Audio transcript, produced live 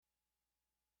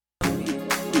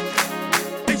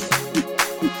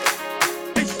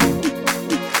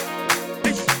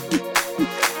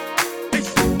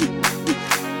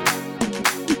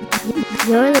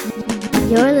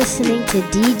listening to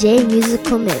DJ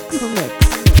Musical Mix.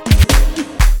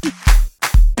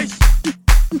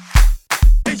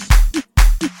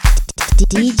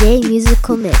 DJ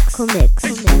Musical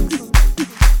Mix.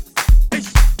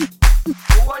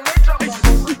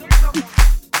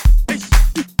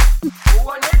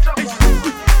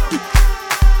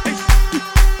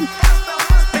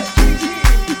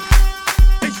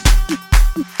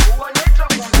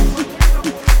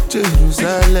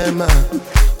 Jerusalem,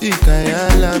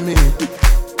 ikayalami,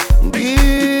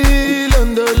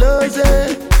 ngilondoloze,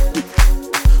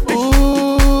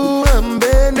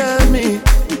 ambenami,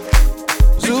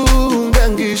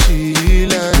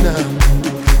 zungangishilana.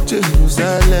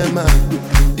 Jerusalem,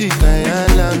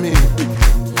 ikayalami,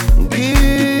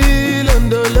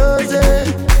 ngilondoloze,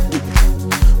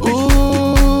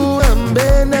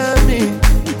 ambenami,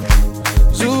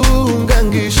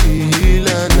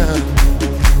 zungangishilana.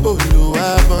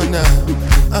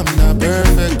 I'm not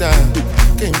perfect, I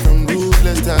came from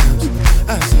ruthless times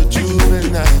as a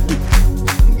juvenile.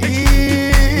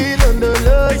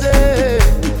 Ilondoloze,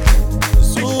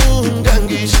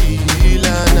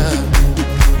 Zungangishilana.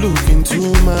 Look into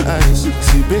my eyes,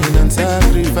 see pain and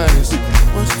sacrifice.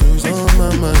 What's goes on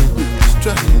my mind, just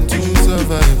trying to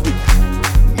survive.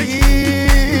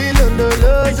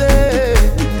 Ilondoloze,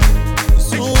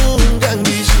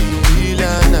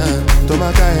 Zungangishilana.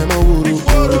 Tomaka ema wuru,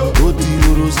 oti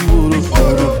wuru si wuru.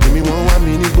 Emi won wa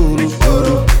mi ni gboro,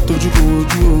 toju ko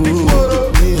oju o.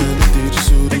 Ni ẹni teji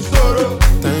soro,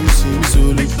 time si mi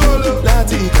solo.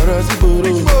 Láti Ìkọ̀rọ̀ sí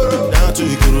gboro, down to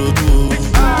Ìkòròdú o.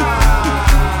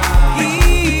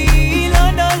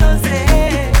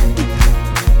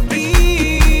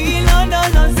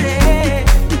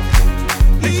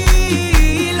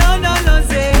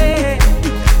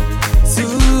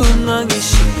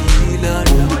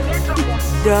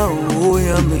 Dawo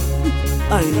yami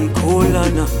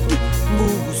ayikholana,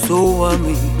 buso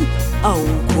wami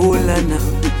awukholana.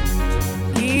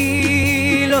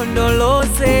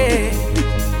 Ilondoloze,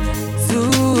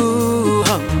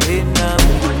 zuhambe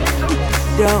nami.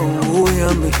 Dawo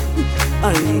yami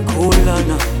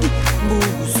ayikholana,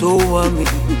 buso wami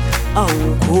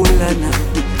awukholana.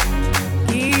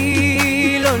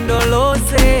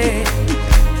 Ilondoloze,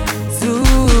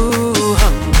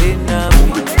 zuhambe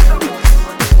nami.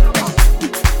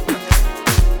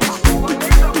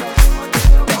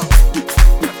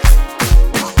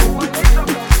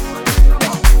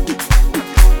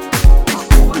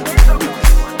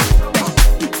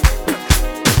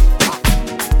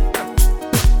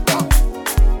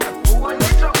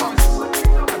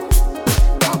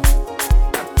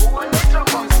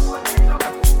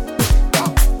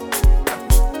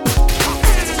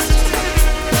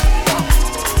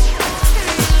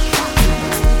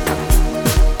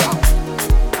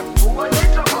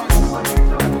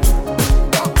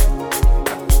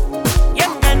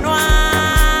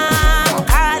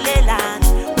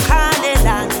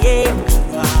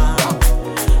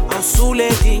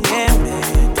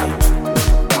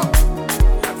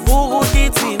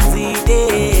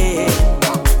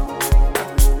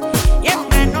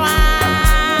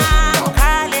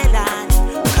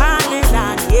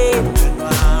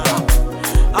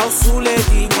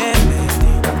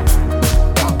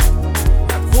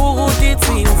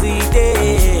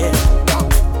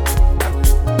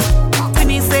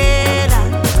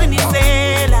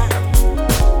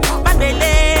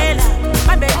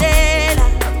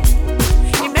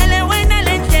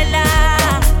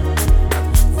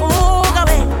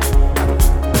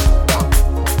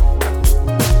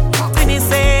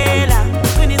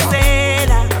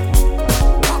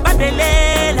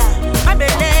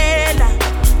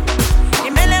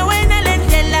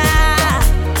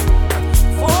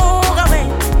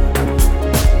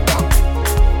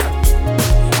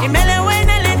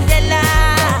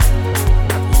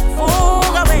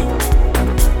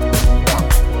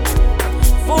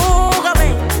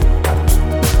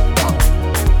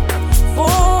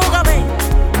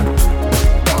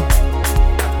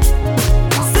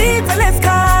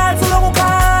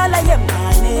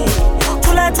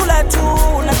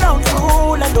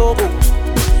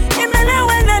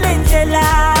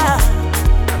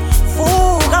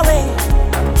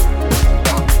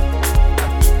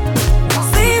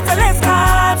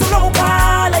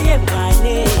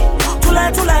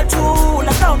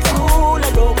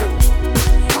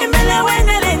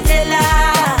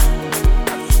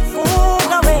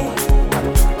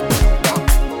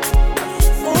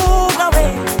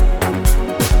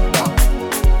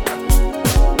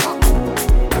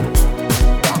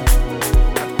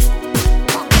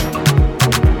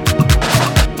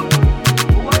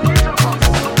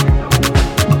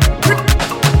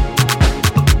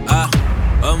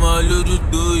 wọn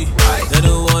lódùgbò yìí.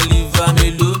 Lẹ́nu wọn leave am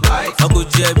alone. Wọ́n kò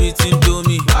jẹ́ bí ti ń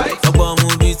domi. Ọ̀pọ̀ mú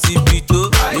bí ti bì tó.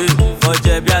 Wọ́n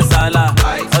jẹ bí àsálà.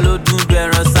 Ọlọ́dún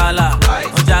bẹ̀rẹ̀ sálà.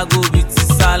 Wọ́n jágó bí ti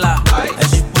sálà.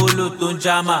 Ẹ̀sìn polo tó ń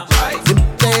jámà.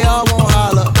 They all won't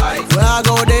holler. When I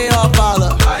go, they all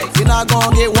follow. You're not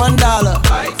gonna get $1.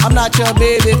 I'm not your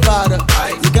baby father.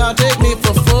 You can't take me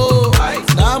for fool.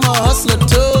 Now I'm a hustler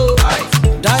too.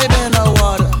 Dive in the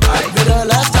water. Be the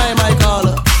last time I call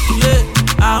her. Yeah,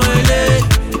 àwọn ilé,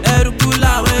 ẹrùkú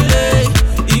làwọn ilé,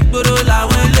 ìgboro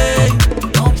làwọn ilé.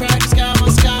 Don't try to scammer.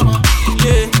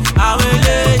 Yeah, àwọn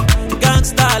ilé,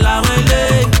 gangsta làwọn ilé,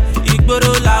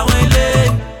 ìgboro làwọn ilé.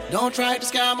 Don't try to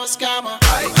scammer.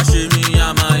 Àṣé mi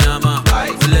yàmàyàmà, mo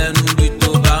lẹ́nu bí tó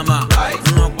bámà,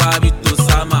 mo pa bí tó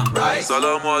sámà.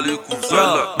 Salamu alaikum,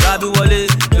 sala. Rábí wọlé,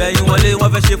 bẹ̀yìn wọlé, wọ́n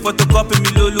fẹ́ ṣe photocopy mi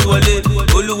lólúwọlé.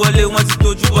 Olúwọlé, wọ́n ti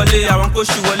tójú wọlé, àwọn kò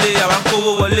ṣì wọlé, àwọn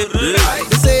kówó wọlé.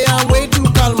 They say I'm way too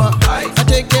calmer. I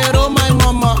take care of my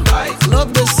mama.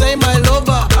 Love the same, I love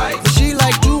her. But she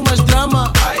like too much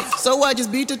drama. So I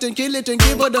just beat it and kill it and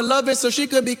give her the love it so she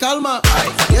could be calmer.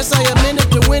 Yes, I am in it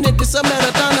to win it. It's a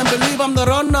marathon and believe I'm the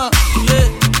runner. Yeah,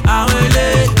 àwọn ilé,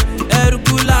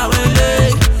 ẹrùkú làwọn ilé,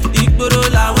 ìgboro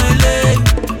làwọn ilé.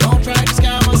 Don't try to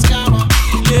scammer.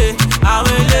 Yeah,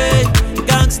 àwọn ilé,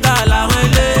 gangsta làwọn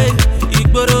ilé,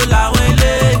 ìgboro làwọn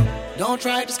ilé. Don't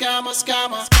try to scammer.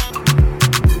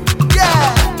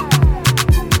 Yeah,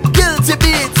 Guilty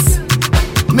Beats,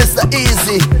 Mr.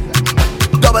 Easy,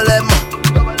 Double M,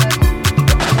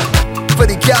 for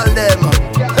the girl them.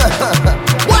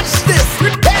 Watch this.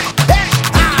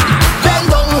 Bend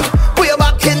down, put your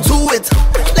back into it.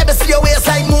 Let me see your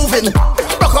waistline moving.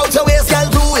 Rock out your waist, girl,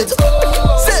 do it.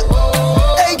 Sit,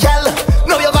 hey girl,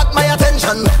 now you got my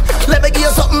attention. Let me give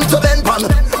you something to bend on.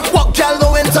 Walk, girl,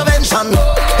 no intervention.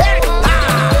 Hey,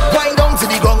 wind down to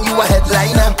the ground, you a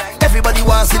headliner. Everybody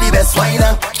wants to see the best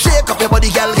whiner. Shake up your body,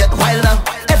 girl, get wilder.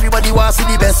 Everybody wants to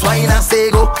see the best whiner. Say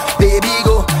go, baby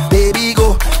go, baby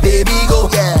go, baby go.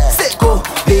 Yeah, say go,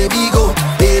 baby go,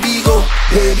 baby go,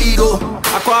 baby go.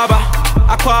 Aquaba,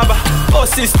 oh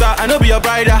sister, I know be your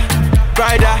brider.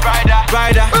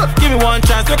 Give me one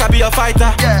chance, make I be a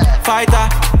fighter. Yeah. Fighter,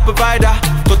 provider.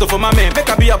 Toto for my man, make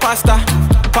I be a pasta.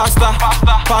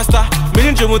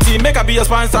 Meaning Jumuti, make I be a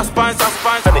sponsor. Pane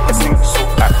ising so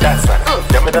adasa.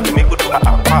 Yamena to me go to a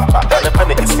papa. Dale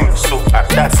pane ising so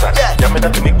adasa. Yamena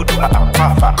to me go to a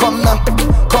papa. Come now,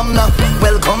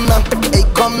 welcome now. Hey,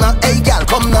 come now, hey, girl,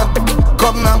 come now,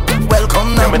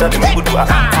 welcome now. Yamena to me go to a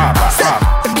papa.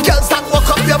 Girl, start walk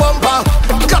up your bumper.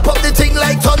 Clap up the thing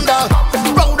like thunder.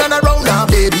 Round and around now,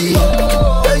 baby.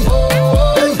 Hey,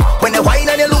 when you whine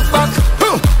and you look back,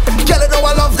 girl, you know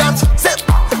I love that. Say,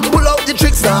 pull out the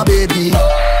tricks now, baby.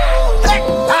 Hey,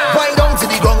 wind down to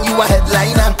the ground, you a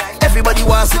headliner. Everybody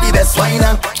wants to see the best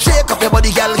whiner. Shake up your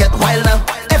body, girl, get wild now.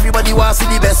 Everybody wants to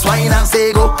see the best whiner.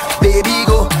 Say go, baby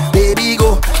go, baby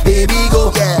go, baby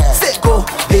go. Yeah, say go,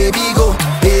 baby go,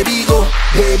 baby go,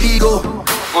 baby go.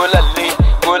 Olale,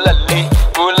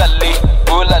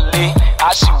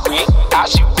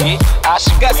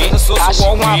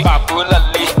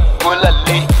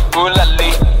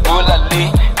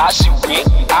 ashiwe,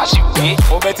 ashiwe.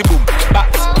 Obeti boom,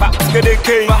 back, get the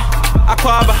king.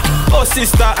 Aquaba, oh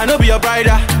sister, I know be your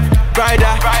brider.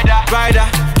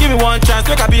 Give me one chance,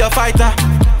 make I be a fighter.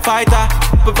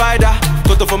 Provider.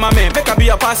 Toto for my man, make I be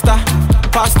a pasta.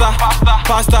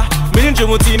 Meaning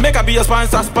Jumuti, make I be a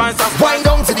sponsor. Wind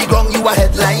down to the ground, you a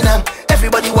headliner.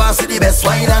 Everybody wants to see the best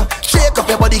whiner. Shake up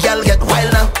your body, girl, get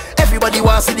wild now. Everybody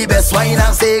wants to see the best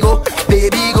whiner. Say go,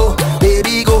 baby go,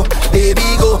 baby go,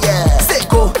 baby go. Yeah, say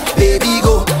go, baby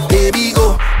go, baby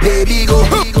go, baby go.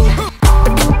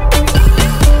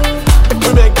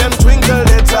 We make them twinkle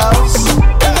their toes.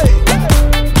 Hey,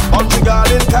 on the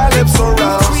garden calypso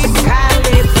round. Sweet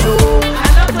calypso, I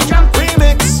love the jump.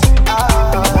 Remix.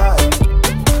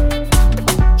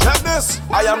 Check this.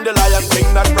 I am the Lion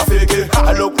King, not Rafiki.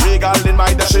 I look regal in my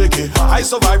dashiki. I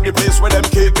survive the place where them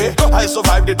keep me. I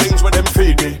survive the things where them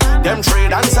feed me. Them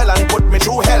trade and sell and put me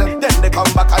through hell. Then they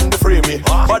come back and they free me.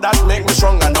 But that make me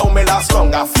stronger, now me last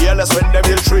longer. Fearless when they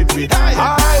will treat me.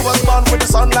 I was born with the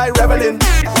sunlight reveling.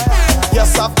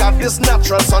 Yes, I've got this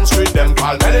natural sunscreen, them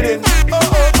called melanin.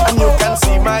 And you can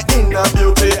see my inner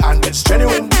beauty and it's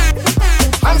genuine.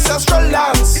 Ancestral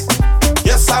lands,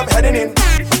 yes, I'm heading in.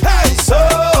 Hey, so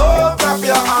clap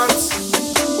your hands.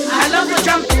 I love the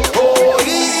jump. Oh,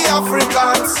 ye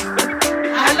Africans.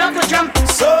 I love the jump.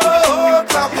 So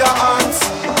clap your hands.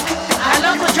 I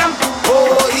love the jump.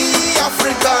 Oh, ye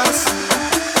Africans.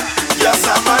 Yes,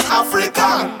 I'm an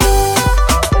African.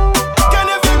 Can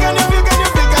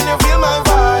you feel my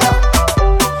fire?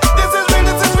 This is real,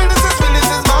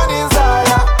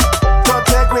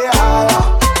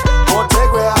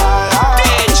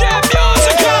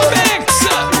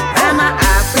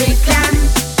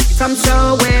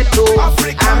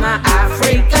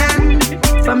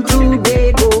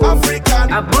 they go.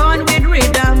 African. I'm born with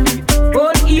rhythm,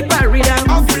 whole heap of rhythm.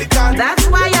 African. That's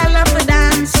why I love to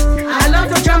dance. I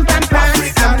love to jump and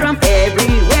prance. I'm from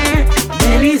everywhere.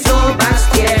 Delhi's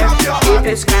Obastia. If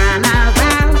it's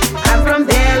carnival, I'm from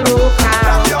their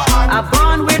local. I'm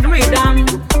born with rhythm,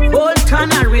 whole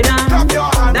ton of rhythm.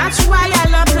 That's why I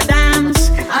love to dance.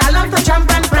 I love to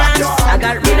jump and prance. I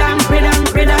got rhythm, rhythm,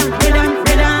 rhythm, rhythm,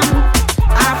 rhythm.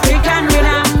 African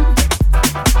rhythm.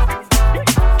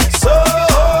 So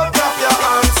clap your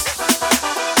hands.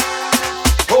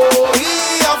 Oh, ye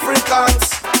Africans.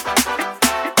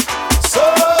 So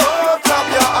clap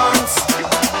your hands.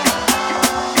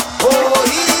 Oh,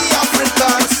 ye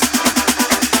Africans.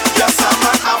 Yes, I'm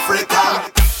an African.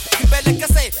 Kimbele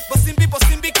kese, bosimbi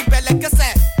bosimbi kimbele kese.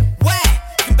 We,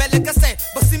 kimbele kese,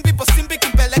 bosimbi bosimbi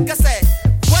kimbele kese.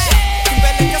 We,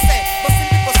 kimbele kese,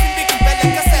 bosimbi bosimbi kimbele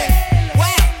kese. We,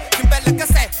 kimbele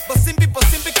kese, bosimbi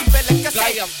bosimbi kimbele kese.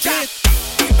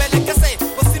 Kimbele kese,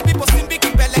 bosimbi bosimbi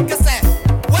kimbele kese.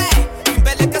 We,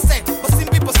 kimbele kese,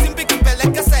 bosimbi bosimbi kimbele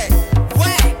kese.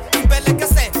 We, kimbele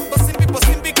kese, bosimbi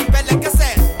bosimbi kimbele kese.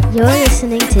 You're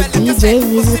listening to DJ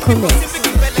Musical Mix.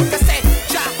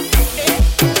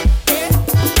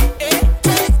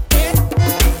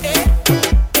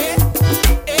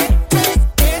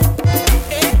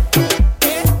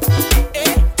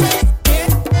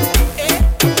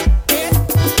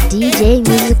 DJ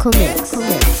Musical Mix.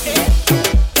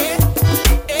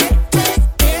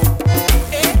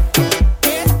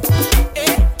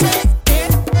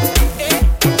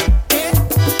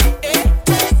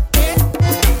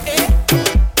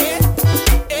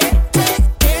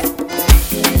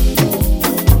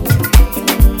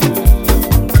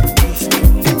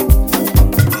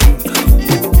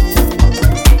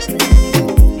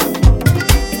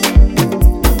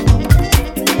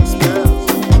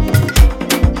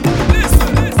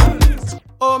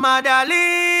 Oh my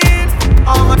darling,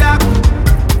 oh my dark,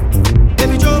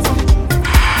 baby Jofa,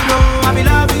 you know I be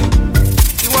loving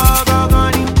you are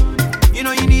gone, you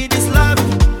know you need this love,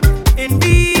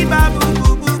 indeed, babu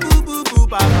boo boo boo boo boo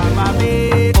ba ba ba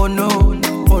babe. Oh no,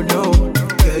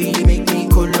 girl you make me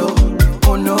colo.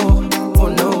 Oh no,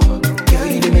 girl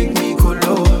you make me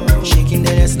colo. Shaking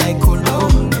the ass like colo,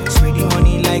 spreading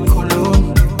money like colo,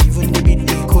 even the beat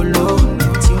they colo.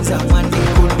 Things that one day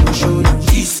colo show you.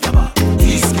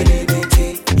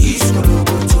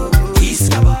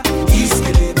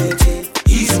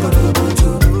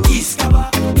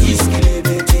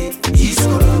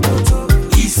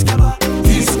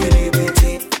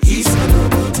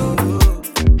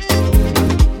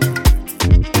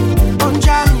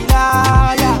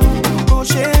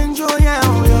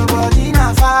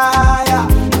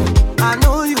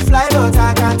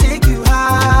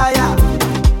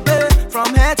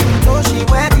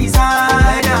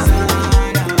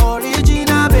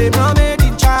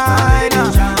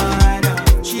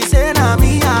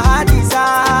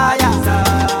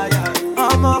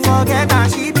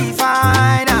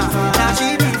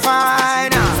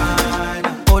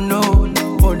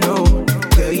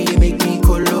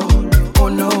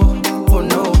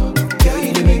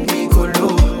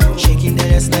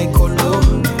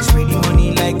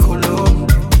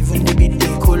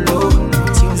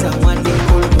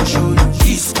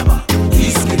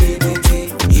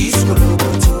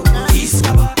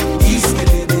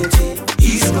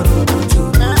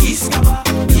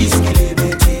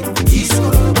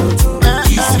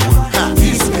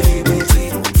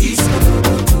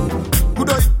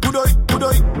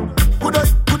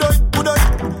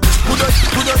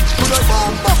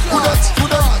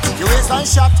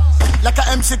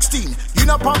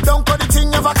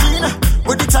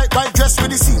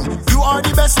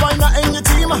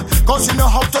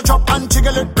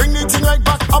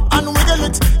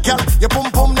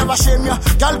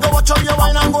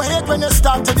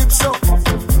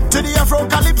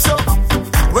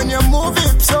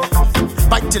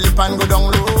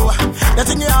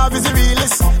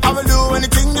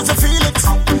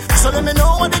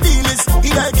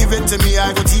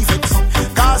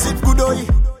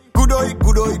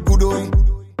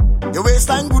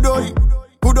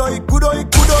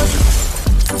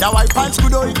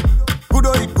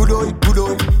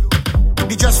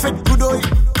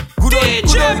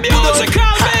 DJ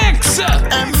Musical Mix.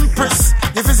 Empress,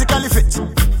 you physically fit.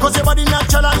 Cause your body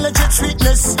natural and legit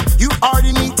sweetness. You are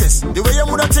the neatest. The way you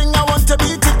move that thing, I want to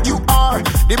beat it. You are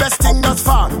the best thing thus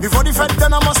far. Before the fed,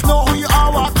 then I must know who you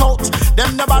are. Walk out.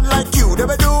 Them the bad like you. They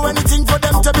will do anything for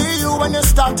them to be you. When you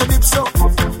start to dip so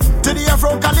to the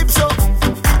Afro Calypso.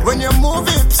 When you move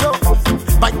it so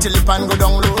bite your lip and go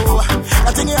down low.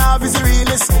 That thing you have is the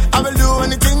realest. I will do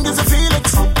anything just to feel it.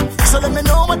 So let me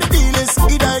know what the deal is.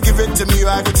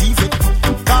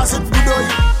 pass it, good oi,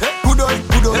 good oi,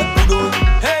 good oi, good oi.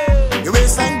 Your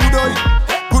waistline, good oi,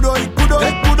 good oi, good oi,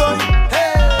 good oi.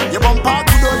 Your bumper,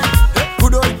 good oi,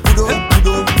 good oi, good oi, good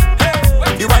oi.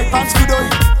 Your white pants, good oi,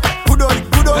 good oi,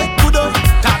 good oi, good oi.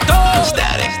 Tattoo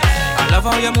static. I love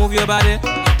how you move your body.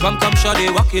 Come, shorty,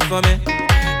 walk it for me.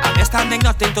 I'm standing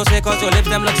nothing to say, cause your lips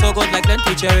them look so good like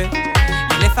plenty cherry.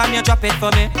 You lift and you drop it for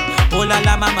me. Oh la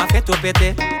la, mama, fait to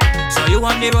pete. So you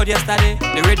on the road yesterday,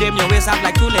 the rhythm your waist up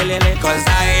like two lelele. Cause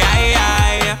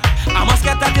I must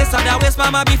get at this other waist,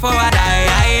 mama, before I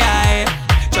die.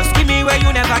 Just give me where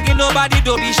you never give nobody,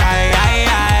 don't be shy.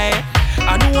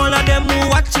 I know all of them who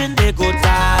watching, they go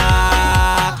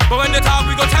talk. But when they talk,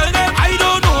 we go tell them, I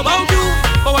don't know about you.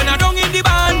 But when I don't in the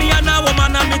band, me and a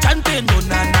woman and me chanting, no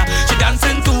nana. She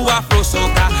dancing to Afro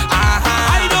soca.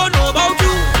 I don't know about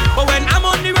you. But when I'm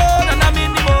on the road and I'm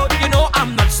in the boat, you know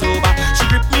I'm not sober. She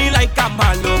grip me like I'm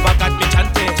all over, got me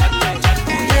chanting.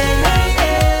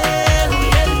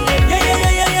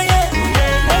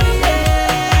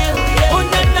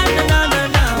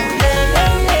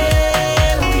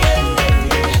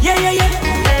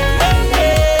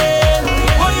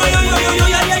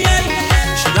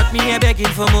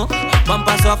 Begging for more,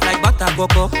 bumpers off like butter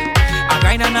cocoa. I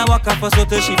grind and I walk up for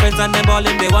soto. She friends and them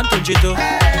ballin', they want to chito.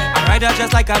 I ride her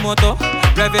just like a moto,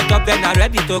 rev it up then I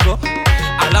ready to go.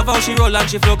 I love how she roll and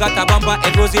she flow, got a bumper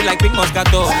head rosy like pink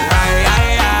Moscato.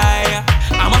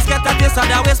 I must get at this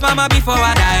other waist, mama, before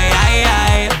I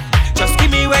die. Just give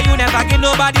me where you never give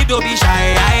nobody, don't be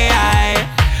shy.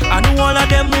 I know all of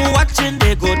them who watching,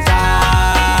 they go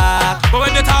talk. But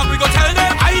when they talk, we go tell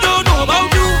them, I don't know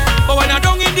about you. But when I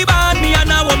don't in the band, me and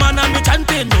a woman and me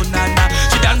chanting, no nana.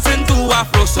 She dancing to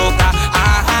Afro soca.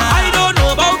 I don't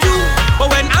know about you. But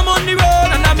when I'm on the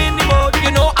road and I'm in the boat,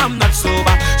 you know I'm not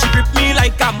sober. She grip me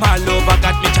like I'm all over,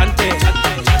 got me chanting.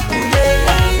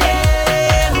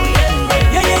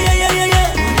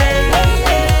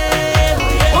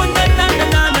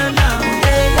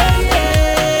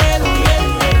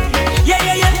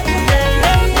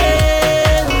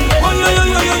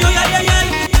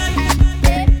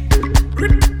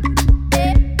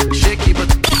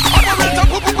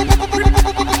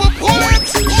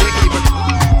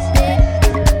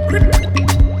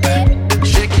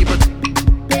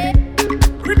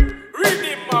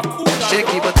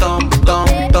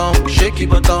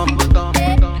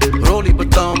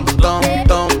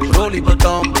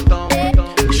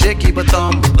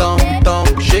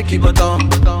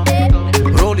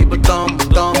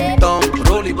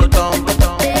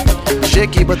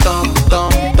 Shaky but dum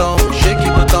dum dum, shaky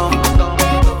but dum dum,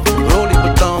 rolly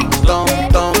but dum dum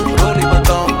dum, rolly but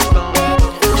dum,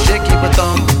 shaky but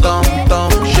dum dum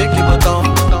dum, shaky but dum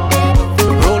dum,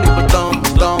 rolly but dum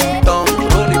dum dum,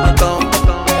 rolly but dum,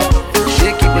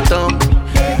 shaky but dum.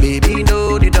 Baby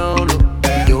no they don't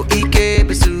know, yo EK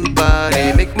be super,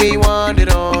 they make me want it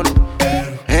on.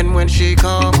 And when she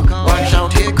come, watch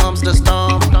out here comes the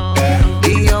storm.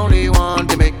 The only one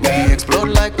to make me explode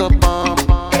like a bomb.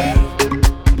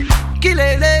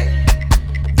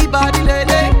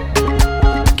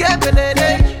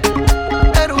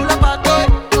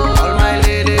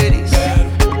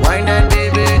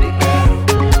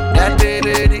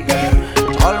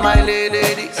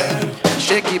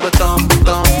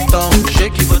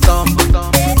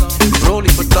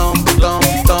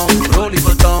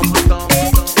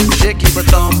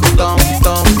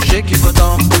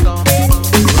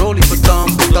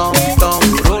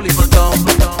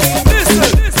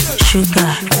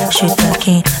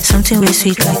 Something we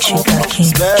sweet like sugar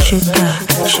cane.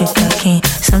 Sugar cane.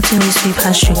 Something we sweet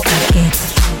as sugar cane.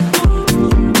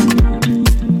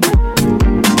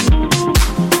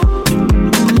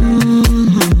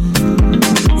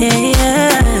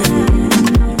 Yeah.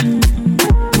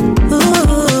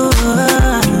 Ooh.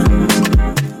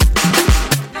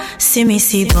 See me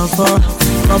see Bobo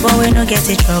we no get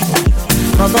in trouble.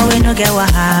 Bobo we no get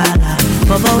wahala.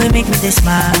 Bobo we make me this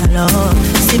smile. Oh.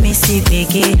 See me see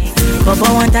Biggie.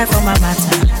 Bobo want die for my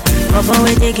matter. Bobo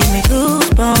we they give me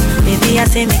goosebumps. Baby I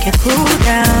say make it cool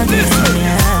down.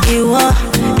 Yeah. You are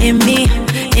in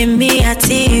me I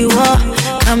see you are.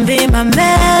 Come be my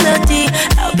melody.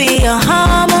 I'll be your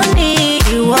harmony.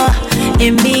 You are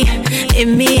in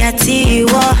me I see you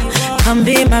are. Come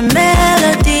be my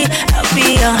melody. I'll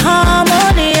be your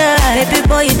harmony. Yeah. Baby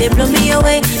boy, you they blow me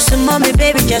away. So mommy,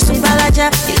 baby, just some balaja.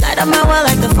 You light up my world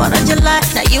like the 4th of July.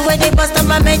 Now you when they bust up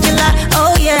my July.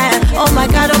 Oh yeah, oh my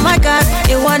God,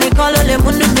 you want to call all the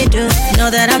mundo me do. Know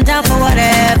that I'm down for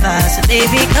whatever. So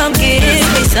baby, come give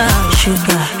me some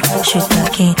sugar, sugar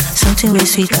cane. Something with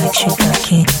sweet like sugar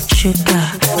cane. Sugar,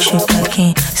 sugar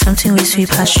cane. Something with sweet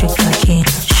past sugar cane.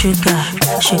 Sugar,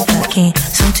 sugar cane.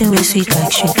 Something with sweet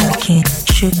like sugar cane.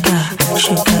 Sugar,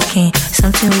 sugar cane.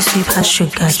 Something with sweet past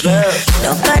sugar cane.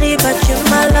 Nobody but you,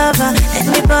 my lover.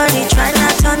 Anybody try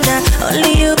not under.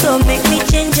 Only you go make me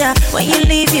ginger. When you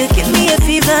leave, you give me a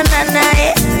fever,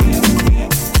 nana.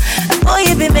 Boy,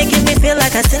 you been making me feel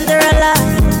like a Cinderella.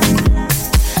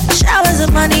 Showers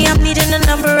of money, I'm needing an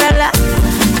umbrella.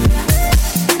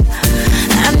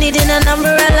 I'm needing an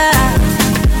umbrella.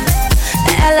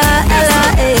 Ella, Ella,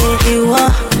 you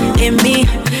are in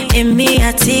me,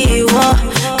 I see you are.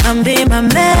 Come be my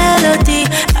melody,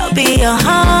 I'll be your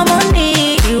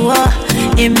harmony. You are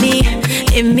in me,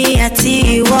 I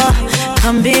see you are.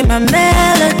 Come be my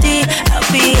melody, I'll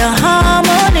be your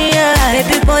harmony.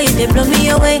 Baby boy, you did blow me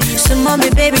away. So mommy,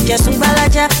 baby, just some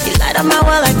balaja. You light up my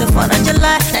world like the 4th of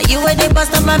July. Now you where they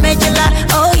bust up my major light.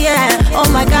 Oh yeah, oh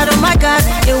my god,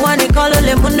 you want to call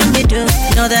ole munu me do.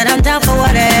 Know that I'm down for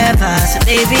whatever. So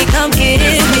baby, come give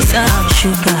me some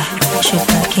sugar,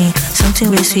 sugar cane.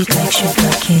 Something with sweet like sugar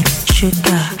cane.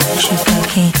 Sugar, sugar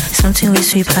cane. Something with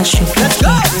sweet past sugar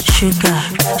cane. Sugar,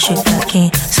 sugar cane.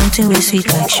 Something with sweet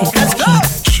like sugar cane.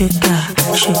 Sugar,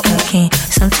 sugar cane.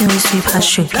 Something with sweet past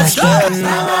sugar cane.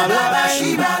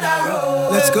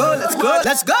 Let's go, let's go,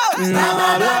 let's go.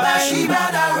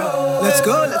 Let's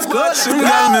go, let's go. Some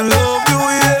girl me love the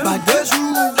way. Bad girls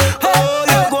rule. Oh,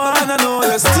 you go on and know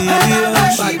you're still here.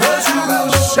 Bad girls rule.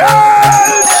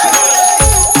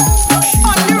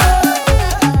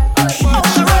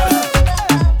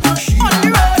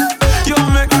 You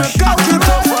make me cock it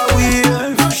up a wheel.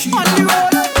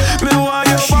 Me want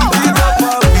you back it up a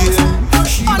wheel.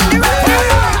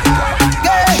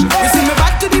 You see me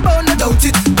back to the bone, I doubt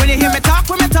it. When you hear me talk,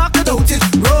 I doubt it.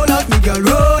 Roll out, me girl,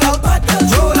 roll out.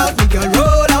 Roll out, me girl,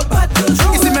 roll out.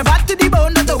 You see me back to the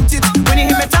bone, I doubt it. When you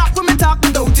hear me talk, I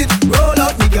doubt it. Roll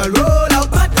out, me girl, roll out.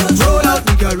 Roll out,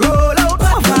 me girl, roll out.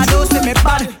 Overdose, say me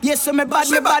bad. Yes, so me bad.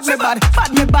 Bad me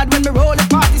bad when me roll the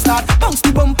party start. Bounce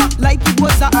the bumper like it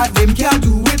was a art. Them can't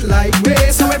do it like me,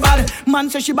 so me bad. Man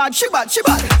say she bad.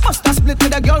 First I split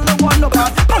with a girl, no one no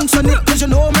part. Bounce on it, cause you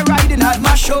know me riding hard.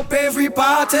 Mash up every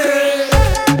party.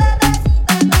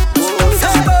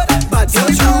 Bad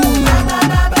girls rule.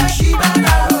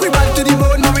 We bad to the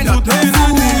bone, no we not no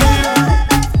fool.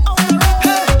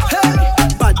 Hey,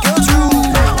 bad girls rule.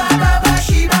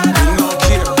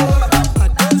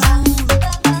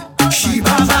 She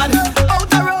bad, out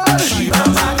the road. She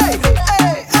bad, hey.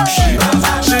 She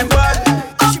bad.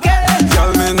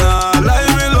 Girl, me nah lie,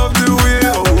 me love the way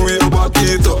how you back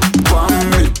it up. Pam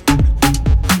me.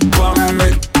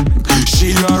 She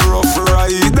a rough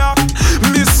rider.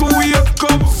 Miss wake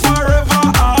up forever,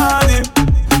 honey.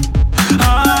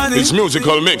 It's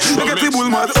musical mix. Look at the bull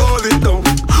mad, hold it down.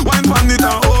 Wine pan it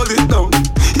and hold it down.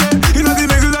 Yeah, you know the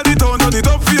niggas of the town, turn it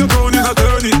up for your crown, you know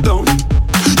turn it down.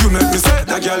 You make me say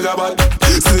that girl you bad.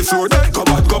 See the floor there, go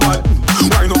bad.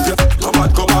 Wine up your,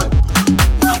 go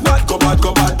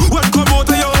bad. When come out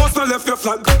of your house, now left your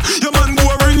flag. Your man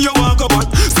boring, you want go bad.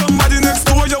 Somebody next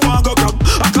door, you want go grab.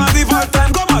 I can't leave all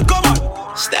time, go mad.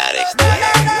 Static.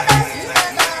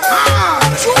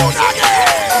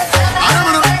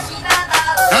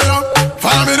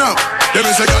 Follow me now. Let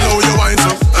me say, girl, how you wine so.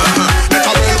 Make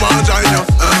a real man join you.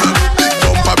 Big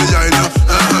bumper behind you.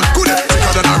 Good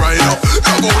thicker than a rhino.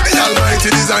 How about the almighty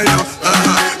designer?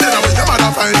 Then I will your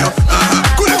mother find you.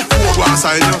 Good go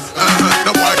inside you.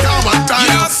 No boy can't man time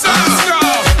you.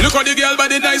 Look how the girl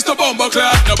body nice to bumbo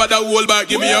clap. Nobody hold back,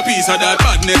 give me a piece of that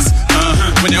madness.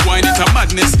 When you whine it's a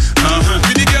madness.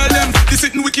 With the girl them, they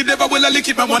sitting wicked, never will I lick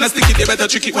it. Man wanna stick it, they better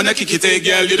trick it when I kick it. Hey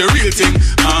girl, you the real thing.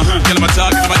 Girl them a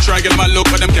talk, girl them a try, girl them a look,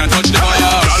 but them can't touch the fire.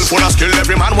 Girl full of skill,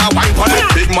 every man want wine for it.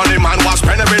 Big money man want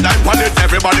spend every dime for it.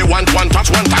 Everybody want one touch,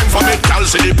 one time for it. Girl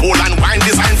see the pool and wine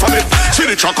design for it. See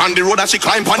the truck on the road as she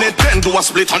climb on it. Then do a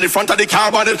split on the front of the car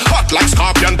on it. Hot like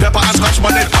scorpion, pepper and scotch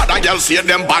on it. Other girls see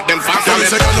them bad, them fat on it.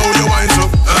 Girl say I know you wine so.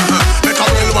 Make a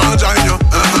real man join you.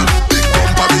 Big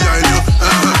bumper behind you.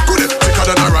 Good thicker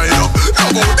than a rhino.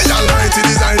 How about the almighty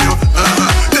design you?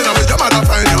 Then I will your mother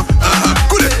find you.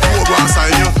 Good go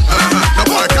inside you. No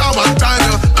boy can't man time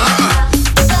you.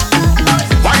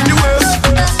 Wind the waist.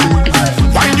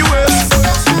 Wind the waist.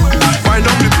 Wind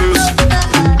down the place.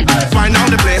 Wind down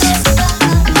the place.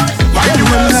 Wind the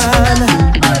waist.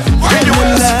 Wind the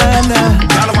waist.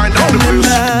 Gotta wind down the place.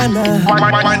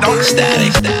 Wind down the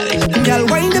static. Girl,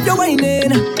 wind up your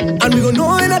whining, and we gon'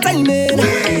 know in a timing.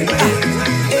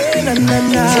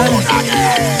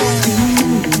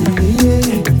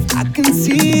 I can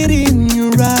see it in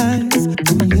your eyes.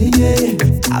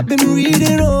 I've been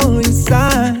reading all your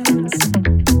signs,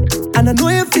 and I know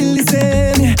you feel the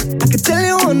same. Yeah. I can tell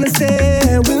you wanna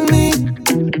stay with me.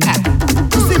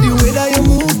 You see the way that you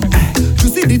move, you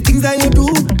see the things that you do.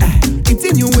 It's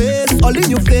in your ways, all in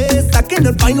your face. I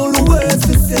cannot find all the words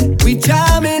to say. We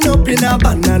jamming up in a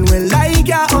band and we like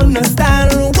you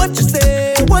understand what you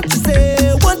say, what you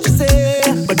say, what you say.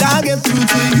 But I get through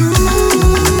to you.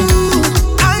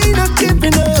 I ain't not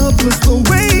giving up, cause the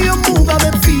way you move, I've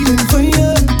been feeling for you.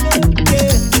 Yeah,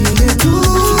 feeling too.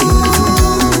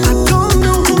 I don't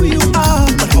know who you are,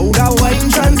 but how that wine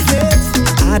translates.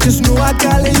 I just know I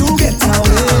can't let you get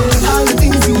away. All the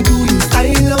things you do,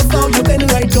 I love how you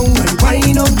bend right down and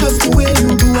wind up just the way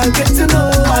you do. I get to know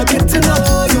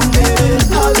you, baby.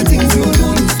 All the things you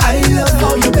do, I love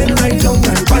how you bend right down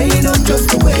and wind up just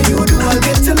the way you do. I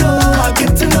get to know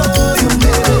you,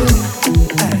 baby.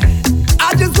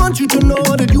 I just want you to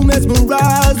know that you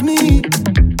mesmerize me.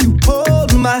 You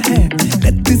hold my hand,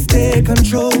 let this take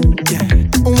control. Yeah.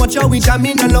 Watch how we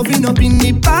jamming and loving up in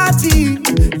the party.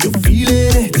 You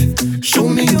feeling it? Show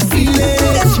me you feeling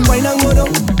it. She whine and go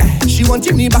down. She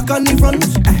wanted me back on the front.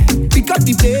 Pick up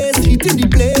the pace, hit in the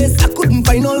place. I couldn't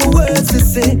find all the words to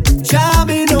say.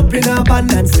 Jamming up in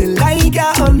abundance, like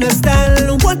I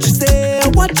understand what you say,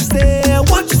 what you say,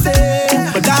 what you say.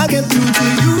 But I get through to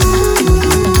you.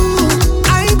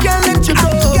 I can't let you go.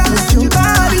 Cause your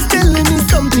body's telling me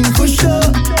something for sure.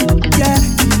 Yeah,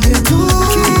 keep it too.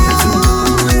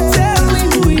 Tell me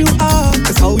who you are,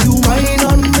 cause how you whine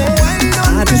on me.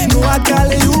 I just know I can't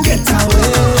let you get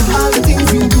away. All the things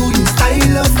you do, I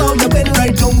love how you bend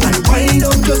right down and wind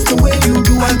up just the way you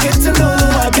do. I get to know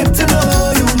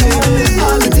you, baby.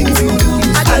 All the things you do,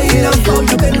 I love how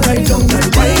you bend right down and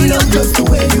wind up just the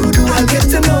way you do. I get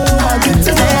to know you.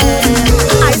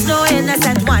 I's no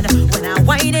innocent one. When I'm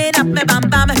winding up my bam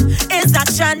bam, it's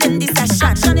action in the session.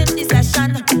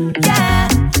 Yeah,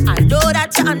 I know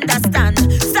that you understand.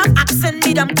 Stop asking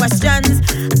me them questions.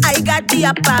 I got the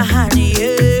upper hand,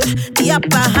 yeah. The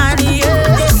upper hand,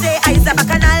 yeah. They say I's a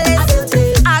bacchanalist.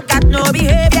 I got no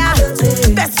behavior.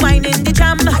 Best wine in the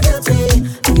jam.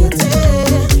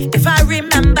 If I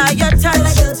remember your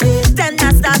touch, then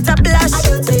I start to blush.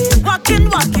 Walking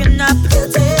up.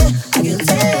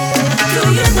 Do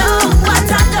you know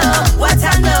what I know? What I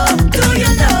know? Do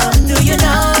you know?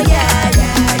 Yeah.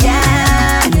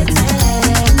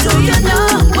 Do you know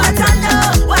what I know?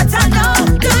 What I know?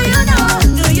 Do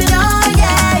you know?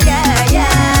 Yeah.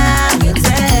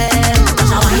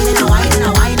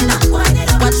 Whining up.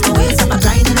 Watch my waist up, I'm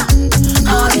grinding up.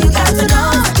 All you got to know,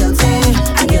 I guilty.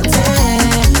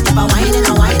 If I'm whining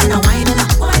up.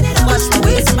 Watch my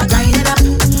waist up, I'm grinding up.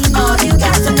 All you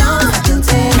got to know, I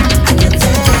guilty.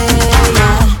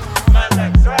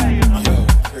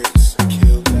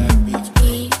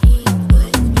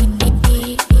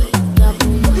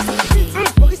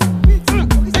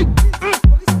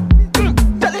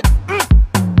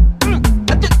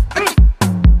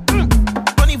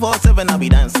 I'll be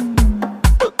dancing.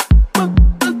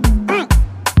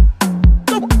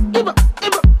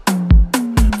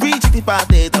 365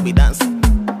 days I'll be dancing.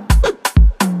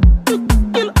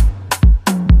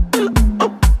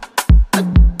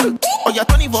 Oh yeah,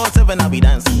 24/7 I'll be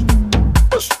dancing.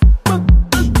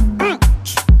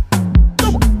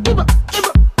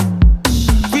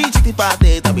 365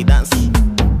 days I'll be dancing.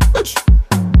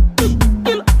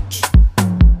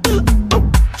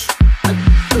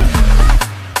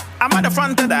 I'm at the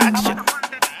front of the action.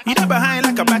 You there behind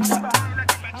like a backseat.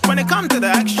 When it comes to the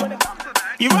action,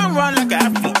 you run like an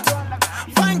athlete.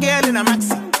 Fine girl in a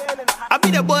maxi. I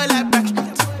be the boy like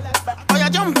Backstreet. Oh, you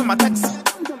jump in my taxi.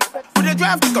 With the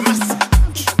drive to Kumasi.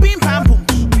 Pim pam boom.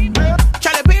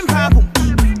 Charlie pim pam boom.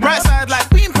 Right side like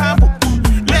pim pam boom.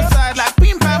 Left side like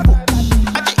pim pam boom.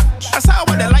 That's how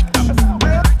what they like them.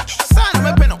 Sign of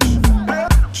me penal.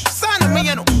 Sign of me,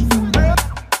 you know.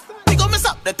 We go mess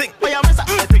up the thing. Oh, yeah, mess up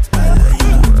the thing.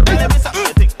 Mess up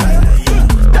the thing.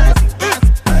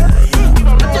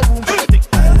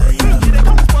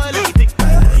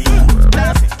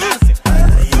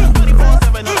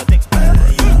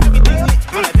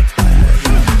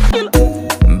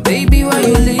 Baby, why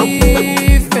you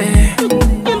leaving?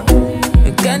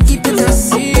 You can't keep it a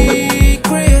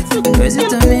secret. Where's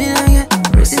it on me again?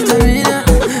 Where's it on me now?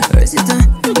 Where's it on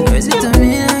me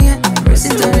again? Where's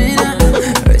it on me now?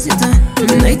 Where's it on?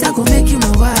 Tonight I go make you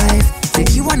my wife.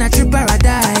 Take you on a trip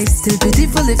paradise. Still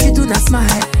beautiful if you do not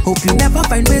smile. Hope you never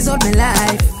find ways of my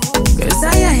life. Cause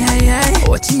I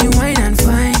watching you wine and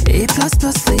fine. A++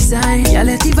 for design. Yeah,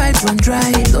 let the vibes run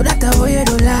dry. So that the way you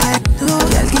don't lie. Oh,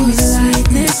 girl, give me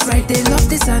sweetness right there. Love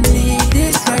this and need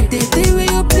this right there. The way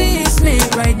you please me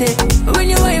right there. When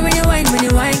you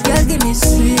wine,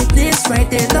 right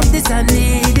there. Love this, I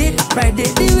need it, right there.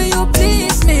 The way you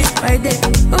please me, right there.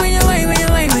 When you whine, when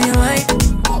you whine, when you whine.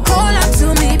 Hold on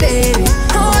to me, baby.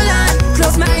 Hold on.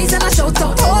 Close my eyes and I shout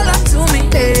out. Hold on to me,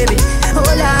 baby. Hold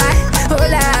on,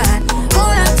 hold on.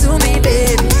 Hold on to me,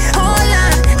 baby. Hold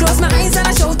on. Close my eyes and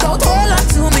I shout out. Hold on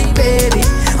to me, baby.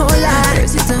 Hold on.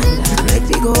 Make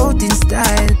me go out in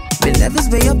style. My levels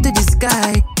way up to the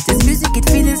sky. This music, it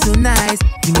feeling so nice.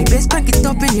 Give me best crank it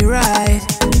up in the ride.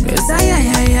 Cause I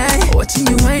watching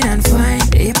you wine and fine.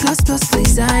 A++ for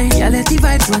design. Yeah, let the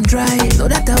vibes run dry. Know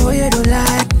that I way you don't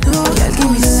like. Oh, girl,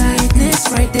 give me lightness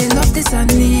right there. Love this, I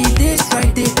need this right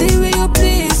there. The way you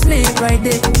please me right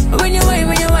there. When you whine,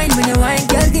 when you whine, when you whine.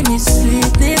 Girl, give me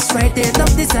sweetness right there.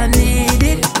 Love this, I need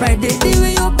it right there. The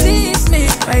way you please me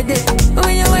right there.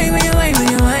 When you whine, when you whine,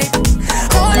 when you whine.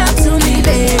 Hold on to me,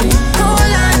 baby. Hold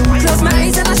on. Close my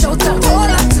eyes and I shout out.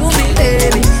 Hold on to me,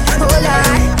 baby. Hold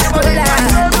on, hold on.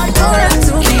 Hold on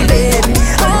to me, baby.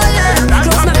 Hold on.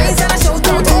 Close my eyes and I shout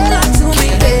out. Hold on to me,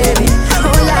 baby.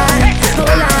 Hold on,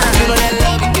 hold on. You know that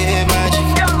love you give magic.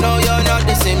 No, you're not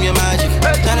the same, you're magic.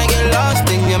 Tryna get lost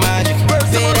in your magic.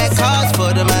 Pay that cost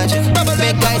for the magic.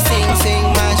 Make I sing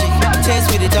magic.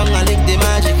 Taste with the tongue, I lick the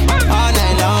magic. All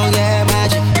night long, yeah,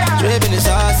 magic. Dripping the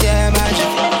sauce, yeah, magic.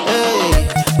 Hey,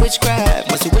 witchcraft,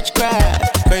 must be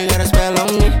witchcraft. Girl, you got a spell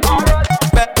on me.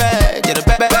 Bad, get a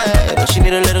bad, but she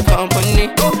need a little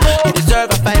company. You deserve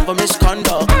a fine for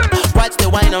misconduct. Watch the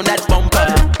wine on that bumper.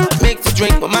 Makes you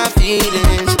drink with my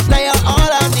feelings. Now you're all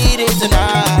I need is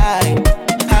tonight.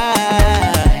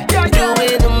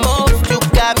 Doing the most, you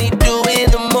got me doing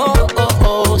the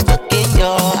most. Look in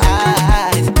your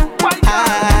eyes.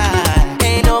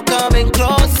 Ain't no coming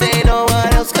close, ain't no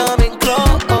one else coming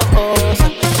close.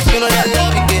 You know that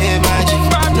love you give magic.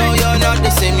 No, you're not the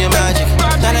same, you're magic.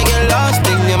 Tryna get lost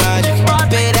in your magic.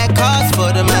 Pay that cost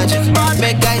for the magic.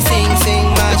 Make I sing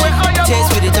magic.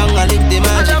 Taste with the tongue, I lick the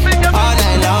magic. All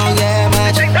night long, yeah,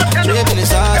 magic. Dripping the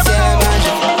sauce, yeah,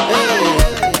 magic.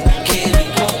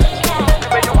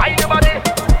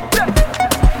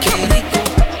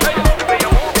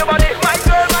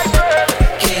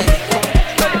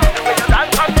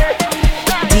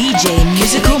 DJ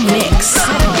Musical Mix.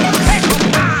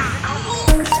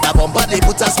 That bumper, they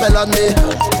put a spell on me.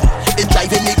 It's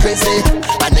driving me crazy.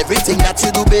 And everything that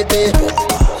you do, baby,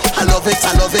 I love it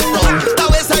now. That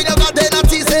waistline you got there,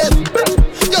 not easy.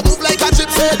 You move like a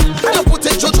gypsy. You put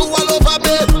it juju all over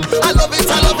me. I love it.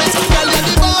 Girl, you're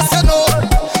the boss, you know.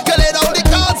 You lay down the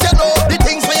cards, you know. The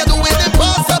things where you do is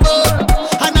impossible.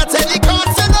 And not any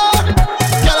cards, you know.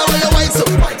 Girl, when you wine so,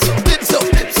 dip so.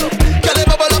 Girl, you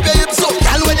bubble up your hips so.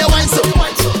 Girl, when you wine so,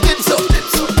 dip so.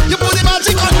 You put the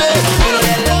magic on me. You know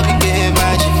that love you give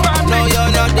magic. No,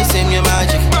 you're not the same, you're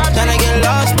magic. Tryna get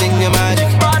lost in your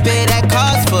magic. Pay that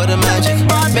cost for the magic.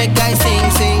 Make I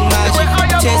sing magic.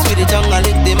 Taste with the tongue, I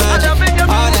lick the magic.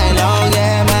 All night long,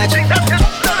 yeah, magic.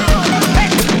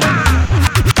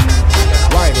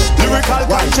 Lyrical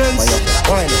conscience.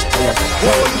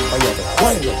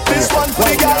 This one for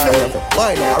the girl.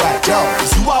 Alright, yo.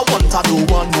 You are one to do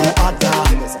one no other.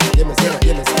 You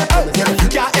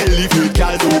can't elevate,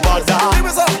 girl, no bother. Give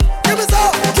me some. Give it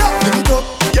up,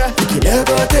 yeah. You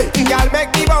never take. Girl,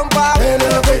 make the bumper.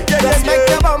 Elevate. Just make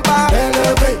the bumper.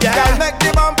 Elevate. Girl, make the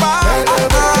bumper.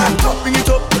 Bring it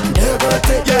up. Never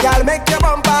take. Girl, make the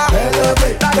bumper.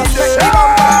 Elevate. Just make the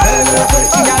bumper. Elevate.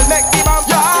 Girl, make the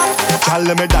bumper. Girl,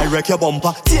 let me direct your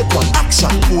bumper. Take one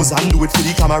action, pose and do it for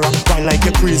the camera. Grind like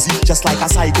you're crazy, just like a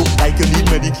psycho. Like you need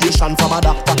medication from a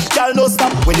doctor. Girl, no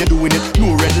stop when you're doing it.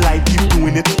 No red light, keep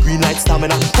doing it. Green light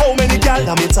stamina. How many girl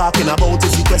am I talking about?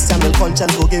 Is the question, will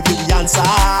conscience go give you the answer.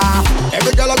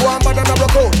 Every girl I go on, but I never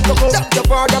go. Step your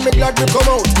father, me glad you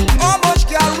come out. How much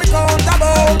girl we count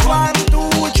about? 1,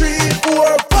 2, 3,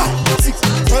 4, 5, 6,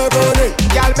 7, 8.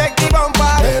 Girl, make the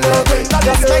bumper. Elevate.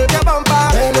 Just make the bumper.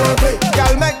 Elevate.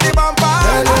 Girl, make the bumper.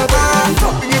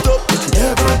 Bring it up.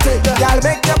 Never take. Girl,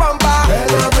 make the bumper.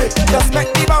 Elevate. Just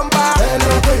make the bumper.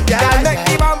 Elevate. Girl, make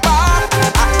the bumper.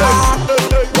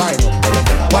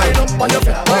 Wind up on your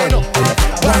feet. Wind up.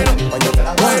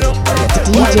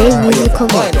 DJ Musical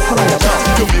Mix.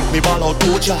 You make me ball out,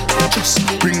 Doja. Just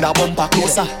bring that bumper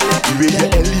closer. The way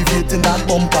you're elevating that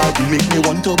bumper, you make me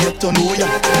want to get to know ya.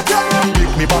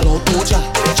 Make me ball out, Doja.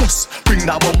 Just bring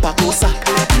that bumper closer.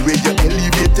 The way you're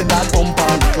elevating that bumper,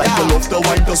 look like you love the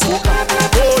wine to soca.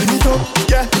 Bring it up,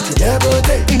 yeah. You never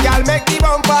take. Girl, make the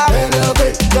bumper.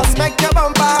 Elevate. Just make the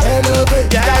bumper. Elevate.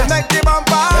 Girl, make the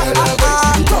bumper.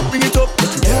 Bring it up.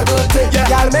 You never take.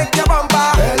 Girl, make the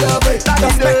bumper. Elevate.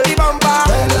 Just make the bumper.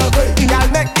 Elevate. Girl,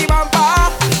 make the bumper.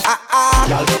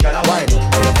 Girl, wine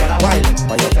up, wine up, wine up,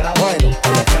 wine up, wine up,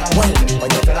 wine up,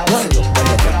 wine up, wine up,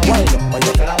 wine up.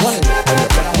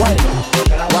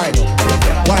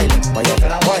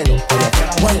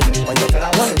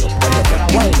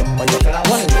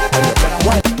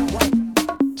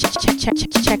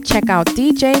 Check out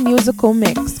DJ Musical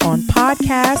Mix on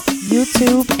podcast,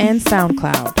 YouTube, and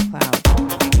SoundCloud.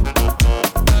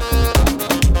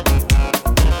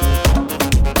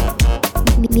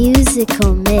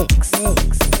 Musical Mix.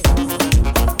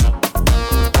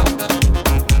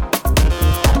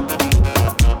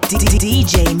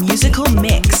 DJ Musical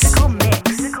Mix.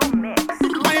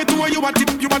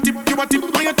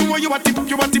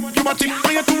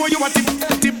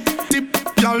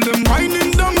 Y'all them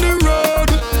winding down the road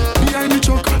behind the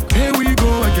truck. Here we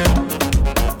go again.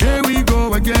 Here we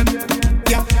go again.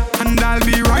 Yeah, and I'll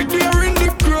be right there in the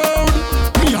crowd.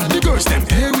 Me and the girls them.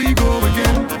 Here we go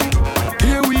again.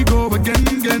 Here we go again,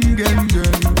 again.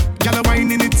 Y'all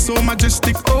winding it so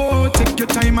majestic. Oh, take your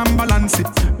time and balance it.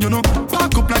 You know,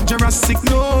 back up like Jurassic.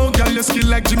 No, girl, your skill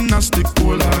like gymnastic.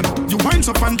 Hold on, you wind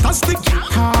so fantastic.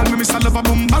 Call me Mr. Lover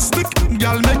Bombastic.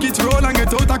 Girl, make it roll and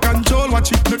get out of control.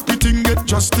 Watch it, let the thing get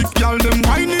drastic. Girl, them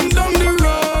winding down the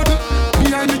road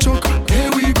behind the truck.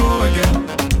 Here we go again.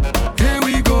 Here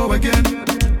we go again.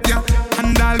 Yeah,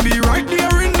 and I'll be right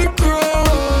there in the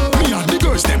crowd. Me and the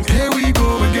girls, them. Here we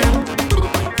go again.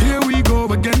 Here we go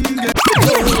again.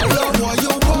 Love what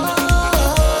you want.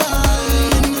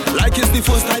 Like it's the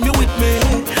first time you with me.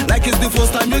 Like it's the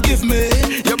first time you give me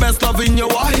your best love in your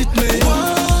white me.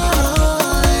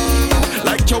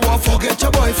 Like you won't forget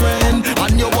your boyfriend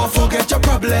and you won't forget your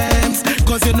problems.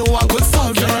 Cause you know I could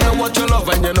solve them. You know what you love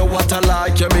and you know what I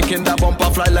like. You're making that bumper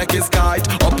fly like it's kite.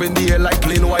 Up in the air like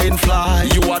plane wine fly.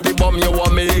 You are the bomb, you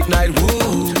want me ignite.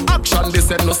 Woo. Action,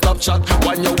 this ain't no Snapchat.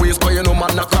 When your waist, cause you know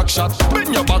man a crack shot.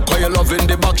 Bend your back, cause you love in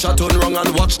the back shot. Turn wrong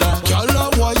and watch that. Girl,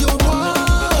 love what you want.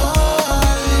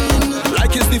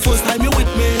 Like it's the first time you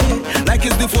with me. Like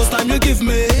it's the first time you give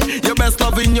me your best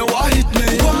love in your white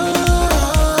me.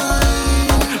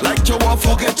 Like you won't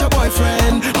forget your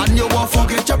boyfriend and you won't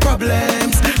forget your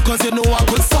problems. Cause you know I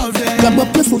could solve them. Grab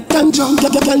up your foot and jump.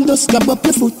 Girl, just grab up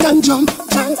your foot and jump.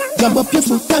 Grab up your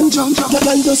foot and jump.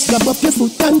 Girl, just grab up your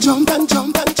foot and jump and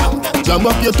jump and jump. Grab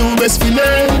up your two best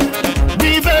fillet.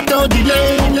 Reverb, don't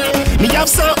delay. Me have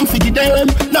something for the them.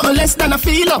 Nothing less than a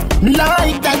feel up. Me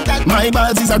like that. My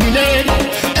bars is a grenade.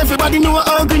 Everybody know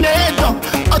a grenade.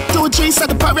 2, 3 at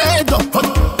the parade.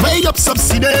 Way up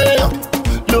subsidy.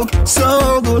 Look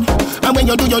so good. And when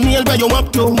you do your nail where you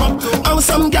up to. How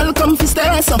some girl come fi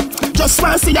stairs up. Just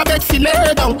want see your bed fi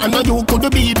lay down. I know you could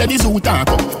be the zoo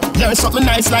taco. There's something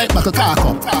nice like back a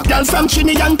caco. Girl from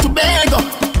Trinidad and Tobago.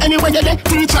 Anyway you get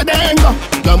teacher then go.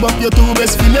 Grab up your two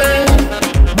best fillet.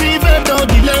 Reverb don't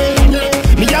delay.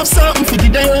 Me have something for the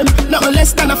them. Nothing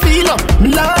less than a feel up. Me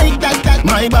like that.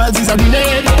 My bars is a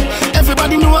grenade.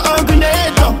 Everybody know a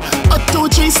grenade. 2,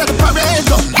 3 at the parade.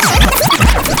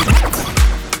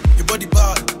 Your body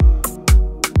bad.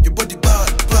 Your body bad.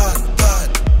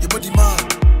 Your body mad.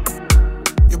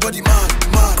 Your body mad.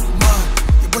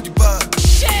 Your body bad.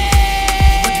 Your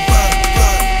body bad.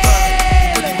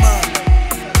 Your body mad.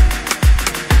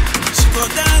 She go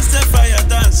dance the fire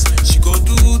dance. She go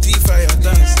do the fire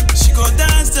dance. She go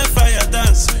dance the fire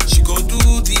dance. She go do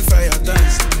the fire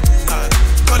dance.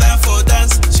 Call her for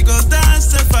dance. She go dance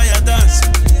the fire dance.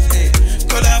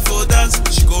 Call her for dance.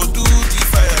 She go do the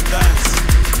fire dance.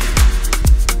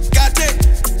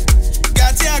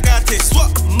 Gâté,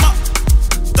 soit ma.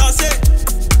 Danser,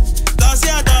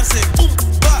 boum,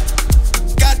 ba.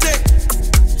 Gâté,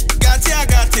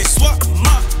 soit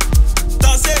ma.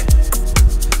 Danser.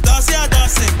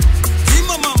 Dis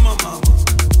mama.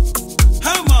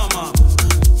 Ha mama.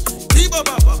 Di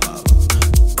baba.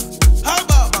 Ha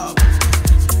baba.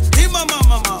 Di mama.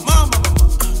 Ha mama.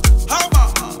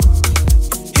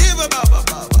 Di baba.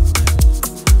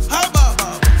 Ha baba.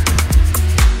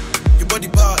 Your body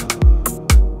bad.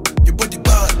 Your body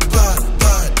bad.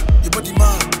 Your body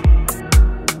mad.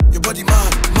 Your body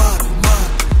mad.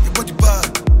 Your body bad.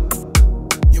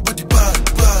 Your body bad.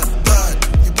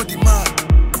 Your body mad.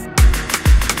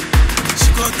 She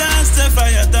go dance the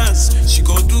fire dance. She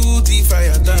go do the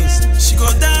fire dance. She go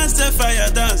dance the fire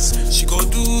dance. She go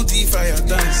do the fire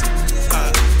dance.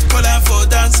 Call her for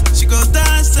dance. She go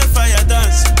dance the fire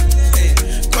dance.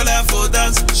 Call her for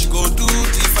dance. She go do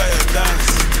the fire dance.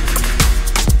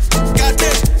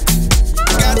 Gâté,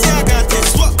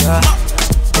 soit ma.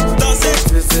 Danser.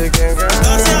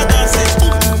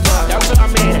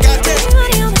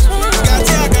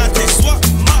 Gâté, soit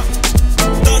ma.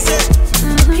 Danser.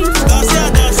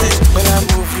 When I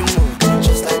move, you move,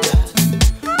 just like that.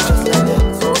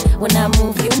 When I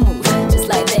move, you move, just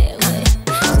like that.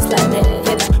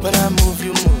 When I move,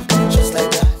 you move, just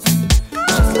like that.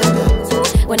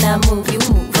 When I move, you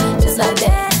move, just like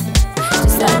that.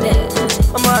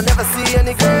 I'ma never see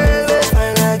any girl with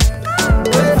fine like.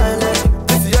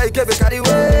 See how you keep it carry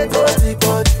weight.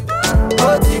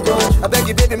 beg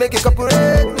you, baby, make it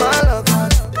cooperate. My love,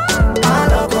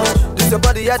 this your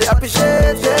body, I dey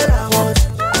appreciate. Girl, I want.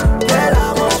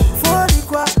 For the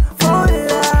qua, for the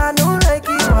I know like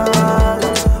you all.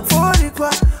 For the qua,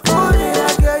 for the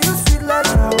girl, you sweet like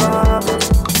lava.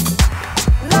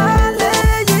 La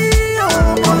lady,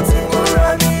 oh, moti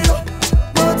muramiro,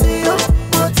 moti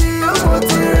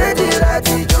ready like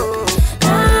you.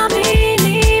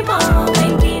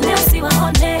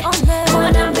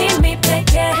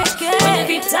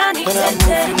 When I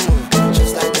move, you move,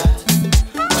 just like that,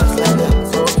 just like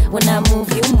that. When I move,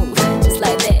 you move, just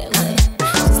like that,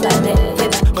 just like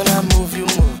that. When I move, you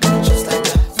move, just like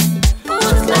that,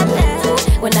 just like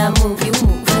that. When I move, you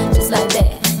move, just like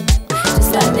that,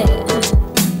 just like that.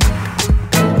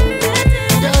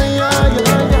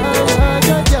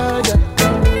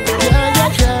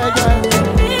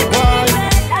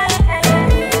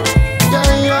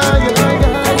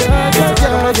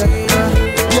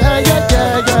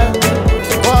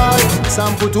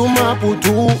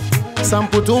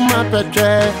 Samputuma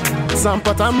petre,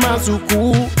 sampatama suku,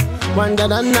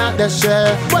 wangana deshe.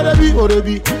 Wadabi,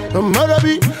 odabi,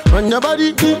 madabi, on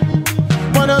nobody,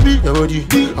 wannabe, nobody,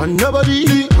 on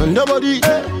nobody, on nobody,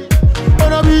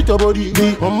 wannabe, nobody,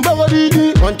 on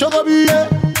body, on chogobi,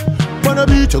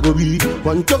 wannabe, chogobi,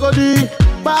 on chogodi,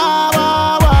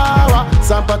 wa,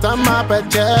 sampatama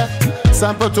petre,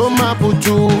 sampatuma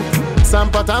putu,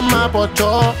 sampatama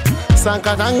pocho.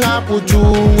 Sankatanga puju,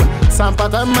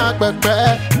 sampatana pepe,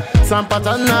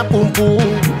 sampatana pumpu,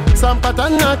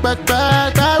 sampatana pepe,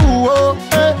 uo,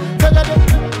 pre,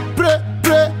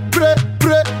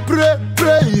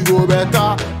 go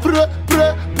better,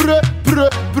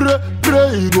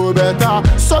 pre, go better,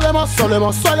 solema,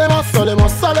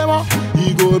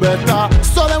 go better,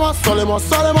 solema,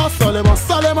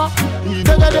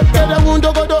 the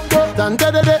mundo go do, tante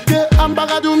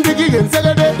ambagadum digin,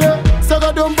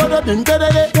 Sagadum bada bim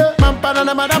tedele, mampana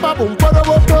na madaba bum podo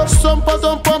boto, some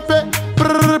pompe,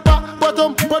 prrpa,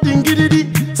 bottom potting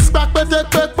giddy, spark pete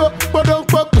podon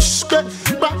pok, back,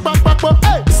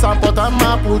 hey,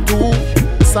 sampatama putu,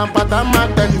 sampatama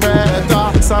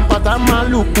tenveta, sampatama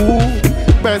luku,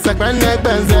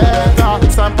 benzeta,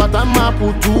 sampatama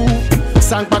putu,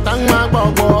 sampatama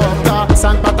bogota,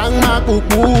 sampatama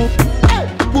kuku, hey,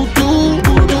 putu.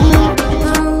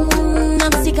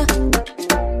 I'm sick of.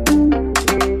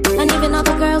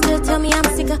 Girls will tell me I'm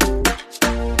sicker,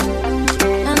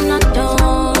 and I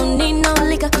don't need no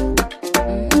liquor.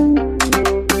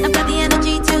 I've got the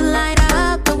energy to light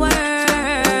up the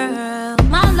world.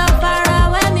 My love far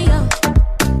away me up.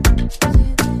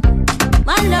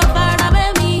 My love far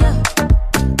away me up.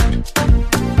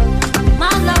 My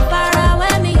love far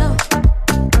away me up.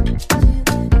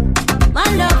 My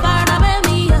love far away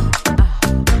me up.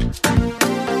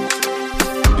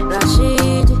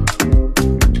 Rashid.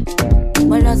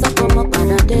 Molazo como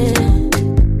para de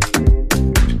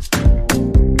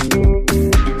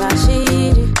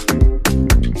Bashiri,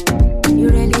 you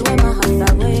really wear my heart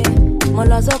away.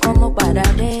 Molazo como para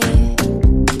de.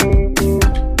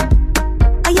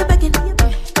 Are you begging?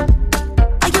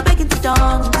 Are you begging to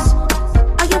dance?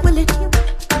 Are you willing?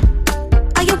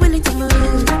 Are you willing to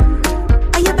move?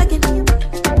 Are you begging?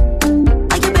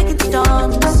 Are you begging to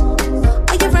dance?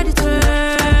 Are you ready to?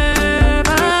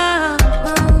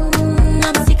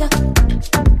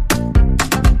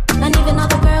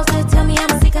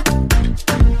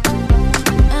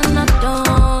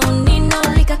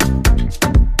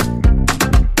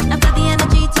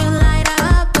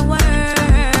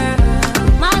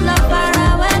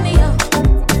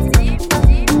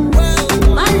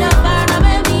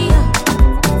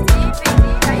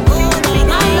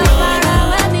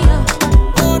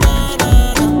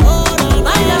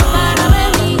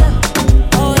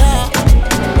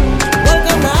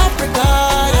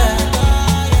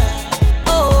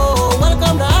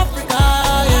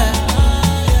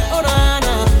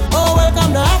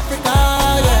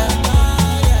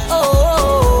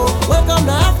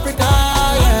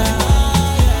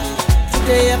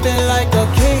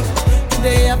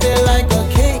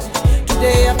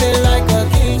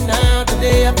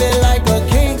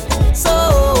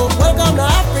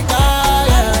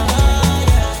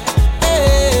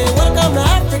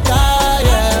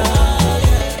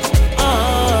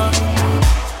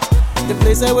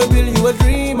 place I will build you a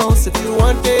dream house if you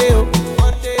want it.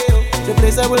 The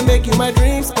place I will make you my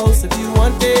dream spouse if you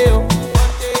want it.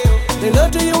 They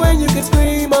love to you when you can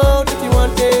scream out if you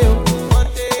want it.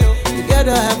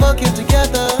 Together have a kid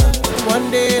together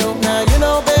one day. Now you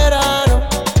know better.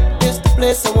 It's the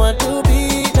place I want to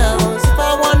be now. So if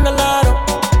I won the lotto,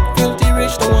 filthy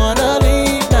rich don't wanna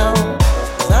leave now.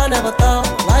 'Cause I never thought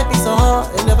life be so hard,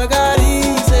 it never got easy.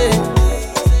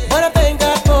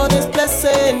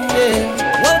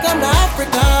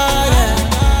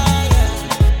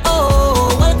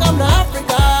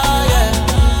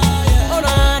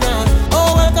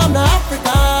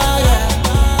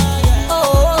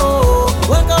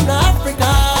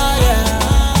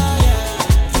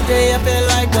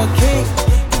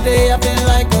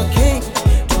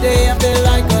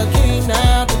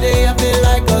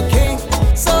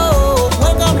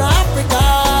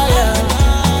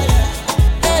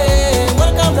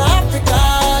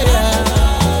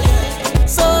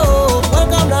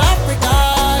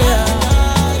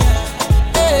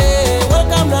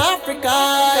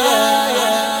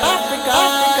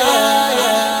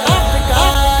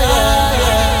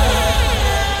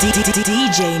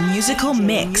 DJ Musical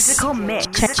Mix.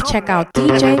 Check out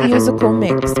DJ Musical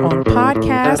Mix on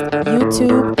podcast,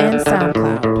 YouTube, and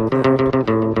SoundCloud.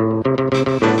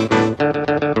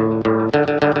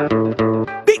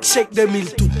 Big Shake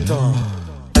 2000 tout le temps.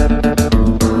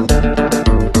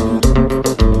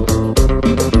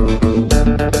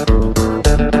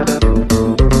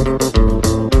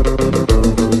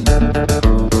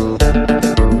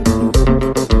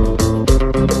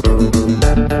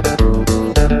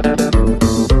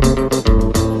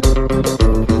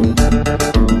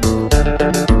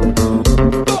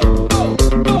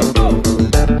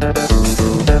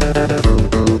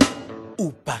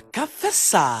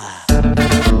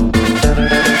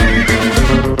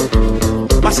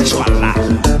 Mas c'est choix là.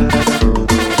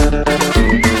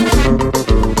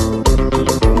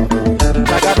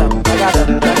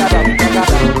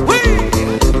 Oui.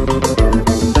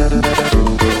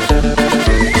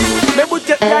 Mais vous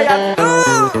êtes là.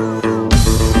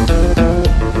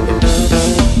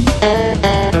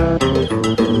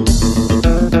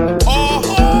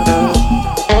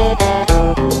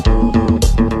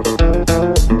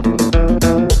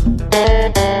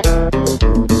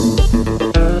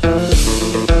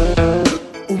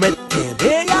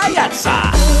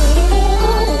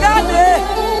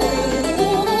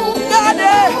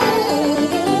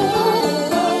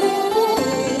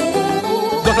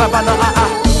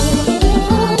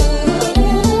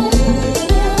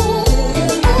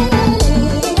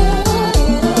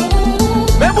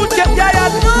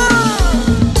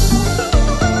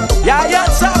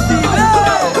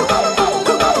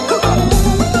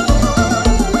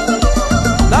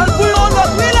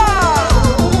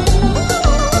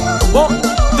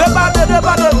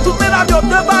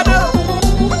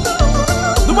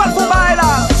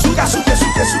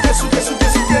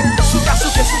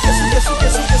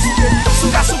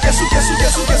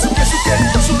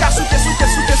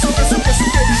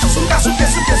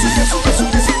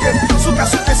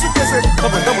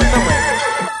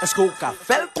 Est-ce qu'on a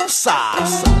fait comme ça?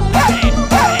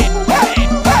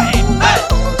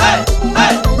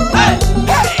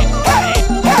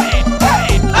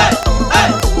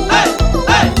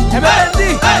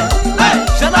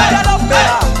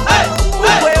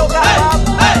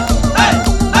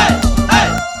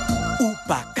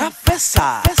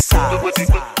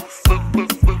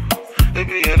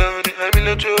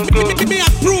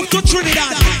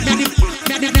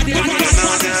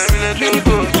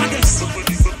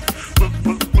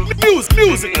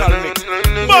 Musical mix.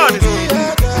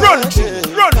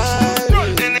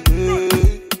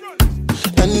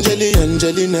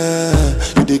 Angelina,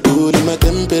 you the cool in my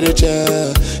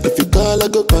temperature. If you call, I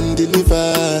go come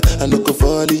deliver. I no go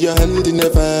fall in your hand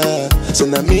never. So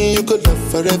now me you could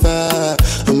love forever.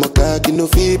 I'm a cocky no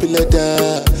feeble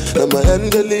letter. I'm a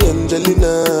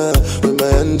Angelina, with my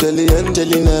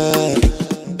Angelina.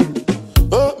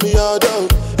 Oh me all down.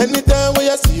 Anytime when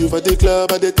I see you for the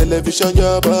club or the television,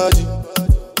 your body.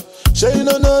 Sure you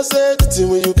know say the thing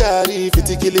when you carry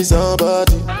 50 kill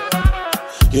somebody.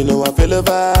 You know I feel a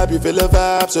vibe, you feel a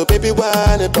vibe, so baby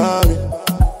whine about me.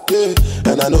 Yeah,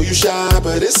 and I know you shy,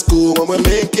 but it's cool when we're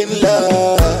making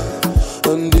love.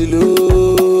 On the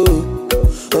low,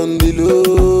 on the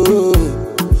low,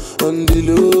 on the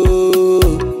low,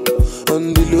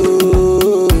 on the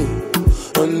low,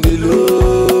 on the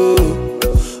low,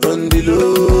 on the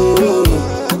low,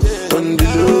 on the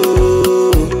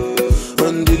low,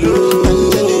 on the low.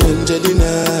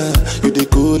 Angelina, you the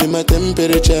cool in my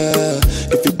temperature.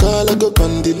 If you call, I go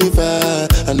come deliver.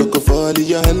 I no go fall in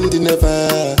your hand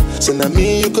never. So now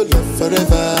me you could love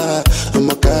forever. I'm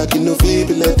a cocky no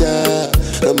feeble letter.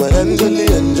 I'm a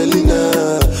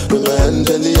Angelina, I'm a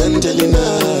Angelina.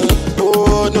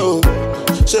 Oh no,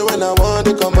 so when I want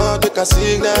to come out, make a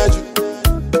signal you.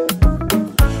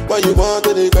 Why you want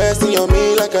to question on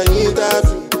me like I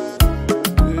interview?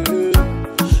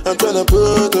 I'm tryna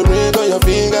put a ring on your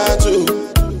finger too.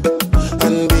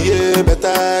 And be a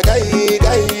better guy,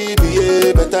 be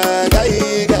a better guy.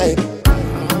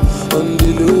 On the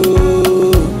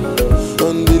low,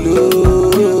 on the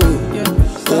low,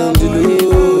 on the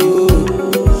low,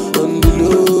 on the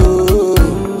low,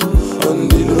 on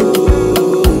the low,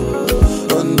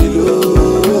 on the low,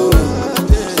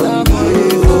 on the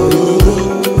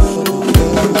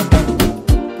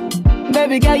low.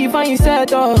 Baby girl, you find yourself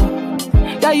though.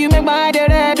 Girl, you make my head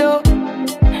red though.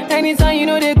 Anytime you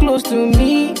know they close to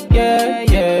me,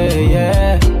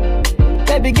 yeah.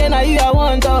 Baby girl, now you I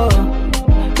want to.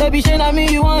 Baby, shey na me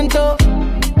you want to.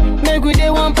 Make we day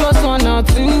 1 + 1 or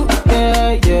 2,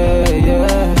 yeah.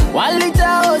 1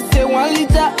 liter, oh say 1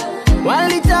 liter. 1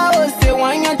 liter, oh say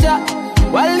 1 yacha.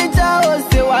 1 liter, oh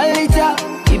say 1 liter.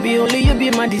 It be only you be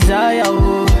my desire,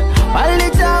 oh. 1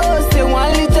 liter, oh, say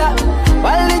 1 liter.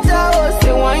 1 liter, oh,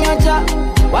 say 1 yacha.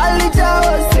 1 liter,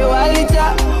 oh, say 1 liter.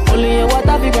 Only your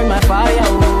water fi burn my fire,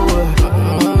 oh.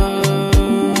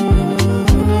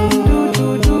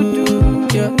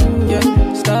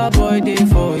 Yeah, star boy day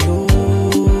for you.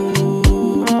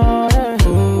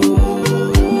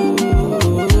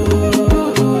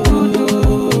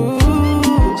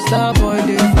 Star boy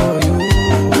day for you.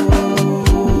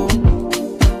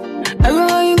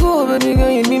 Everywhere you go, baby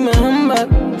girl, you be my handbag.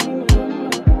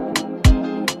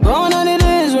 Gone are the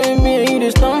days when me and you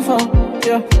just stand for.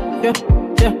 Yeah.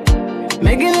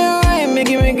 Making it right, make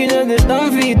it just the stand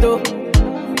for it, though.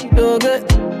 So good.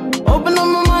 Open up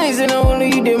my mind, and I only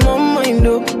you did my mind,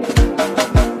 though.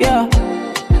 Yeah.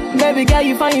 Baby girl,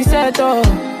 you find yourself, though.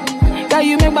 Girl,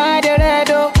 you make my head red,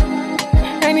 though.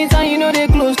 Anytime you know they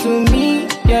close to me.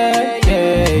 Yeah.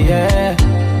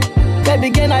 Baby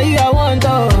girl, now you I want,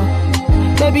 though.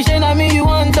 Baby, shey na me you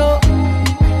want, though.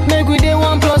 Make we dey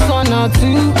 1 + 1 or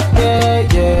 2.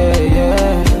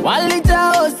 Yeah. 1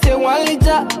 liter, oh, say 1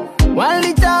 liter. 1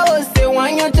 liter, oh, say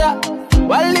 1 yacha.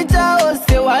 1 liter, oh,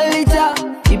 say 1 liter.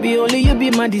 It be only you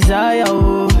be my desire,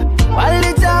 oh. 1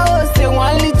 liter, oh, say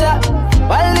 1 liter.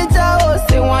 1 liter, oh,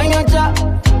 say 1 yacha.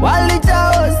 1 liter,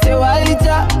 oh, say 1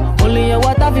 liter. Only your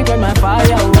water fi burn my fire,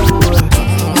 oh.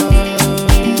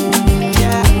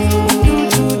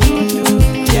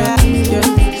 Yeah.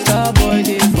 Star boy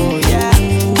day for you.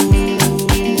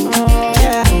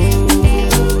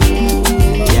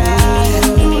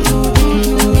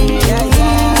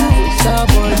 Star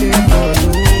boy day for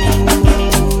you.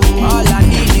 All I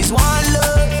need is one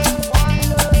love.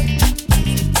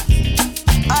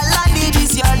 All I need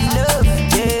is your love,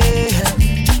 yeah.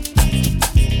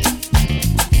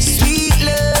 Sweet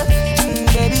love,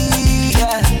 baby,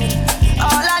 yeah.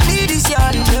 All I need is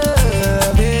your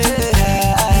love,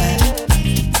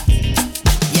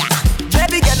 yeah.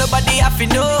 Baby girl, nobody have to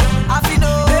know.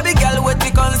 Baby girl, what we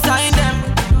consign them.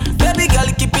 Baby girl,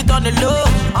 keep it on the low.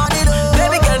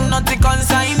 Baby girl, nothing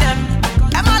consign them.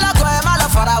 Am I love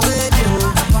far away, me?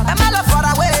 Am I love far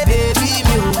away, baby,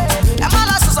 me? Am I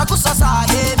love so kusa,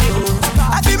 yeah, me?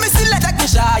 I feel me still like that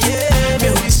kisha, yeah, me.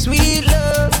 Sweet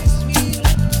love,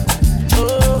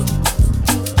 oh,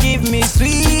 give me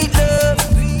sweet love,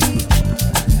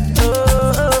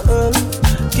 oh,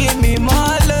 give me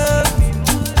more love,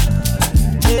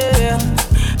 yeah.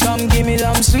 Come give me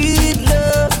some sweet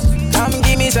love, come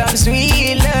give me some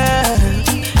sweet love,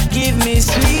 give me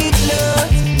sweet love.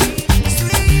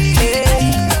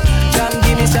 Come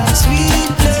give me some sweet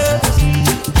love.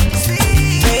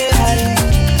 Yeah.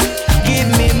 Give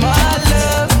me more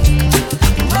love,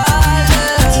 more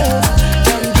love.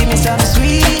 Come give me some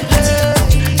sweet love.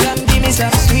 Come give me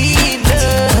some sweet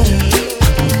love.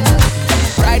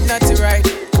 Ride not to ride,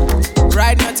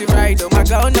 ride not to ride. Oh my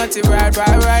God, not to ride,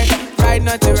 ride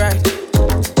not to ride.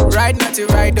 Ride not to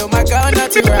ride, oh my God,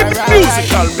 not to ride,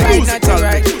 ride not to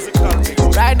ride.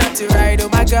 Ride not to ride, oh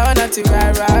my God, not to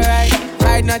ride,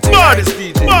 ride not to ride.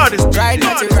 Ride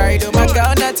not to ride, oh my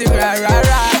God, not to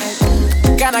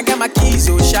ride. Can I get my keys,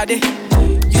 oh Shade?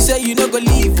 You say you no go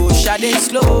leave, oh Shade.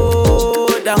 Slow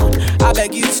down, I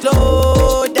beg you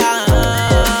slow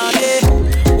down. Yeah.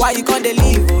 Why you can't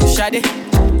leave, oh Shade?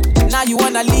 Now you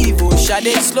wanna leave, oh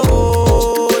Shade.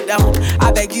 Slow down,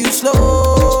 I beg you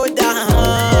slow down.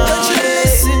 Don't you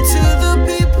listen to the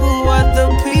people, what the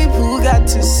people got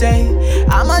to say.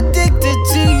 I'm addicted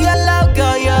to your love,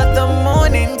 girl. You're the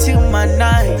morning till my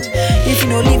night. If you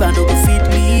no leave, I no go feed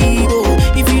me. Oh.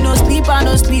 If you no sleep, I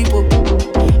no sleep. Oh.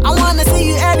 I wanna see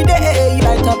you every day. You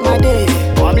light up my day.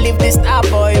 Come live this star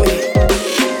boy way.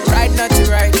 Ride not to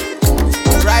ride,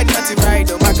 ride not to ride.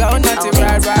 Oh my God, not to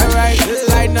ride,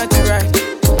 ride not to ride.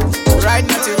 Ride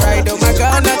not to ride, oh my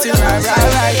God, not to ride,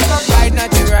 ride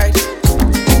not to ride.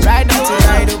 Ride not to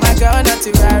ride, oh my God, not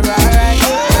to ride,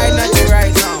 ride not to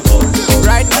ride.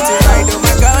 Ride not to ride, oh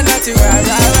my God, not to ride,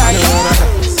 ride.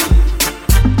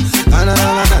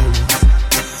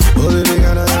 Oh baby,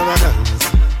 can I have a dance?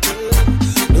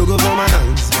 No go for my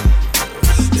dance.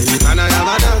 Baby, can I have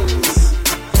a dance?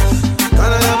 Can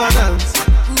I have a dance?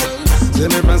 Say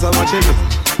me friends are watching me.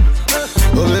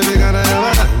 Oh baby, can I have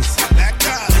a dance?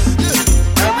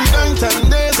 Every night and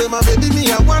day, say my baby, me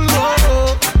a one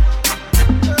more.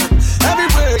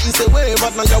 Everywhere is a way,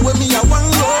 but now you're with me a one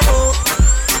more.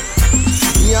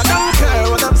 Me I don't care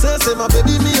what I'm saying, say my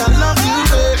baby, me I love you,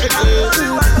 baby.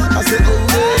 I say oh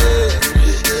yeah,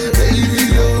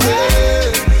 baby, oh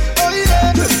yeah, oh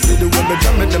yeah. See the way me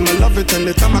jam it, them I love it.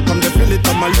 Anytime I come, they feel it.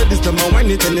 All my ladies, them I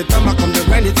whine it. Anytime I come, they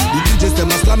grind it. The DJs,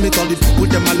 them I slam it. All the people,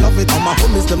 them I love it. All my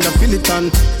homies, them they feel it.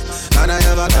 And I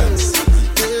have a dance.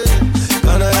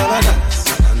 Can I have a dance?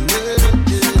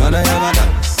 Can I have a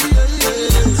dance?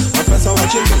 My friends are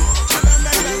watching me.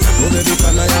 Oh baby,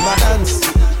 can I have a dance?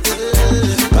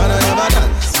 Can I have a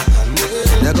dance?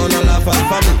 They're gonna laugh at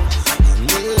for me.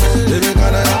 Baby,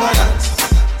 can I have a dance?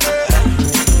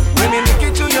 When me look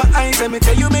into your eyes, let me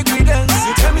tell you make me dance.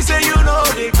 You tell me say you know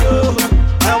they go.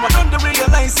 Now I don't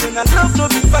realize and I love no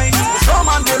big fight. Some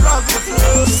on the rock the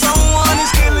floor. Someone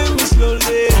is killing me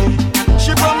slowly.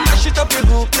 She brought my shit up in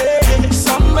hoopay.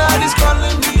 Somebody's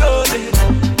calling me Ole.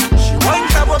 She won't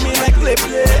cover me like play.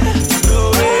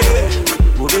 No way.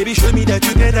 Oh baby, show me that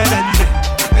you better than them.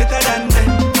 Better than them.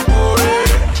 Oh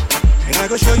yeah. And I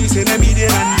go show you say na me there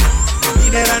and them. Me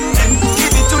there and them.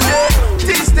 Give it today,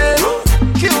 tease them,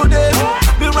 kill them.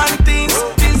 We run things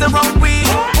the wrong way.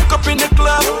 Hook up in the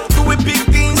club, do it big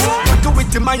things. Do it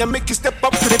to Maya, make you step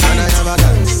up to the beat. Can I have a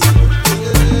dance?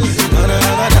 Can I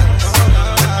have a dance?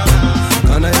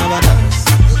 Can I have a dance?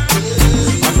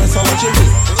 My friends are watching me.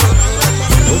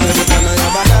 Oh baby, can I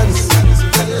have a dance?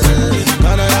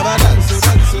 Can I have a dance?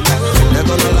 They're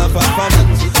gonna laugh at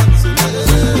me.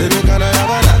 Baby, can I have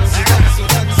a dance?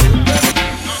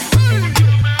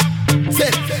 Say,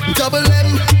 double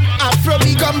M, Afro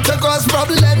me come to cause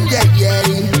problem, yeah.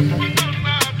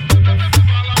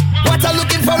 What I'm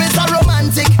looking for is a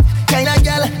romantic kind of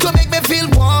girl to make me feel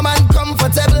warm and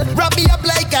comfortable. Wrap me up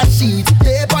like a sheet,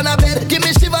 lay on a bed, give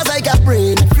me shivers like a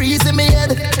brain freeze in me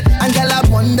head. And girl, I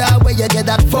wonder where you get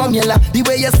that formula. The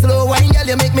way you slow wine, girl,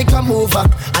 you make me come over.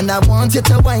 And I want you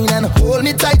to wine and hold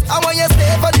me tight. I want you to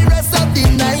stay for the rest of the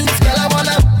night.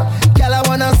 Girl, I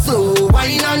wanna slow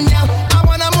wine on you. I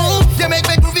wanna move, you make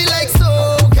me groovy like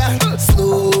soca.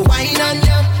 Slow wine on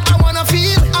you. I wanna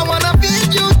feel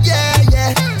you,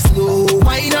 yeah. Slow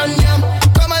wine on you.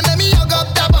 Come on, let me hug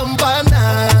up the bumper,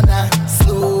 nah.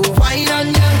 Slow wine on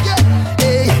you, yeah.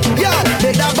 Hey, yeah,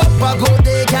 make that bumper go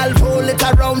there, girl. Roll it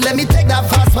around, let me take that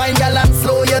fast wine, girl, and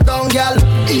slow you down, girl.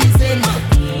 Ease in,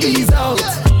 ease out,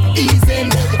 ease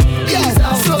in, ease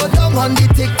out. Slow down on the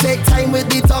tick, take time with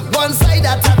the top, one side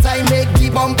at a time. Make the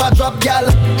bumper drop, girl.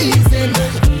 Ease in,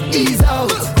 ease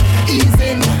out, ease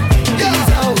in, ease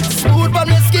out. Smooth on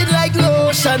the skin like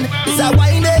lotion. It's a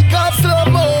wine they call slow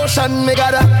motion. Me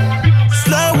gotta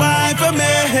slow wine for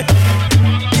me,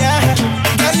 yeah.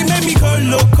 Girl, you make me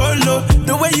colo.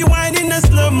 The way you whine in the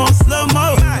slow-mo.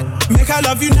 Make I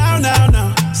love you now.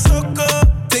 So good,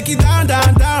 take it down.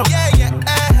 Yeah.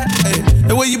 Hey,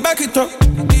 the way you back it up,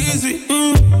 easy.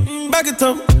 Back it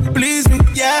up, please me,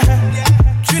 yeah.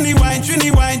 Trini wine,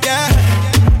 yeah.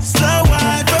 Slow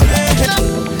wine for me.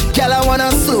 Girl, I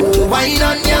wanna slow wine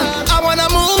on ya. I wanna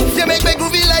move, you make me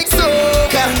groovy like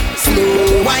soca.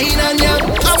 Slow wine on ya.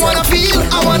 I wanna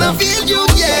feel you,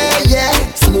 yeah.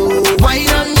 Slow wine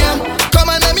on ya. Come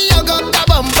on, let me hug up the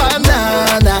bumper,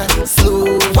 nah.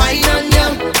 Slow wine on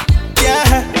ya,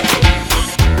 yeah.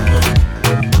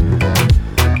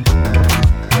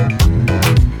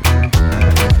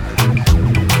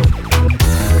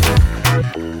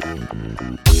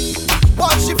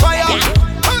 Watch the fire.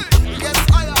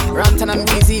 Rantan and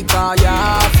Weezy call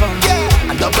ya from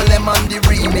a double M on the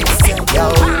remix,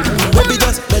 yo. Baby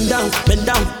just bend down,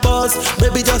 pause.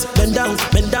 Baby just bend down,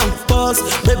 pause.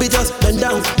 Baby just bend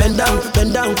down, pause. Baby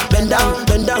just bend down,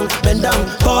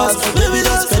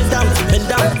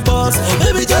 pause.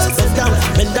 Baby just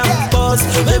bend down, pause.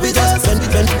 Baby just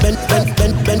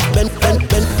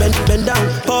bend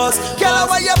down, pause. Girl,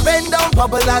 why you bend down,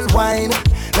 bubble and wine?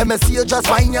 Let me see you just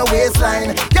wind your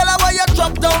waistline. Girl, why you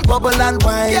drop down, bubble and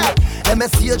wine? Yeah. Let me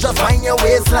see you just wind your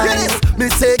waistline. Me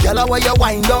say, girl, why you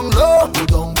wind down low? You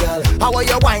don't, girl. How are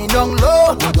you wind down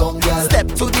low? You don't, girl. Step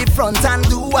to the front and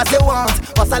do what you want.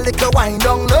 Bust a little wind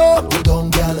down low. You don't,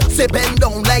 girl. Say bend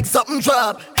down like something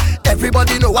drop.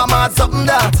 Everybody know I'm at something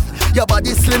that. Your body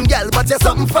slim, girl, but you're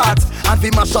something fat. And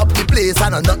we mash up the place, I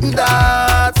know nothing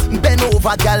that. Bend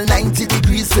over, girl, 90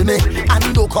 degrees for me. And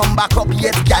don't come back up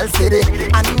yet, girl, steady.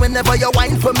 And whenever you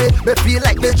whine for me feel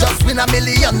like me just win $1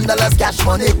 million cash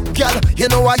money. Girl,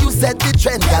 you know why you set the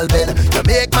trend, girl, bed. You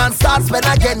make man start spend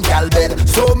again, girl, bed.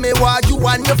 So me why you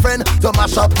and your friend to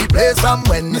mash up the place. And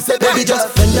when me say, baby,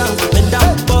 just bend down,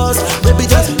 pause. Baby,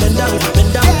 just bend down,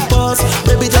 pause.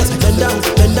 Baby, just bend down,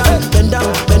 pause. Baby,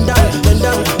 just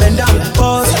bend down,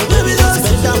 pause. Baby, just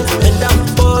bend down,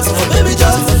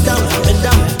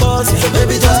 pause.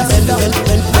 Baby, just bend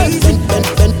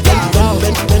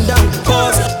down,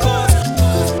 pause.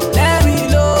 Let me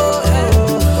know.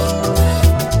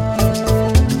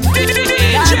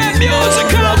 DJ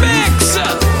Musical Mix.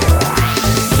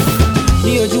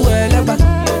 Me or Joel Eba,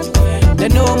 they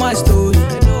know my story.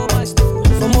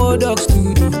 From old dogs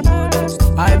to do,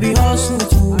 I be hustle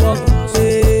to walk.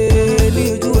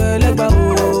 Me or Joel Eba.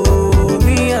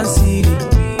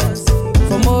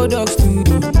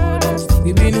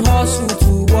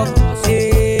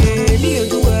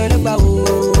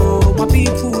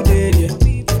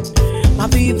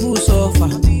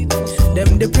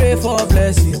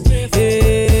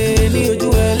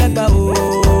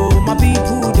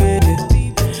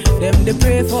 dey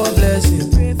pray for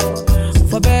blessing,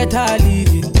 for better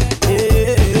living.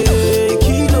 Hey,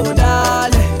 kilo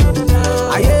dale,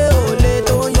 aye o le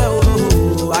to ye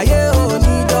o, aye o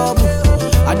ni double,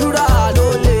 àdúrà ló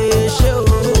lè ṣe o,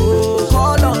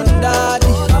 call on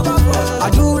daddy,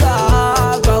 àdúrà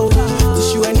àgbà o,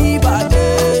 tìṣù ẹni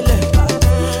bàdélé,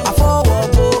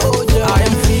 àfọwọ́bọ̀jẹ̀. I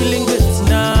am feeling good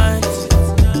tonight.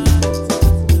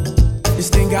 This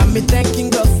thing got me thanking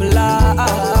God for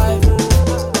life.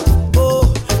 Oh,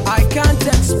 I can't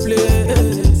explain.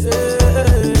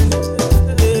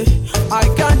 I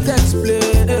can't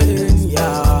explain.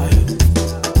 Yeah.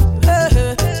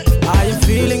 I am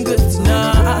feeling good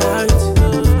tonight.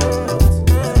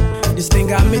 This thing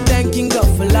got me thanking God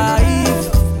for life.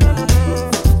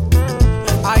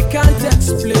 I can't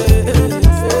explain.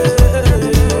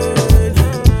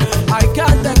 I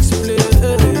can't explain.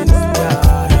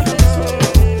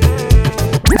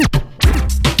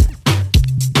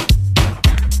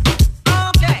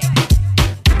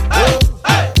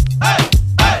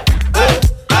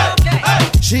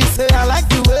 She say I like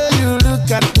the way you look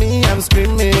at me, I'm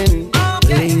screaming,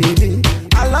 baby.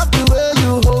 I love the way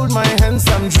you hold my hands,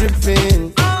 I'm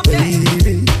dripping,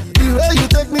 baby. The way you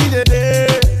take me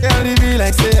today, carry me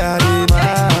like say I be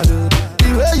mad. The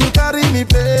way you carry me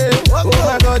play, oh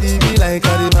my God, it be like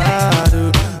I be mad.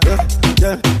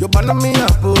 Yeah, you burn me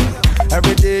up, oh.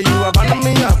 Every day you are burn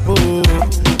me up, oh.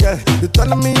 Yeah, you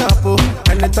turn me up, oh.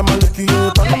 Anytime I look at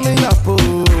you, turn me up,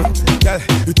 oh. Yeah,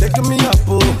 you taking me up,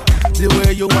 oh. The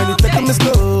way you want, you taking me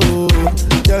slow.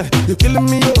 Yeah, you killing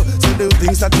me, oh. So the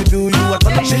things that you do, you are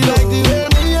turning me low. She like the way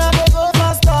me and they go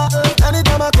faster.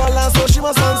 Anytime I call her, so she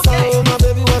must answer. Oh my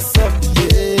baby, what's up?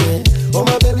 Yeah. Oh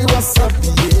my baby, what's up?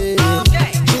 Yeah.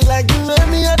 She like the way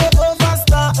me and they go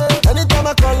faster. Anytime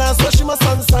I call her, so she must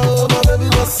answer. Oh my baby,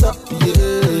 what's up?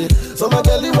 Yeah. So my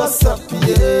belly, what's up?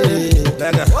 Yeah.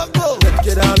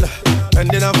 Take it down, bend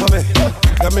it down for me.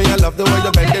 Tell me you love the way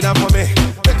you bend it down for me.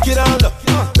 Take it down,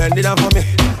 bend it down for me.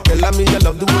 Tell me you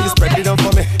love the way you spread it down for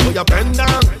me. Oh, you bend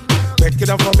down, take it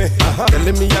down for me.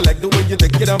 Telling me you like the way you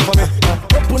take it down for me.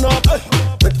 Open up,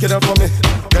 take it down for me.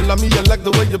 Tell me you like the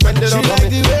way you bend it down for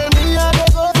me. She like the way me and they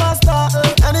go faster.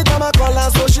 Anytime I call her,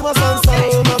 so she must answer.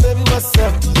 Oh my baby, what's up?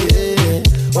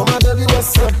 Yeah. Oh my baby,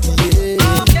 what's up? Yeah.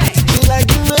 She like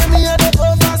the way me and they go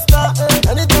faster.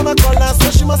 Anytime I call her, so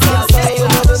she must answer.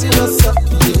 Oh my baby, what's up?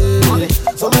 Yeah.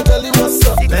 So my belly, what's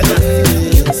up?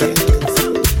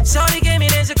 Shorty came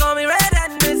in and she called me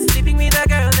red-handed, sleeping with a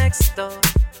girl next door.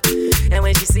 And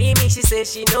when she see me, she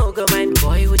says she no go mind.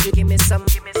 Boy, would you give me some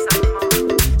more?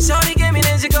 Shorty came in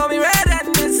and she called me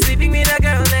red-handed, sleeping with a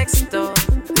girl next door.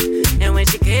 And when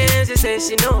she came, she says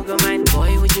she no go mind.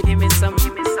 Boy, would you give me some?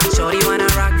 Shorty wanna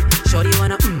rock, shorty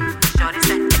wanna Shorty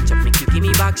said, catch up, make you give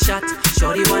me back shot.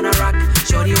 Shorty wanna rock,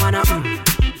 shorty wanna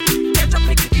catch up,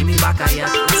 make you give me back a yacht.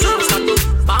 So we start to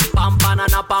pam pam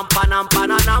banana pam panam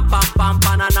pananam pam pam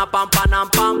banana pam panam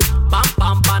pam pam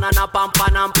pam banana pam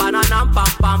panam pananam pam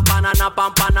pam banana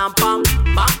pam panam pam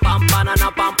pam pam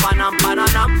banana pam panam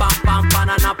pananam pam pam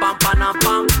banana pam panam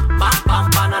pam pam pam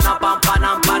banana pam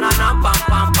panam pananam pam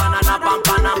pam banana pam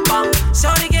panam pam.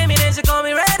 Shorty came in and she called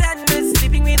me red-handed,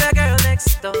 sleeping with a girl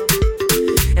next door.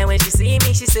 And when she see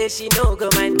me, she says she no go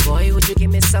mind. Boy, would you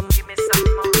give me some more?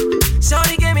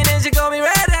 Shorty came in and she called me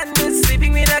red-handed,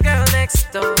 sleeping with a girl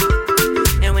next door.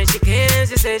 And when she came,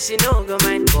 she said she no go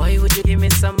mind. Boy, would you give me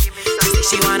some? She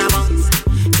say she wanna bounce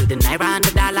to the naira and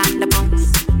the dollar and the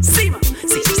pounds. See ma,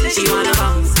 see she say she wanna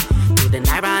bounce to the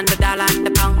naira and the dollar and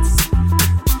the pounds.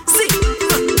 See,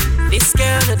 this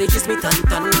girl no they kiss me ton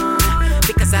ton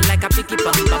because I like a picky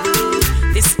bum bum.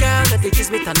 This girl no they kiss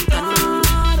me ton ton.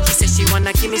 She said she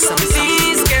wanna give me some.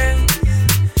 These girls,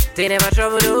 they never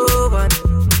trouble no one.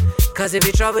 Cause if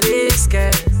you trouble this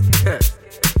girl,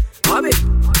 Bobby,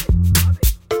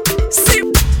 see,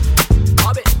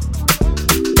 Bobby,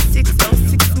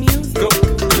 606 music. Go.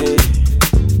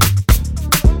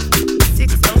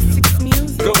 606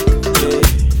 music. Go.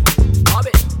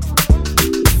 Bobby,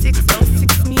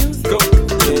 606 music. Go.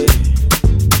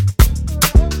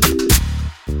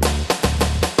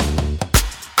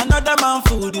 Another man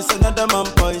food is another man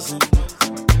poison.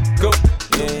 Go.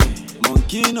 Yeah.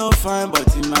 Monkey no fine,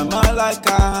 but in my mind like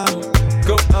I'm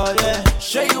go. Oh yeah,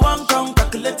 sure you want come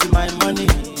calculate my money.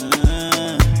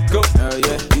 Go. Oh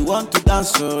yeah, you want to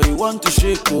dance or you want to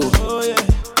shake oh yeah.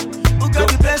 Who got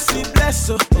the bless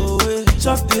oh yeah.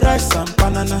 Chop the rice and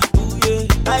banana. Oh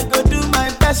yeah, I go do my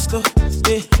best oh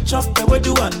yeah. Chop the way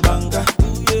do one banga.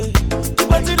 Oh yeah,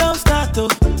 but you don't start oh.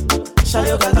 Show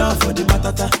you got love for the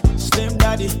matata. Slim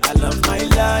daddy, I love my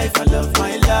life, I love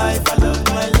my life, I love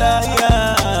my life.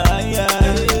 Yeah,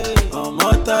 yeah. Oh,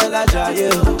 Motala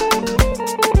Jayo.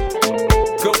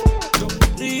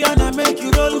 Rihanna make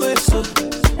you roll with so.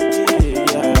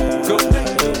 Yeah. Go.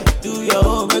 Do your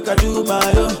own, make I do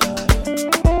my own.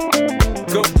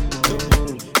 Go.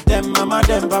 Them mama,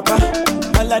 them papa,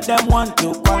 all of them want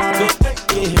to quarrel.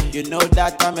 Yeah. You know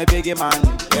that I'm a biggie man.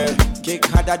 Yeah. Kick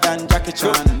harder than Jackie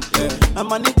Chan. Yeah. My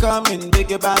money coming,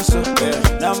 biggie band so.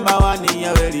 Yeah. Number one in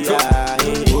your area. Yeah.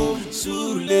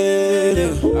 Sule,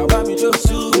 I want me to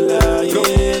Sula.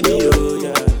 Yeah.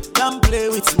 Don't play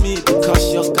with me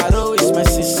because your caro is my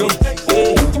sissy.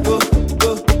 Yeah. Go,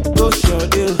 show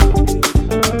deal.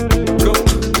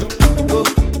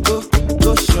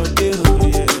 Go, show deal.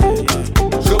 Yeah.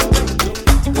 Go,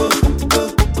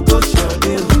 show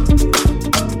deal.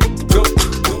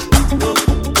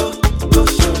 Go,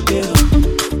 show deal.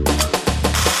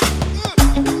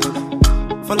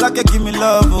 For like you give me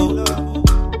love, oh.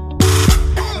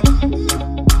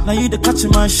 Now you the catch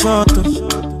my shot, oh.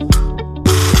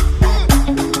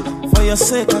 For your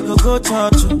sake, I go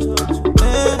church, oh.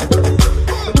 Yeah.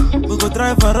 We go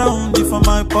drive around you for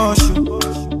my Porsche.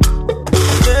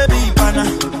 Baby, pana,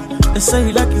 they say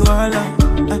you like you all,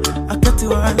 I get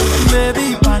you all.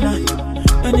 Baby, pana,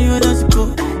 anywhere that you go,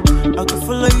 I can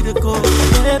follow you to go.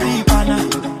 Baby, pana,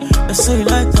 they say you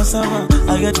like cassava,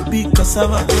 I get to big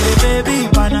cassava. Hey, baby,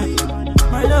 pana,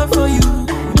 my love for you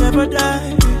will never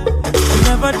die, will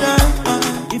never die.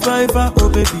 If I ever, oh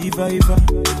baby, if I ever,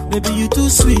 baby you too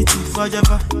sweet, if I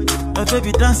ever, my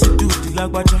baby dance it to the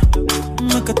lagwaja,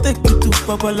 make I take you to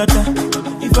Babalada.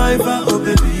 If I ever, oh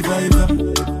baby, if I ever,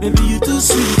 baby you too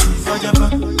sweet, if I ever,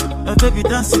 my baby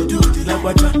dance it to the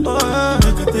lagwaja, oh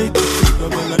make I take you to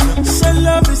Babalada. Say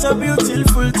love is a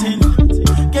beautiful thing,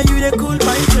 can you they cool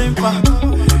my temper?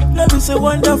 Love is a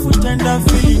wonderful tender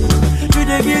feeling. You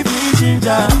they give me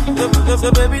ginger. So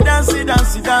baby dance it.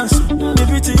 The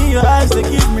beauty in your eyes they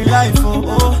give me life.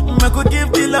 Oh, I could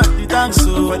give the love the thanks.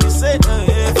 So for the sake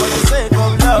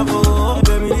of love. Oh,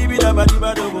 baby leave it about the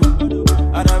bad.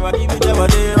 I never give it about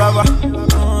the rubber.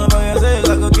 Oh, for your sake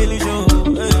I could kill you.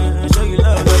 Show you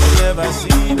love that you never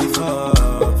seen before.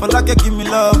 For like you give me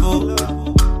love. Oh,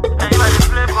 and you the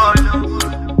play ball.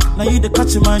 Now you the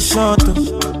catch my shot. Oh.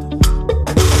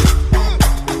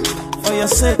 For your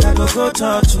sake, I go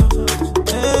touch you.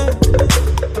 Yeah.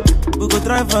 We go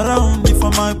drive around you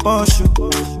for my Porsche.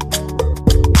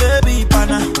 Baby,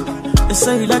 pana, they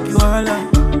say you like you all,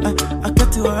 I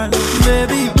get you all.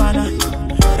 Baby, pana,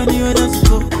 anywhere that you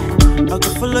go, I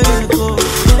can follow you to go.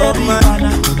 Baby,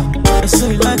 pana, they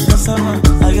say you like cassava,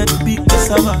 I get to big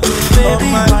cassava. Baby,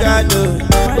 oh my pana, God,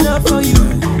 my love for you.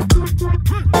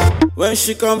 When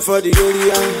she come for the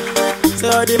area, say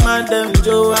all the man them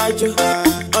Joe Ajo.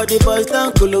 All the boys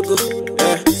down Kologo,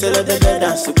 say let them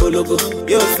dance to Kologo.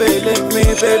 You feeling me,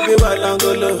 baby, while I'm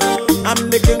golo. I'm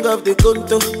the king of the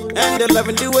Kunto, and they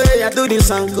loving the way I do this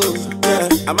uncle. Yeah,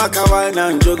 I'm a kawaii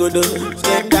and jogodo.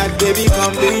 Same that baby,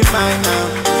 come be mine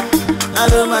now. I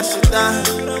do my shit down.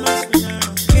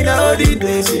 In all the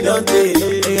days you don't take,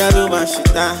 I do my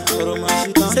shit down.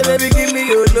 Say baby, give me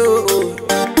your low.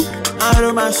 I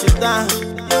do my shit down.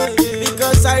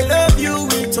 Because I love you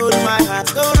with all my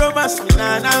heart. Go romance me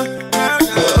now.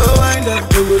 Oh, wind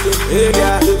up, hey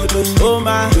yeah, oh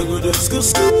my, school,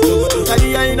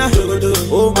 Kadiana,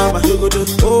 oh mama,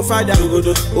 oh father,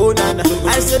 oh nana.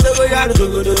 I said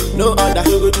no other,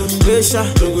 Asia,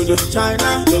 China,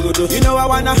 you know I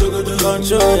wanna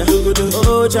control ya.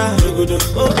 Oh ja,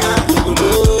 oh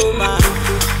my,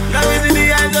 love is in the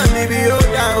eyes of the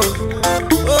beholder.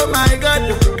 Oh my God,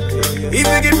 if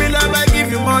you give me love, I give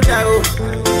you more than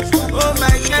oh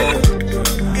my God,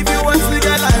 if you want the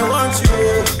girl, I want you.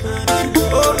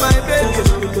 Oh my baby,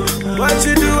 what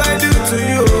you do, I do to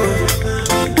you.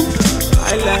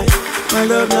 I like my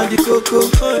love, not the cocoa.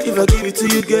 If I give it to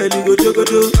you, girl, you go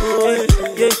jogodo.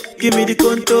 Yeah, give me the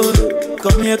contour.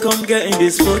 Come here, come get in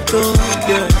this photo.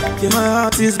 Yeah, my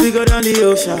heart is bigger than the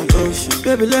ocean.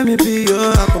 Baby, let me be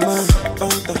your aquaman.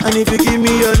 And if you give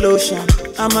me your lotion,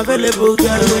 I'm available,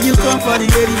 girl, when you come for the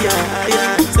area.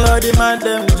 Yeah, so the man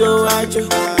them Joe Ajo.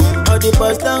 All the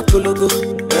boys down Kologo.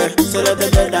 Yeah, so let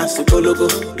them dance to Kologo.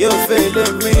 You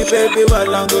feeling me, baby,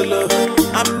 while I'm golo.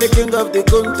 I'm the king of the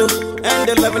Kunto, and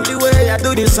they loving the way I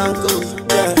do this uncle.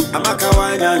 Yeah, I'm a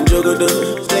kawaii and jogodo.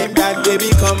 Same that baby,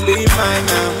 come be mine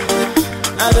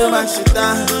now. I do my shit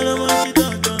down.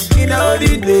 In all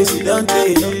the days you don't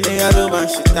take, I do my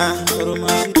shit down.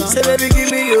 Say baby,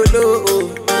 give me your low.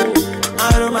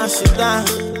 I do my shit down.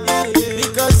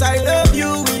 Because I love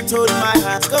you with all my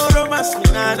heart. Go romance me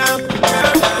now.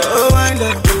 Oh, wind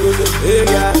up, hey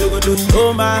yeah,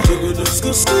 oh my,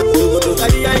 school,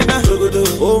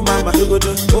 oh mama,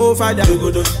 oh father,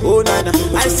 oh nana.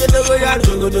 I said no go yard,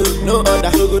 no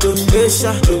other,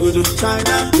 Asia,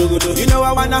 China, you know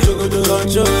I wanna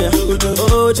control ya,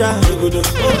 oh ja,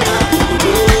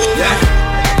 yeah.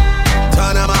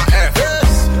 Turn on my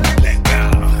airface,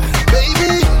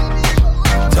 baby.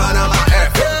 Turn on my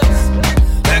airface,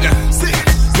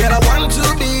 girl, I want to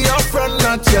be your friend,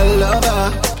 not your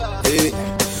lover. Hey.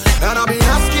 And I've been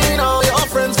asking all your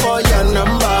friends for your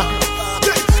number.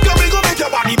 Can we go make your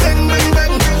body bang, bang,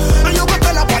 bang? And you go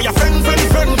tell up by your friend.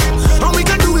 And we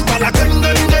can do it all again,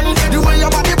 then. The way your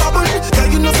body bubble,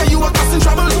 girl, you know say you are causing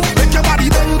trouble. Make your body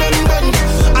bang, bang, bang.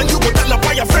 And you go tell up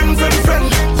by your friend.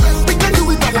 We can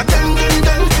do it all again,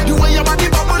 then. The way your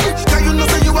body bubble, girl, you know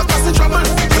say you are causing trouble.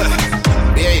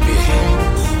 Baby,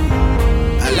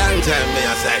 a long time me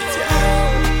aside, yeah.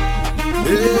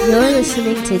 You're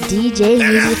listening to DJ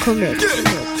Musical Mix.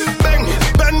 Bang,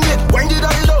 bang it, wind it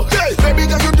down low. Baby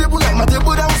girl, you dribble like my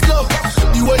dribble down slow.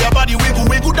 The way your body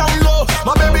wiggle down low.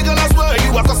 My baby girl, I swear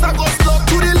you have to start go slow.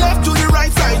 To the left, to the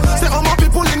right side. Say all my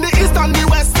people in the east and the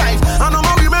west side. And all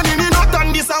my women in the north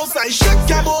and the south side. Shake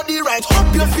your body right,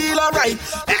 hope you feel alright.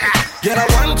 Girl, I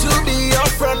want to be your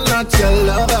friend, not your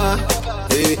lover.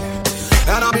 Hey.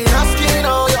 And I've been asking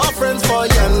all your friends for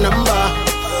your number.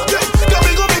 Can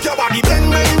we go make your body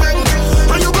bang, bang, bang?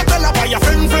 And you go tell her by your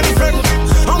friend.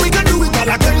 And we can do it all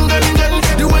again, then.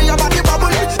 The way your body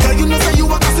bubble, girl, you know say you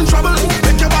are causing trouble.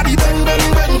 Make your body bang,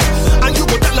 bang, bang. And you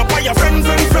go tell her by your friend.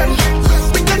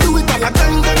 We can do it all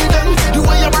again, then. The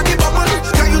way your body bubble,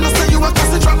 girl, you know say you are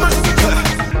causing trouble.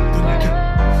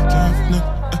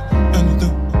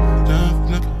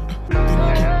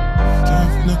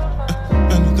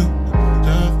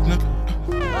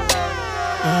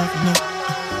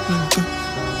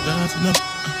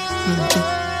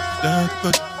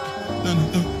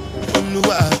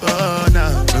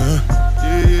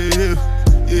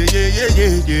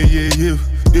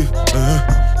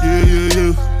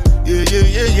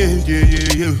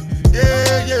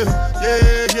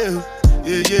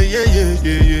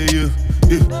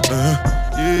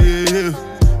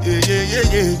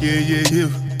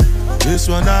 This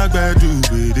one I gotta do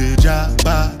with the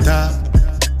jabata.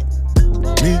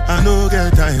 Me, I no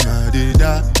get time, I did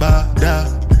da ba da.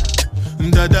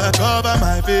 Dada cover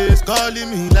my face, calling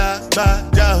me la ba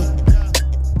da.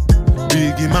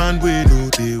 Biggie man, we know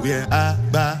they wear a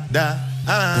ba da.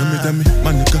 Tell me,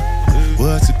 my nigga,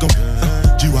 what's it come?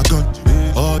 G-Wagon,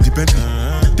 all the Bentley,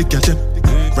 the kitchen,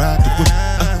 ride the whip.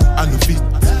 I no fit,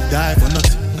 die for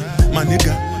nothing. My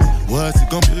nigga, what's it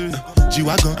come?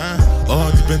 G-Wagon,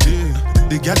 all the Bentley,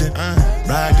 the kitchen,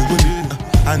 ride the whip.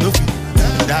 I no fit,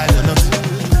 die for nothing.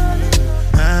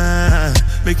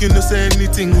 Make you no say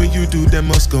anything when you do, they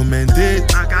must commend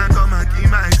it. I can't come and keep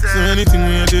myself. So anything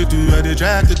when you do, I they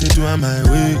try to do on my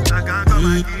way. I can't come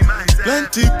and keep myself.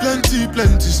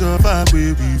 Plenty so far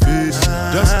we face.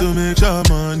 Just to make sure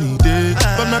money day.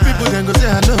 But my people then go say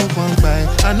I know one buy,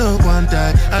 I know one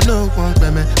die, I know one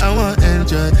payment. I want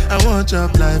enjoy, I want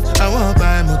job life, I want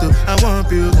buy motor, I want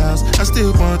build house, I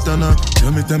still want to know.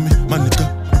 Tell me, my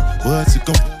nigga, what's it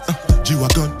come?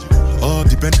 G-Wagon, all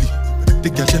the Bentley, the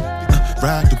kitchen.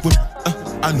 Ride the whip,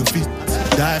 I no fit,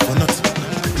 die for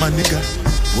nothing. My nigga,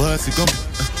 what's it gonna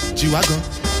be? G-Wagon,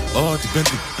 all the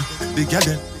Bentley, the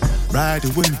garden, ride the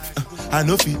whip, I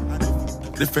no fit.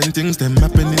 Different things them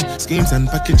happening, schemes and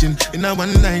packaging. In a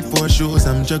one night for shows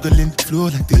I'm juggling. Flow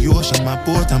like the ocean, my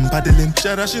boat I'm paddling.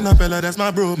 Sharashin Appella, that's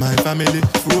my bro, my family.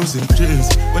 Frozen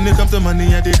dreams. When it comes to money,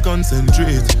 I did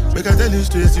concentrate. Make I tell you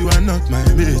straight, you are not my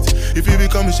mate. If you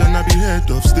become a shall I be head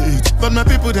of state. But my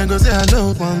people then go say I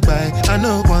know one buy, I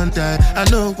know one die, I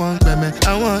know one payment.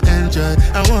 I want enjoy,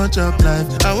 I want job life,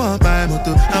 I want buy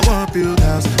motor, I want build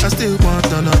house, I still want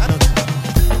to know.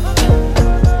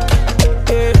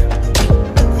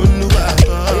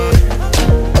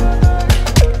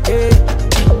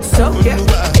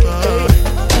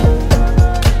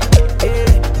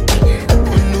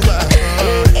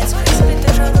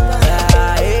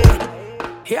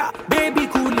 Yeah, baby,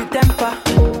 cool the temper.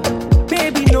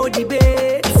 Baby, no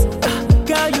debates.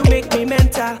 Girl, you make me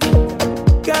mental.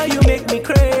 Girl, you make me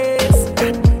crazy.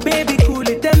 Baby, cool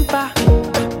the temper.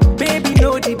 Baby,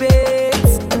 no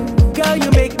debates. Girl, you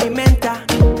make me mental.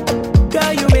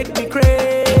 Girl, you make me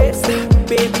crazy.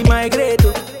 Baby, my grade,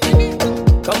 oh.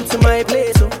 Come to my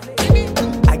place, oh.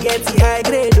 I get the high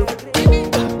grade, oh.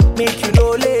 Make you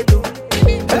no late, oh.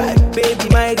 Hey, baby,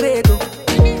 my grade, oh.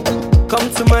 Come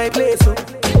to my place, oh.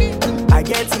 I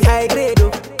get the high grade,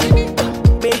 oh.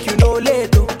 Make you no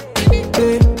late, oh.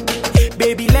 Hey.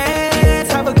 Baby,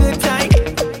 let's have a good time.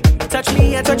 Touch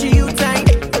me, I touch you tight.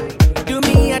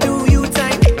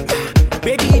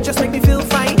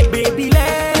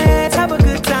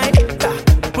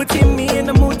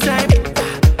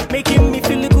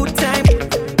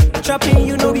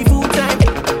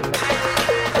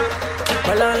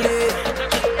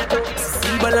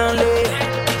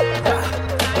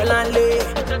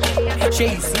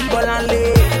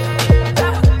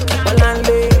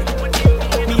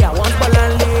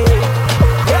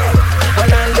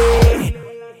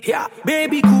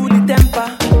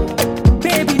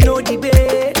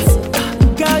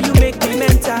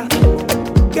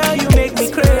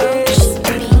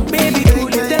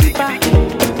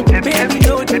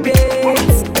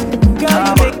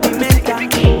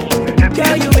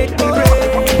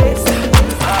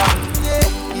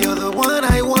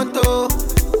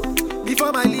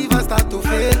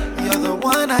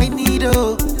 need,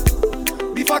 oh.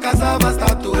 Before cassava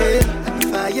start to hail. And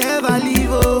if I ever leave,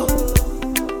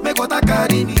 oh, make what I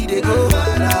carry me, they go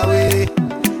far away,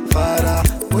 far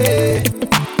away.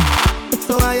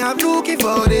 So I am looking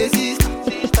for the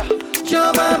sister,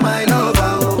 Joma, my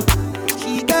lover, oh.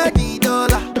 She got the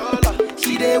dollar,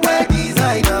 she dey wear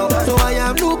designer. So I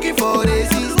am looking for the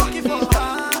sister,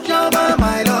 Joma,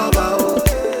 my lover, oh.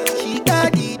 She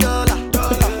got the dollar,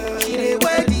 she dey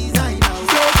wear designer.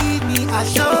 So give me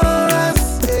assurance,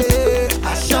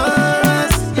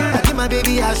 assurance. I give my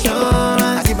baby assurance,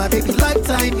 I give my baby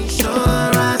lifetime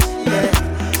insurance,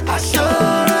 yeah.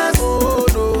 Assurance, oh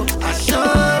no,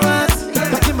 assurance.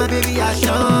 I give my baby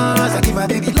assurance, I give my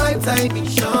baby lifetime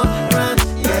insurance,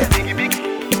 yeah. Biggie,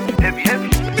 biggie, heavy, heavy.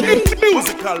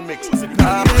 Musical mix.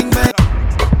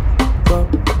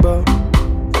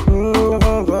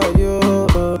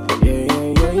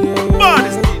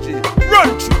 Baddest DJ,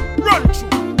 run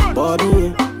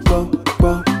through.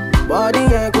 Body,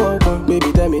 yeah, go,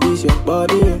 baby, tell me this your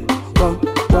body, yeah, go,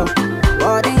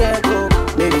 body, yeah, go,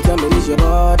 baby, tell me this your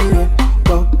body, yeah,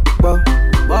 go,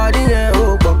 body, yeah,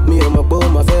 oh, go, me and my boy,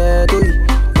 my fair,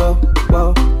 go,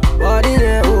 body,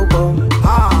 yeah, oh, go.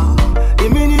 The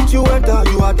minute you enter,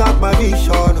 you attack my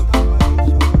vision.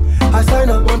 I sign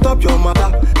up on top your mother,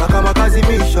 like I'm a Kazi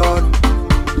mission.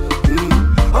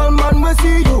 All man will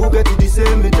see you get the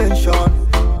same intention.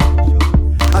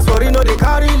 As for you know they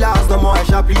carry last, no more I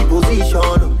sharply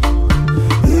position.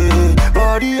 Yeah,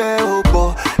 body yeah, oh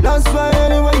boy. That's why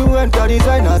anywhere you enter,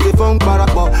 designers they funk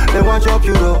barakbo. They want chop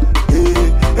you know.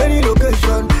 Yeah, any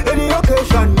location, any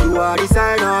occasion, you are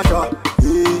designer shop.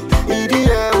 Yeah,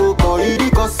 yeah, oh boy,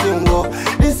 the costume war.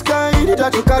 This kind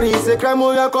that you carry is a crime.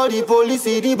 Oh, you call the police,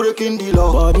 the breaking the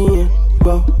law. Body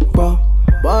yeah,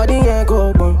 body yeah,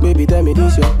 go, baby, tell me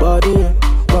this your body yeah,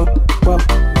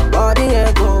 body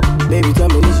yeah, go, baby, tell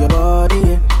me this your body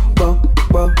yeah,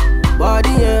 body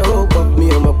yeah, oh, me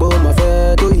and my boy, my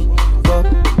fair, do it,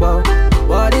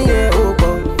 body yeah, oh,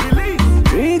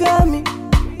 trigger me,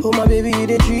 oh my baby, you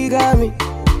dey trigger me.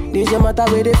 This your matter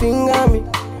where they finger me,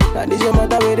 now this your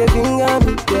matter where they finger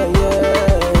me,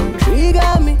 yeah,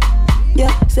 trigger me,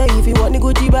 yeah. Say if you want the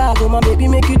Gucci bag, oh my baby,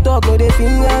 make you talk, no they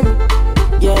finger me.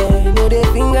 Yeah, no they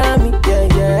finger me,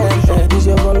 yeah. This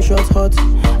your one shot hot.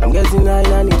 I'm getting high,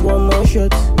 I need one more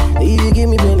shot. If you give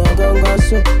me pain, I'm gon' go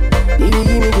so. If you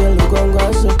give me girl, I'm gon'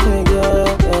 go so.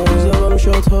 Yeah. This your one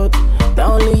shot hot.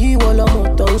 Now only you all I'm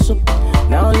hot on so.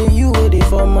 Now only you waiting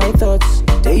for my thoughts.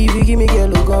 Say if you give me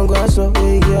girl, I'm gon' go so.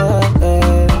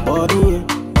 Yeah. Body yeah,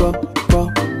 go.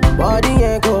 Body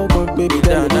yeah, go. Baby,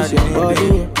 tell me this your body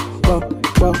yeah, go.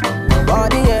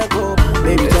 Body yeah, go.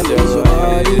 Baby, tell me this your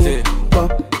body yeah.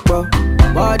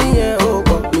 Body yeah, oh,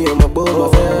 me and my boy, my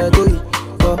fair,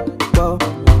 go,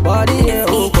 body yeah,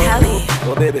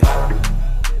 oh, baby,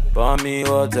 pour me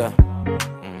water,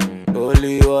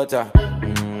 holy water,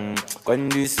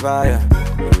 quench this fire,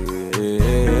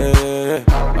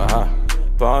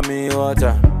 pour me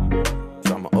water,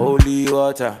 some holy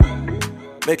water,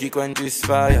 make it quench this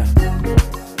fire.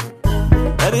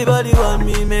 Everybody want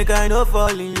me, make I no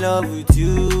fall in love with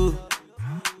you.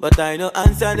 But I don't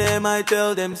answer them, I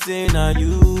tell them, say, nah,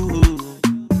 you.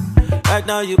 Right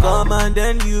now you come and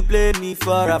then you play me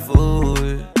for a fool.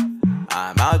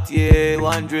 I'm out here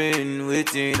wondering,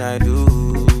 waiting I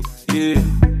do. Yeah,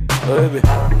 baby,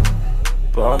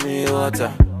 pour me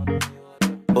water,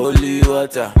 holy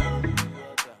water,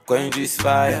 quench this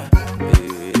fire.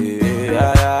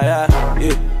 Yeah.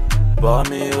 Pour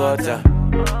me water,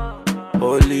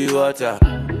 holy water,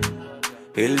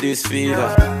 heal this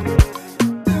fever.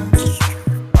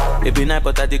 Every night,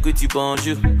 but I dey greet you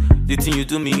bonjour. The thing you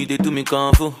do me, they do me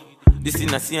kung fu. This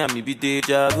thing I see and me be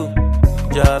deja vu.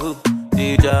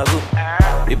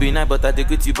 Every night, but I dey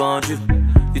greet you bonjour.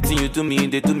 The thing you do me,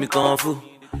 they do me kung fu.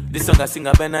 This song I sing,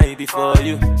 I better it be for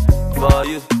you,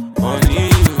 only you.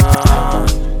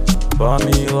 Pour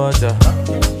me water,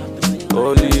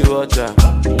 holy water,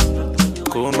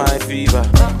 cool my fever.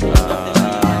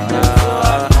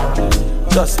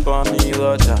 Just pour me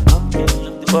water.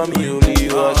 Pour me holy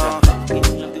water,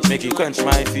 make it quench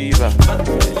my fever.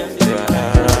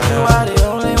 You are the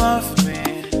only one for me.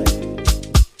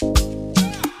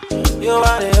 You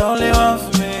are the only one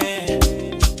for me.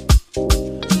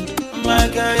 My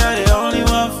girl, you're the only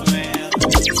one for me.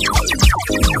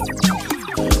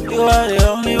 You are the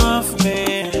only one for me.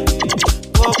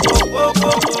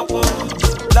 Whoa.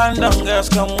 London girls,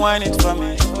 come wine it for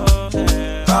me.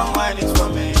 Come wine it for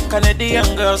me.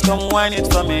 Canadian girls, come wine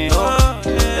it for me.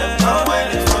 Come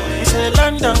wine it for me. We say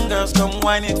London girls, come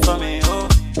wine it for me.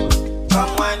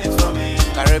 Come wine it for me.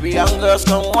 Caribbean girls,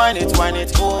 come wine it,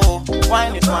 oh.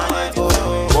 Wine it,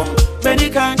 oh.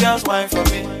 just wine for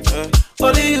me.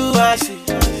 Only you I see.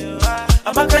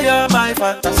 Amaka, you're my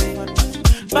fantasy.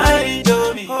 My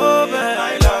Indomie. Oh, man.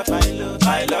 My love, my love,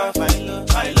 my love, my love,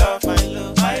 my love, my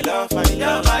love, my love, my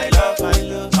love, my love, my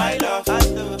love, my love,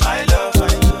 my love, my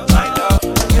love, my love.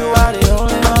 You are the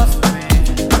only one for me.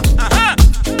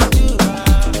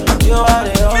 You are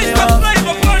the only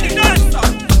one for me.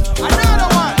 Another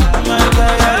one. My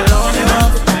girl, you're the only one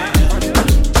for me.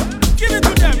 Give it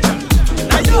to them.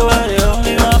 You are the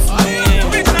only one for me.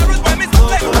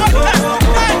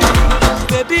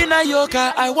 Baby Nayoka,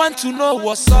 I want to know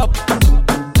what's up.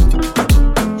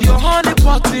 Your honey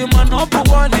pot, my number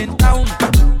one in town.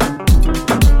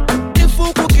 If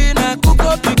you cooking, I cook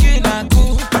up, begin, I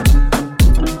cook.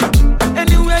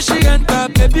 Anywhere she enter,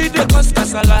 baby, they cause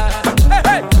casala. Hey,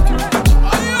 hey.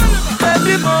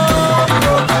 Baby mo,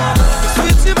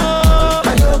 sweetie mo,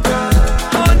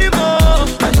 honey mo,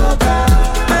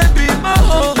 baby mo,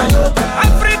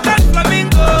 African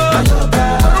flamingo,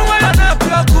 Rwanda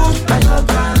Pioku,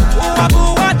 Uwabu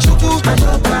Wachuku,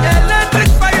 electric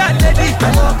fire lady,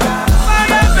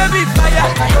 fire baby fire,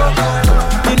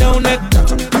 you know neck,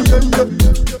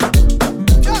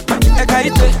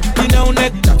 Ekaite, you know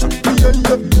neck,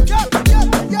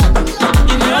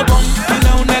 in your bum, you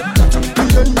know neck.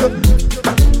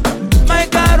 My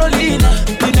Carolina,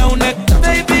 you know neck,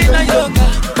 baby Nayoka,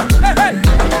 hey, hey.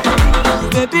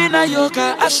 Baby Nayoka,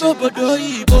 Ashobodo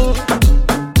Ibo,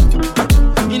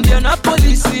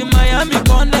 Indianapolis, Miami,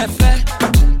 Conefe,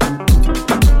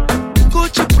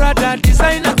 Gucci, Prada,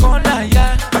 designer corner,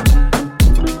 yeah.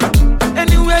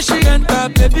 Anywhere she enter,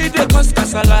 baby, they cause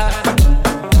casala.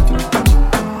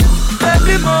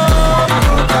 Baby mo,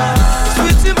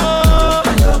 sweetie mo,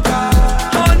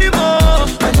 honey mo,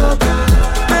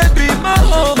 baby mo,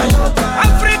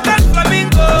 African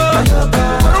flamingo,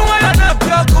 Rwanda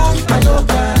Pioku,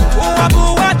 Uwabu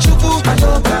Wachuku,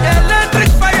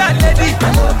 electric fire lady,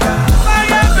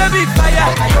 fire baby fire,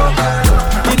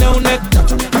 you know neck,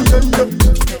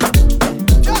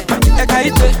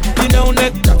 Ekaite, you know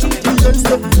neck,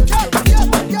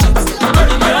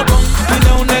 you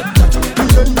know neck.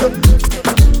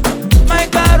 My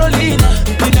Carolina,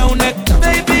 you know neck,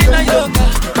 baby Nayoka.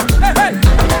 Hey, hey.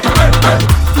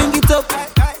 Fling it up,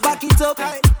 back it up.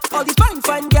 All the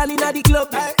fine girl inna the club.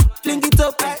 Fling it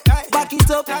up, back it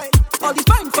up. All the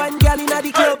fine girl inna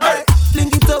the club.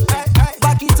 Fling it up,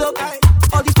 back it up.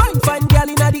 All the fine girl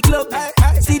inna the club.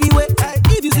 See the way,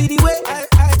 if you see the way,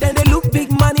 then they look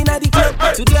big man inna the club.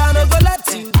 Today I no go let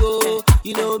you go.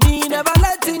 You know me never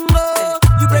letting go.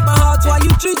 You break my heart while you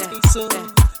treat me so.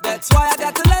 That's why I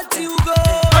got to let you go.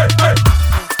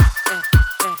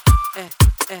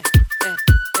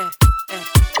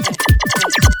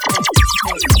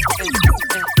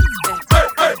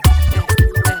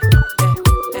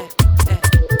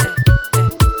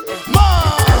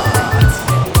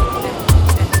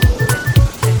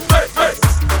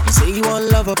 You say you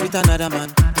want love up with another man.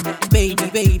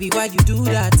 Baby, why you do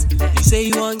that? You say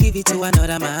you won't give it to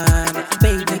another man.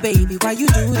 Baby, why you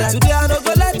do that? Today I don't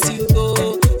go let you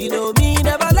go. You know me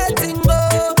never letting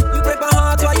go. You break my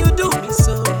heart, why you do me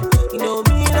so? You know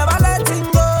me never letting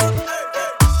go.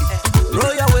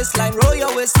 Roll your waistline.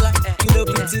 You know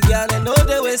pretty girl and know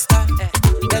they waste time.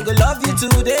 They go love you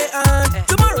today and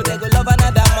tomorrow they go love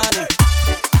another man.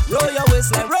 Roll your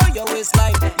waistline.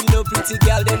 You know pretty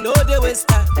girl, they know they waste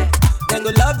time. They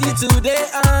go love you today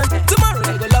and tomorrow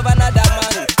they go love another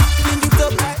man. Fling it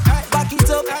up, back it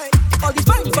up. All the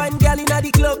fine girl inna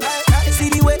the club. See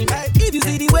the way, if you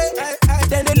see the way,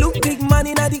 then they look big man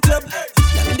inna the club.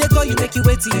 Now me they call you, make you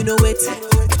wait till you know wait.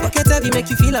 Pocket heavy make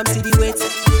you feel I'm see the weight.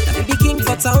 Now me the king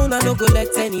for town, I no go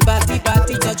let anybody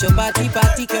touch your body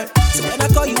girl. So when I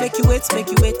call you, make you wait.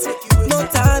 No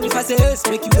time if I say yes,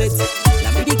 make you wait.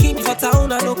 Now me the king for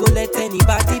town, I no go let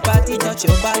anybody touch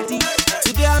your body.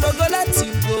 Today I no go let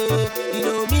you go. You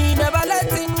know me never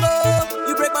letting go.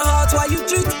 You break my heart while you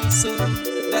treat me so.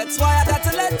 That's why I got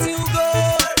to let you go.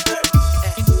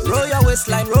 Roll your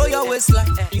waistline.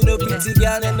 You know pretty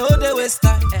girl and know they waste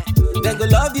time. They go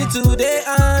love you today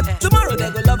and tomorrow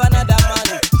they go love another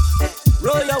man.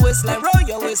 Roll your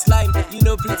waistline. You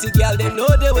know pretty girl, they know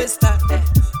they waste time.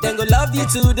 They go love you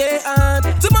today and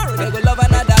tomorrow they go love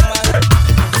another man.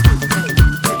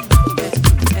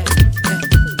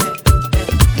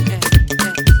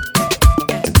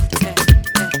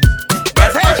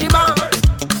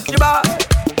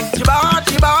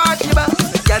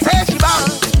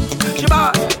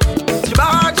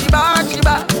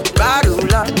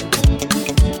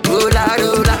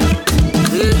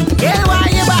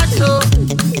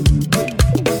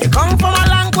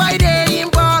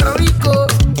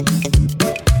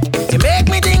 You make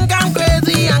me think I'm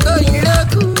crazy and go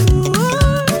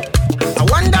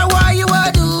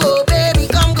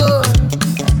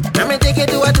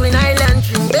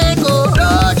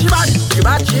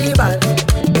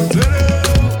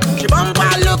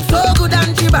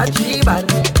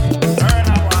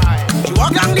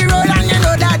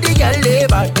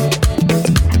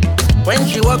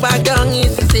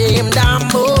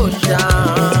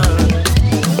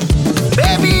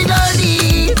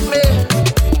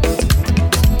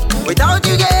about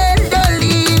you, girl, don't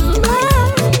leave me.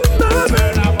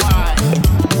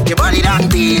 Your body don't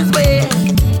tease me.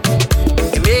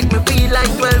 You make me feel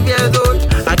like 12 years old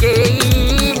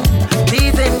again.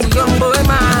 Teasing the young boy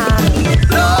man.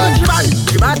 Lord,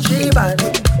 she bad.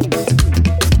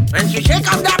 When she shake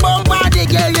up that bumper, the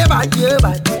girl, you bad.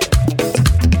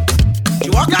 She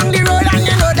walk down the road and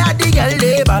you know that the girl,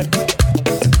 they bad.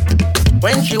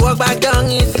 When she walk back down,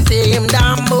 it's the same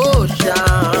damn motion.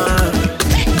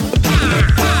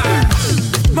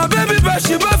 My baby, but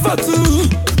she bad for two.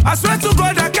 I swear to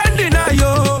God, I can't deny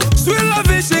you. Sweet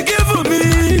love is she give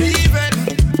me.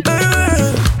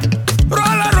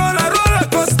 Roller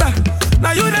coaster.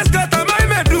 Now you just got a my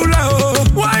medulla. Oh,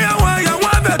 why,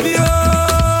 baby?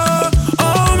 Oh,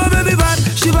 my baby bad.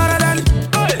 She better than.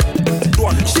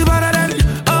 She better than.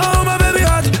 Oh, my baby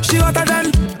hot. She hotter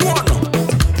than.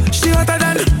 She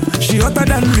hotter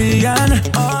than Rihanna.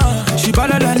 She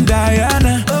better than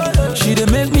Diana. She dey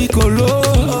make me colo.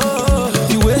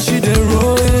 The way she dey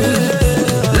roll.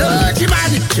 Lord, she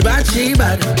bad.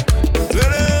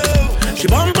 She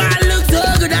bumper look so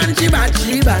good and she bad.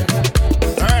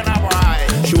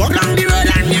 She walk down the road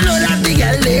and you know that the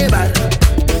girl they bad.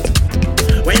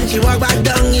 When she walk back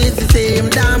down, it's the same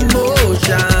damn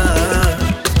motion.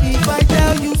 If I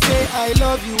tell you, say I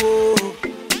love you, oh.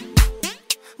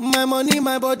 My money,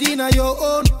 my body, now your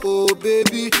own, oh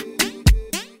baby.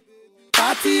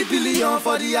 30 billion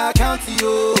for the account,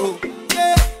 yo.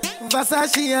 Yeah.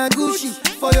 Versace and Gucci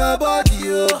for your body,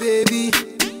 oh baby.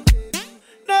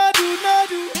 No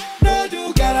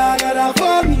do, gotta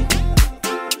for me.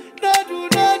 No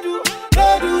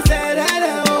do, say that,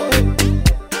 oh.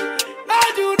 No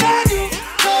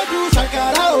do,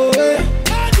 shakara, oh.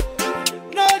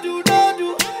 No do,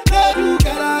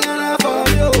 gotta for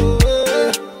me, oh.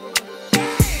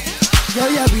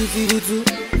 You're beautiful too.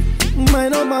 My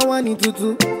number one in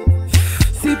tutu.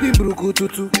 Sipping bruku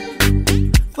tutu.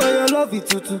 For your love it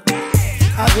tutu.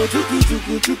 I go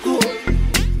chuku.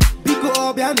 Biko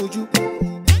obianuju.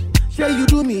 Say you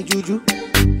do me juju.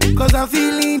 Cause I'm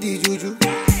feeling the juju.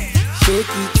 Shake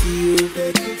it to you.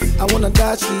 I wanna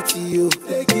dash it to you.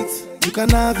 You can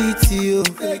have it to you.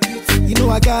 You know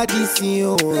I got this in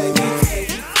you.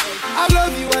 I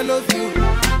love you.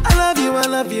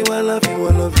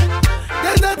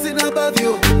 There's nothing above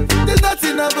you.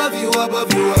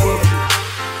 Above you.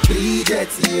 Bridget,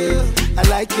 you. I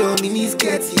like your mini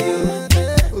skirt, you.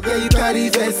 Okay, you carry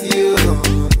fancy, you.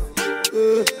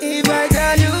 If I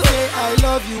tell you, hey, I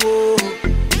love you, oh.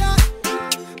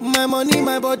 My money,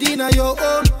 my body, now your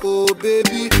own, oh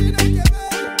baby. 30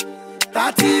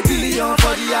 billion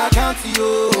for the account,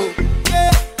 yo.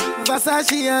 Yeah.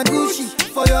 Versace and Gucci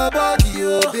for your body,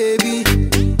 oh baby.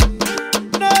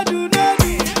 No do,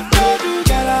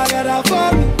 gotta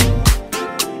for me.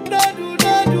 No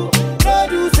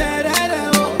do, say that,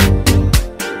 oh.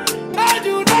 No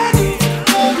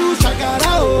do, shakara,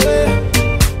 oh.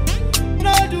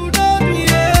 No do,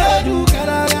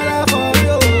 gotta for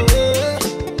you, oh.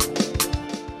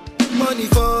 Money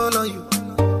fall on you,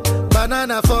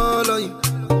 banana fall on you,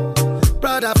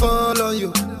 Prada fall on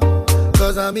you,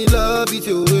 cause I'm in love with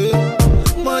you,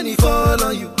 Money fall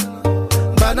on you,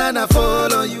 banana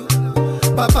fall on you,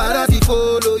 paparazzi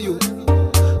follow you,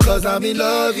 cause I'm in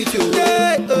love with you.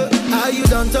 Yeah, are you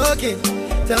done talking?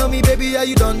 Tell me, baby, are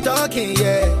you done talking?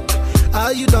 Yeah.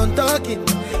 Are you done talking?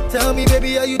 Tell me,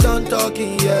 baby, are you done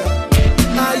talking? Yeah.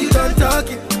 Are you done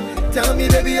talking? Tell me,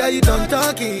 baby, are you done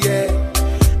talking? Yeah.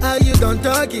 Are you done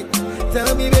talking?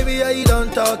 Tell me, baby, are you done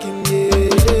talking? Yeah.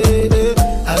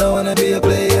 I don't wanna be a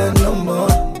player no more.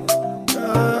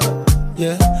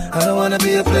 Yeah. I don't wanna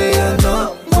be a player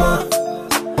no more.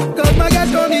 Cause my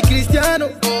guys call me Cristiano,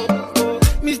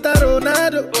 Mr.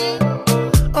 Ronaldo,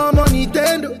 I'm on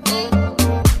Nintendo.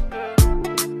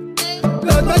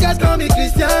 Cause my guys call me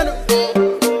Cristiano,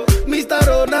 Mr.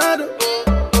 Ronaldo,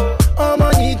 I'm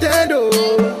on Nintendo.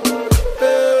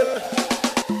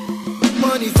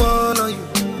 Money fall on you,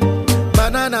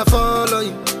 banana fall on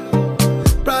you,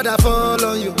 Prada fall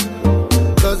on you,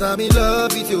 cause I'm in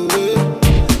love with you.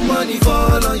 Money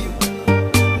fall on you,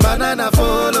 banana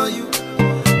fall on you,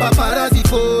 paparazzi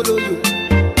follow you,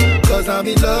 cause I'm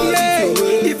in love with you.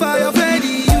 If I offend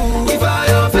you,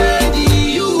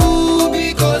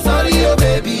 because sorry, oh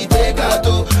baby, take out.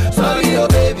 Sorry, oh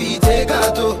baby, take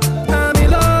out. I'm in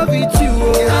love with you.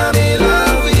 I'm in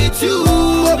love with you.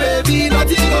 Oh baby,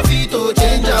 nothing of it to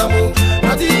change, amo.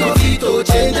 Nothing of it to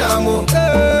change, amo.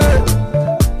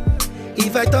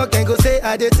 If I talk, then go say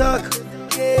I dey talk.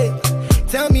 Yeah.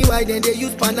 Tell me why then they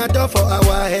use Panadol for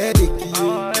our headache.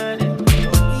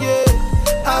 Yeah.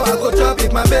 How I go chop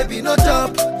if my baby no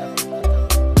chop?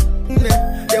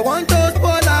 They want us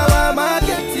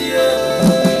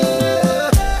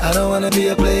be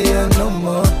a player no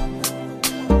more.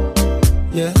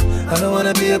 Yeah, I don't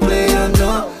wanna be a player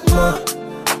no more.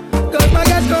 Cause my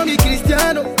guys call me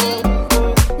Cristiano,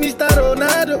 Mr.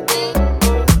 Ronaldo,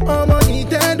 I'm on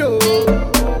Nintendo.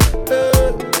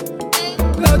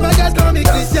 Cause my guys call me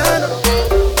Cristiano,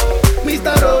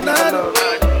 Mr. Ronaldo,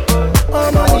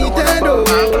 I'm on Nintendo.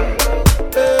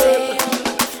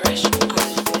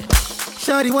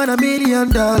 Shawty want $1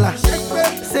 million,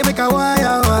 say make a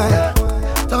wire.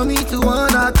 Tell me to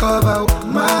wanna cover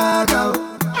my girl.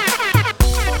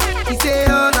 He say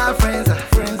all our friends are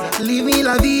leave me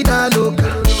la vida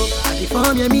loca. I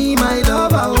form you me my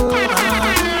lover.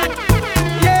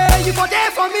 Yeah, you for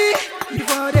there for me. You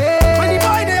for there. When the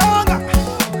boy they hunger,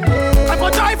 I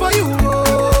for try for you.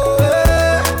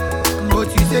 But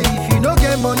you say if you no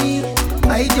get money, I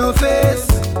hide your face.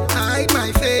 I hide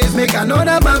my face. Make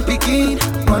another man picking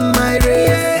on my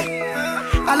race.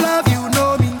 I love you,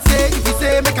 no mean say. If you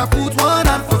say make I put one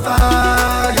hand for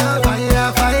fire,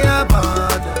 fire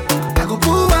burn. I go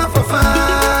put one for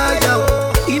fire.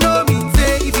 You know mean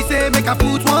say. If you say make I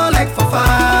put one leg for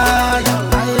fire,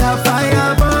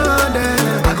 fire burn.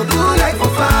 I go put leg for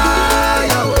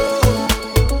fire.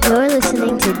 You're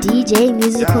listening to DJ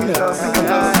Musical Mix.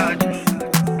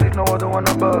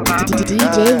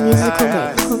 DJ Musical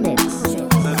Mix.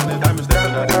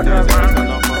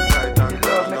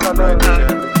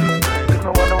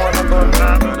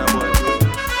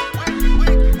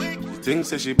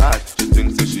 Thinks that she bad, she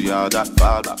thinks that she all that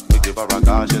fall back. Me give her a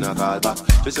call, she not call back.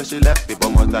 She said she left me, but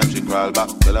more time she crawl back.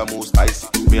 Girl I move spicy,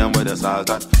 me and where the salt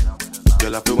at.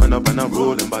 Girl I feel when up and I'm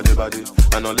rolling body.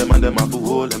 And all them and them have to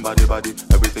hold them body.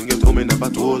 Everything you told me never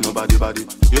told nobody body.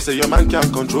 You say your man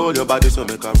can't control your body, so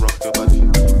make her rock your body.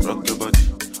 Rock your body,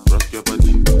 rock your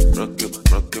body, rock your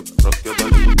body, rock your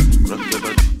body, rock your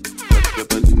body, rock your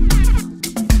body.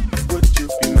 Would you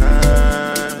be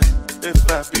mine if I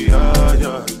be all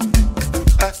yours?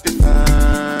 At the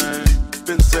time,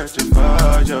 been searching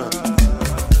for you.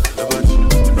 Your body,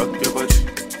 rock your body,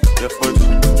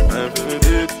 I'm feeling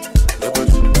it. Your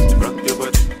body, rock your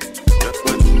body,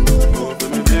 move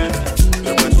with me,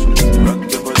 your body, rock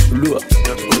your body,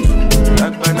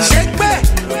 shake back,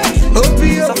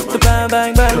 OPO, bang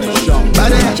bang bang,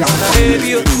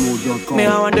 baby, me I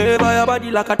wonder by your body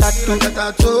like a tattoo,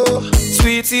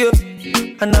 sweet to you,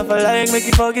 and never like make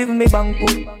you forgive me, banku,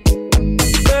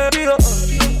 baby,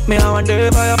 me I wonder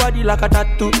by your body like a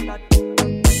tattoo.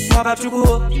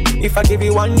 If I give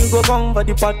you one, you go come for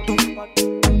the part two.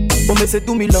 But me say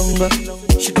do me longer.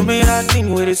 She do me that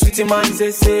thing where the sweetie man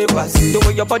say pass. The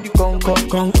way your body conquer.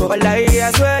 But I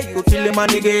swear you go kill him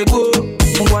and nigga go.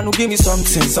 You wanna give me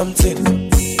something.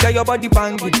 Get your body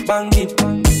banging.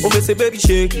 Oh me say baby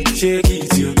shake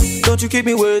it, yeah. Don't you keep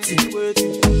me waiting.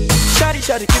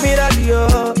 Shawty, give me that yo.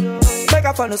 Make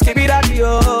a fan, skip it that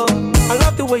yo. I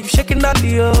love the way you shaking that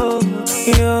yo.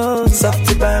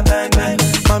 Soft bang bang.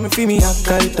 Mami feel me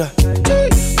Al-Qaeda.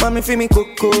 Mami feel me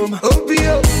Coco.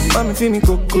 Mami feel me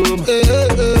Coco.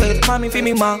 Mami feel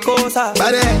me Marcosa.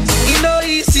 You know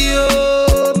easy,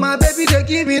 oh. My baby they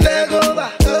give me leg over.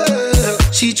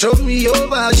 She throw me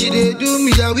over. She they do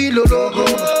me a wheel logo.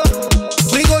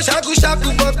 We go shaku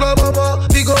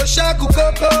pop. We go shaku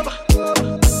pop.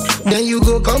 Then you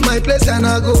go come my place and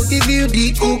I go give you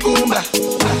the cucumber.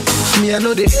 Me I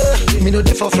know they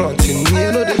for fronting. Me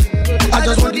I know they. I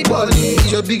just want the body.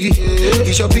 It's your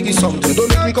biggie something. Don't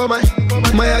make me call my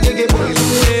agege boys.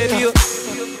 Baby,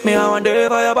 me I wonder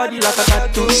by your body like a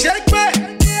tattoo. Shake me,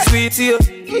 sweet to you.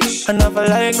 I never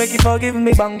like make you forgive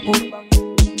me, banku.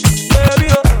 Baby,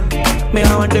 me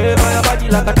I wonder by your body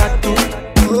like a tattoo.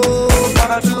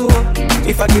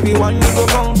 If I give you one, you go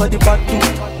come for the part two.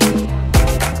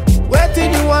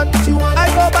 Waiting you want, I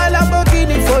go buy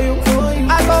Lamborghini for you.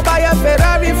 I go buy a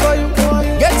Ferrari for you.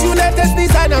 Get you latest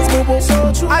designers, boo.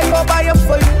 I go buy them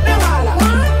for you.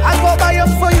 I go buy them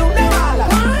for you.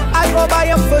 I go buy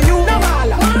them for you.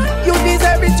 You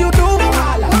deserve it, you do. I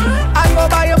go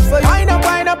buy them for you. Wind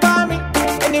up on me.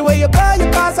 Anyway you go, you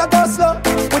pass, I go slow.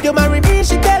 Would you marry me?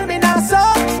 She tell me now so.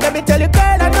 Let me tell you,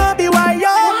 girl, I know be why yo.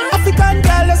 African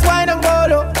girl, let's wine and go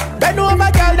low. Bend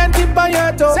over, girl, then tip on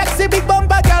your toe. Sexy big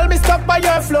bumper, girl, me stuck by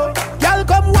your flow. Girl,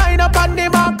 come wine up on the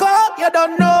marco. You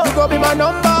don't know. You go be my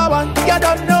number one. You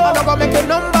don't know. I'm gonna make you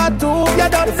number two. You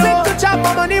don't know. Flip to chop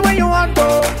my money when you want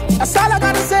to. That's all I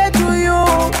gotta say to you.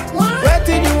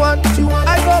 Waiting you want.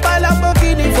 I go buy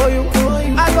Lamborghini for you.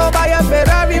 I go buy a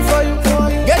Ferrari for you.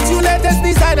 Get you latest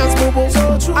designers, boo boo.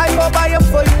 I go buy them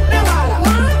for you.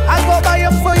 I go buy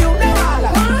them for you.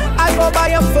 I go buy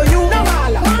them for you.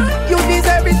 You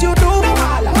deserve it, you do.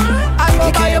 I go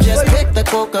You buy can't them just for you. pick the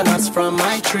coconuts from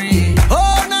my tree.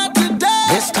 Oh, not today.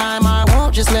 This time I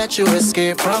won't you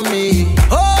escape from me?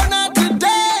 Oh, not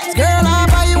today. Girl, I'll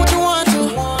buy you what you want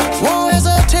to. Won't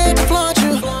hesitate to flaunt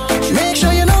you. Make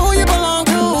sure you know who you belong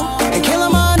to. And kill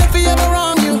a man if he ever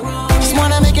wrong you. Just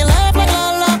wanna make you laugh like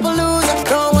Lollapalooza.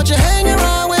 Don't want you hanging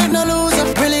around with no loser.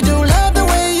 Really do love the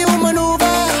way you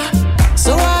maneuver.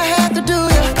 So I had to do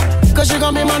you. Cause you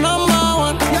gon' be my number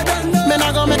one. Man,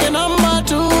 I gon' make it number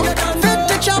two. Fit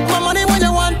to chop my money when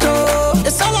you want to.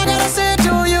 It's all I gotta say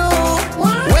to you.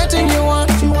 Waiting you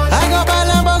want. I go buy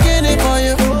Lamborghini for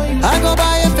you. I go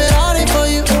buy a Ferrari for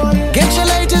you. Get your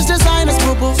latest designers,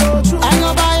 boo-boo. I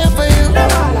go buy it for you.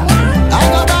 I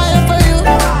go buy it for you.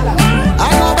 I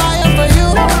go buy it for you.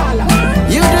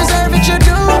 You deserve it, you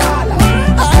do.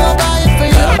 I go buy it for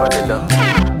you.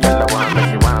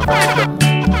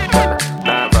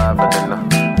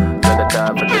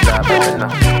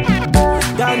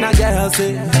 Ghana girl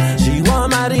say she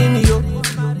want marry me, yo.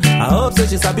 I hope so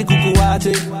she sabi kuku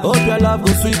wache. Hope your love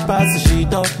go sweet past the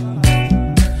sheet up.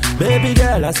 Baby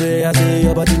girl, I say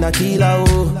your body na killer,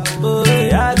 oh. Oh,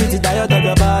 yeah, I get tired of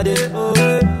your body, oh,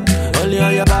 yeah. Only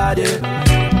on your body.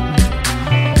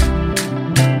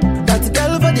 That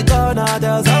girl for the corner,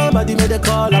 there's somebody made a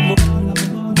call, I'm up.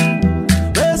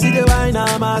 Where see the wine,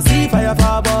 I see fire for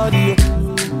her body,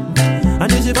 oh.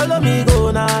 And if you follow me,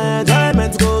 go now,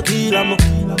 enjoyment go kill, I'm up.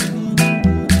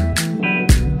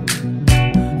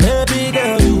 Baby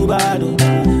girl, you bad, oh.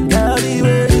 Girl, the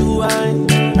way you whine,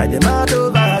 I demand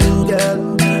over you,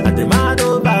 girl. I demand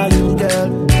over you, girl.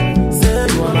 Say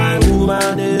you are my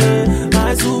woman, eh?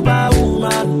 My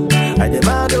superwoman. I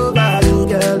demand over you,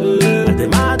 girl. I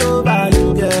demand over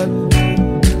you, girl.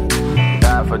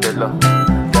 Die for the love.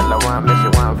 Girl, I want me, she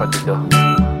want for the dough.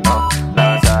 Oh,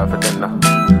 die for the love.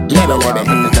 Girl, I want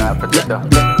me, die for the dough.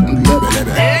 Die for the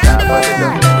dough.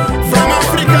 From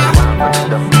Africa,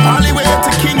 all the way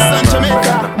to Kingston,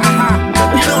 Jamaica.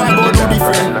 You know I go do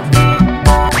different.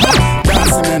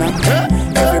 Dancing,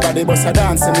 man. Everybody bust a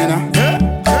dancing, man.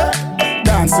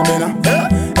 Dancing, man.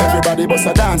 Everybody bust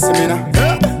a dancing, man.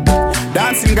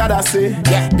 Dancing, God, I say.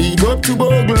 Big up to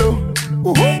Boglo.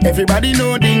 Everybody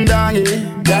know ding dong,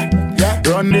 yeah.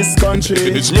 Run this country.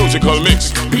 It's musical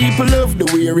mix. People love the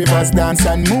way rivers dance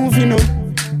and move, you know.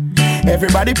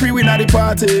 Everybody pre-win at the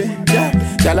party, yeah.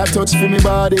 Y'all a touch for me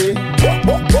body.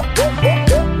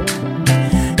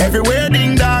 Everywhere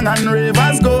ding dong and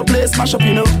ravers go, play smash up,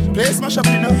 you know. Play smash up,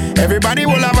 you know. Everybody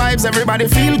will have vibes, everybody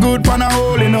feel good, pan a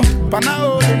hole, you know. Pan a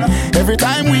hole, you know. Every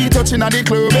time we touching at the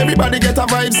club, everybody get a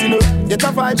vibes, you know. Get a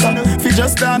vibes, you know. Fi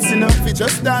just dance, you know. Fi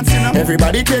just dance, you know.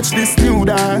 Everybody catch this new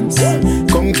dance.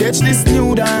 Come catch this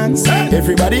new dance.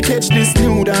 Everybody catch this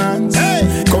new dance.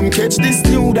 Come catch this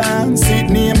new dance. It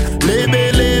name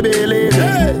Lebe, Lebe,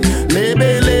 Lebe.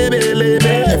 Lebe, Lebe,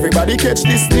 Lebe. Everybody catch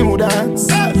this new dance.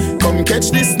 Come catch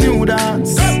this new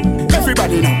dance.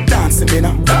 Everybody now dancing me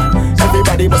now.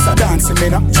 Everybody bust a dancing me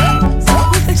now.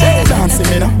 Dancing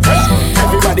me now.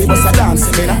 Everybody bust a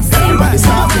dancing me now. Everybody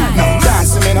start now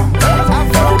dancing me now.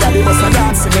 Everybody bust a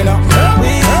dancing me now.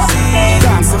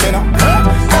 Dancing me now.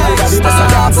 Everybody bust a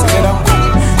dancing me now.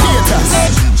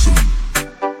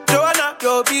 Joanna,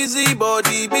 your busy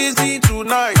body busy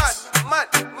tonight.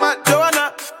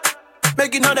 Joanna,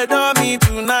 making all the dummy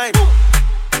tonight.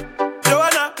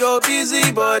 Joanna, your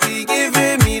busy body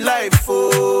giving me life,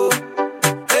 oh,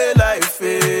 hey life,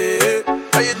 hey.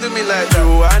 How you do me like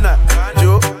Joanna,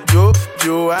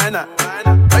 Joanna?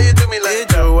 How you do me like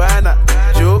Joanna,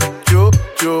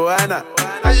 Joanna?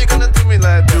 How you gonna do me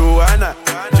like Joanna,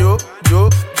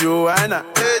 Joanna?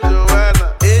 Hey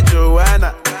Joanna, hey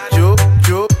Joanna,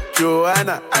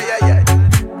 Joanna? Ay ay ay.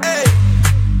 Hey,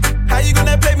 how you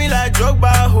gonna play me like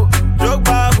Drogba, ho?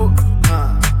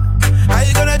 How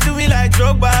you gonna do me like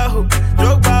Drogba, ho?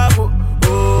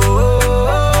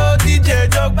 Oh, DJ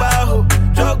Drogba, ho.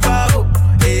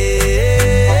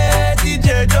 Hey,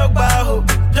 DJ Drogba, ho.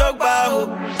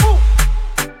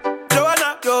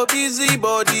 Joanna, your busy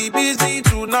body busy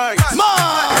tonight.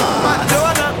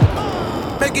 Joanna,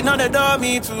 making all the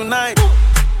dummy tonight.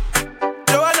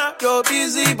 Joanna, your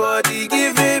busy body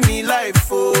giving me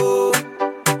life, oh,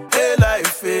 hey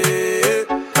life, hey.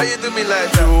 How you do me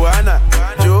like Joanna?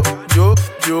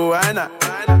 Joanna,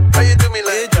 how you do me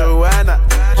like Joanna?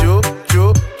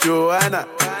 Joanna,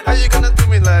 how you gonna do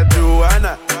me like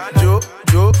Joanna?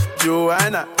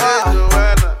 Joanna,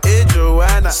 hey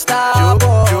Joanna,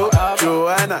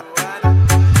 Joanna.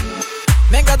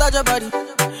 Make a touch your body,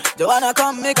 Joanna,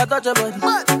 come make a touch your body.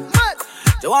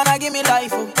 Joanna, give me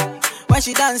life, oh. When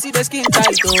she dance, see the skin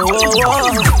tight, oh.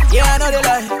 Yeah, I know they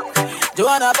lie.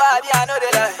 Joanna body, I know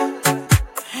they lie.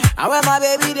 And when my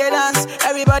baby they dance,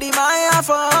 everybody my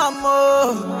for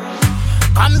more.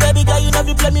 And baby girl, you know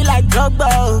you play me like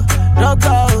Drogba,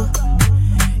 Drogba.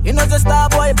 You know the star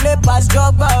boy play pass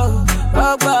Drogba,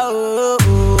 Drogba.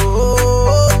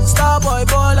 Star boy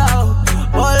ball out,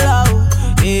 ball out.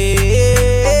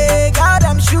 Hey, God,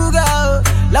 I'm sugar,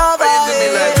 love. Why you do me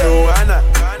like Joanna,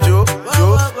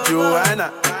 Joanna?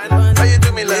 Why you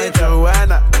do me like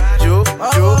Joanna,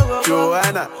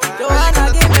 Joanna? Joanna,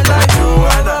 give me like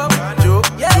Joanna,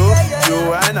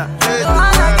 Joanna.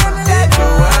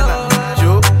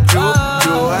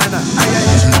 Joanna.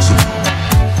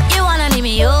 You wanna leave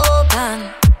me open,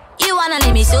 you wanna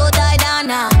leave me so tied down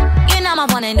now. You know my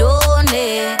one and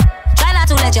only. Try not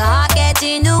to let your heart get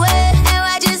in the way. And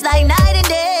we're just like night and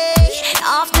day.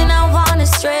 Often I wanna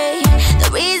stray. The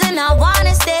reason I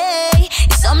wanna stay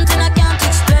is something I can't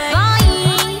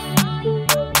explain.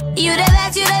 You the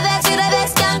best, you the best, you the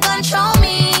best, can't control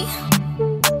me.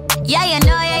 Yeah, you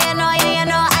know, yeah, you know, yeah, you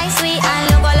know, I sweet and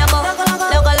loco.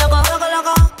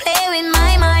 Play with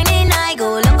my mind and I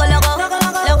go loco.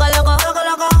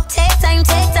 Take time,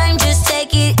 just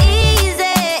take it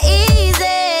easy.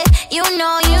 You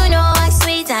know, I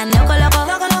sweet and loco.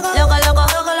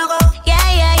 Yeah.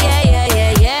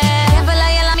 Can't feel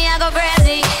like you love me, I go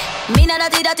crazy. Me not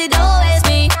dirty, don't waste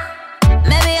me.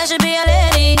 Maybe I should be a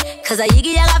lady, 'cause I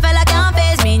yiggy, I feel like can't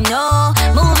face me, no.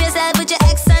 Move yourself with your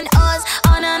X and O's.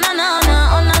 Oh, no. I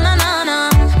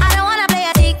don't wanna play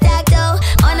a tic-tac-toe.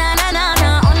 Oh, no.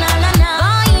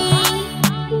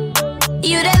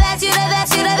 You the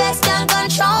best, can't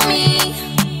control me.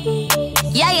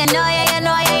 Yeah, you know,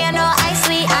 I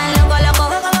sweet and loco.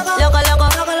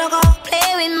 Play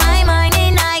with my mind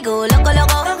and I go loco.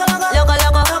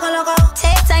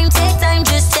 Take time,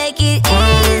 just take it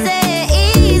easy.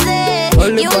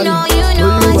 You know,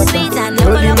 I sweet and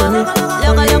loco.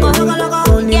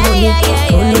 Yeah.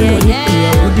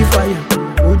 Would the fire,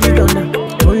 would the thunder,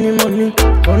 only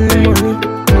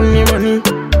money.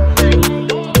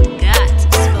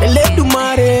 Let do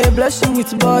mare, bless you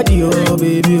with body, oh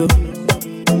baby.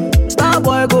 Star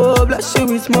boy go bless you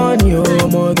with money, oh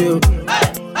my girl.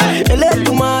 Let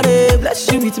do mare, bless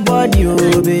you with body,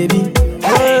 oh baby.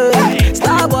 Hey,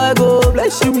 star boy go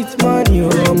bless you with money,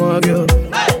 oh my girl.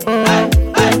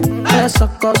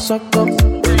 Suck up,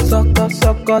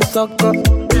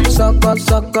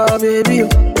 baby.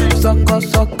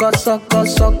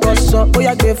 Suck. Oh,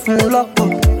 yeah, give from lock. Oh,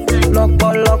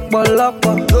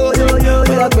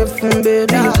 yeah, give from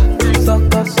baby.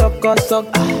 Suck.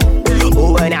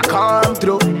 Oh, when I come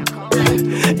through,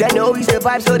 they know we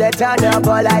survive, so they turn up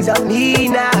all eyes on me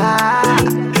now.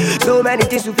 So many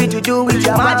things we fit to do with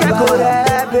your magic,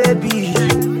 baby.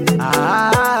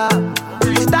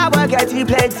 Starboy getting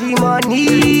plenty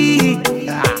money.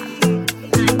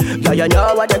 Yeah, you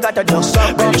know what you gotta do.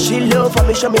 Baby, she love for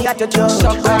me, show me how to do.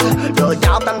 No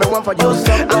doubt I'm the one for you.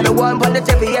 I'm the one for the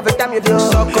TV every time you do.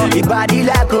 Your body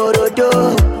like Orodo.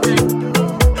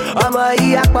 I'm a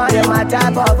yakman, my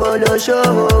type of polo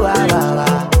show.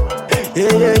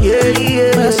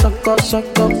 Yeah. Suck up,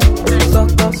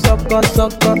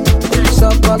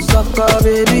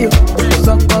 baby.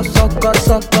 Suck.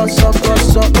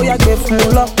 Oh, yeah, give from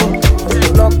lock. Oh,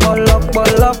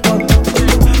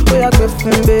 yeah, give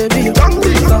from baby.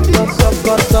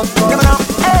 Suck.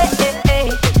 Hey.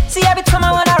 See, every time I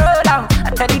wanna roll out, I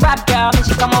tell the bad girl,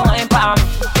 she come on and pound me.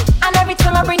 And every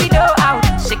time I bring the dough out,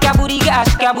 shake your booty, girl,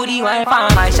 shake your booty, wine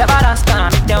pound. My shabba dance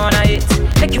can make them wanna hit.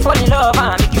 Make you fall in love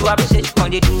and make you appreciate. She come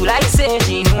they do like say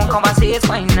she no one conversate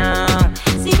fine now.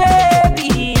 See,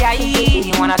 baby,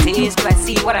 I wanna taste, but I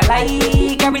see what I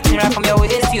like. Everything right from your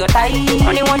waist to your thigh.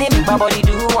 Only one make my body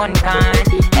do one kind.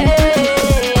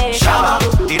 Hey, Shabba,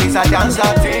 it is a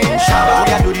dancer thing. Shabba,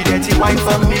 yeah, do the dirty wine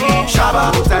for me.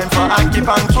 Shabba, no time for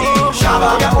hanky-panky.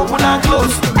 Shabba, yeah, open and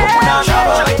close.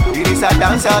 Shabba, it is a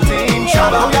dancer thing.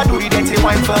 Shabba, yeah, do the dirty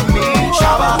wine for me.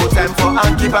 Shabba, no time for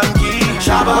hanky-panky.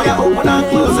 Shabba, yeah, open and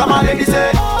close. I'm a lady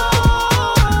say.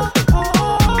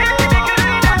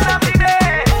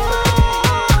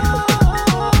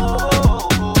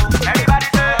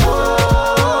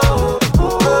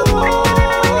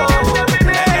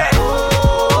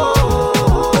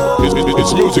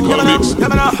 Musical mix.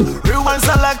 Rewind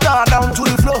selector down to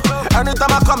the floor.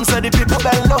 Anytime I come, say the people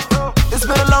bend low. It's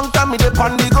been a long time, me dey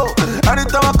on the go.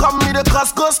 Anytime I come, me the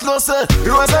cost go slow. Say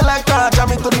rewind selector,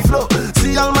 jam it to the floor.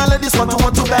 See all my ladies want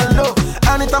to bend low.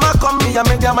 Anytime I come, me I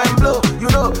make their mind blow. You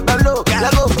know, bend low,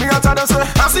 let go. Me out of the say,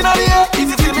 I've seen all the air.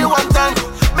 If you feel me one time,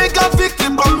 make a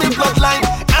victim on me bloodline.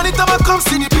 Anytime I come,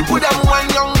 see the people them wine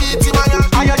young, eating my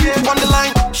on the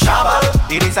line. Shabba,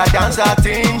 it is a a dancer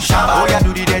thing. Shabba, oh yeah,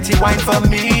 do the dirty wine for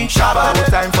me. Shabba, no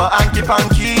time for hanky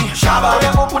panky. Shabba, oh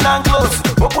yeah, open and close,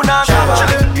 open and close.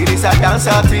 It is a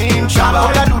dancer thing. Shabba,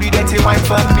 oh yeah, do the dirty wine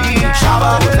for me.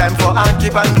 Shabba, no time for hanky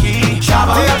panky.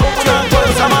 Shabba, oh yeah, open and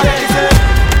close. Somebody say,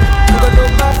 you go to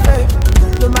cafe,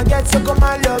 do my get so come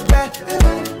and love back.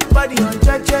 Body on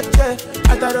check.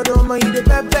 I thought I don't mind the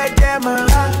pepper them.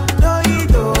 No, you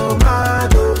don't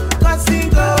mind. Cause you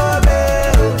go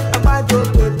there. I don't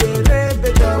put the red,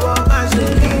 the woman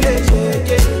should be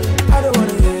shake. I don't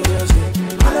wanna hear your shit.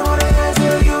 I don't wanna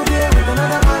hear you there with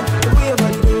another man. The way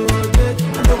about you do it,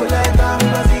 I don't like I'm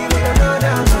busy with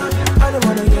another man. I don't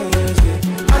wanna hear your shit.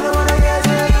 I don't wanna hear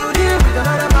you there with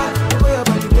another man. The way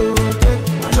about you do it,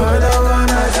 I don't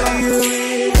wanna see you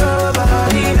with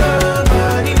nobody.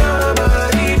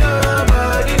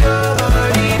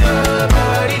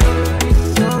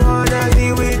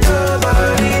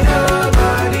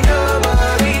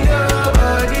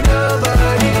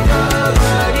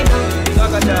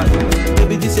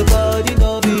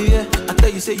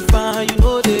 Say you fine, you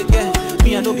know they get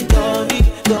me. I know be dundee.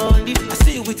 I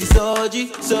see you with the surgery.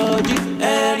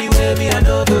 Anyway, me I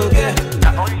know go get.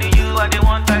 Not only you, I the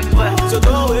one time swear. So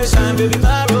don't waste time, baby,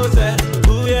 my rose.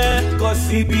 Ooh yeah, cause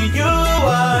it be you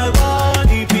I want,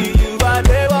 it be you I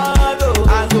never want.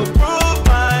 I go prove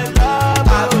my love,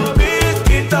 I go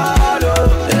beat it all. I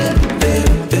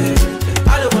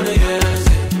don't wanna hear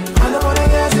say, I don't wanna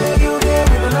hear say you there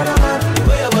with another man. The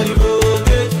way your body broke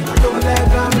it, I don't like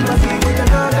I'm busy with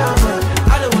another man.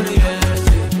 I don't wanna hear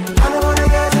say, I don't wanna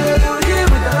hear say you there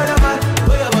with another man. the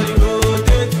way your body broke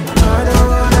it, I don't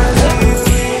wanna see you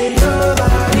with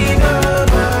nobody.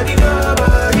 Don't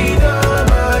wanna see with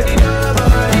nobody.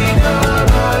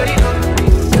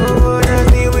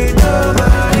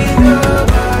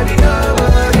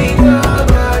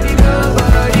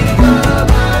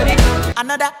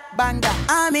 Another banger.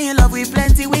 I'm in love with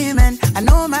plenty women. I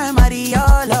know my marry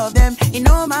all of them. It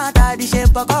no matter the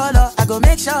shape or color. I go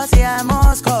make sure say I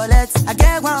must collect. I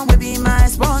get one will be my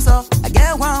sponsor. I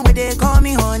get one where they call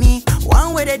me honey.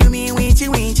 One where they do me winchy.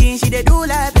 She they do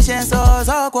like patience or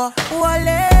soko.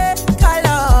 Wale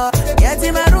color. Get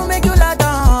in my room make you lot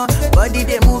on. Body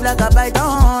they move like a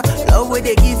python. Love where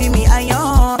they giving me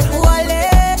iron.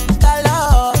 Wale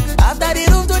color. After the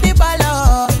room to the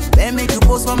palace. Then make you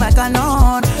post for my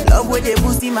canon. Love where they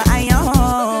boost in my iron.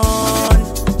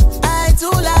 I too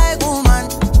like woman.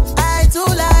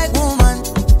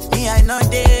 Me I not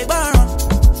dey borrow.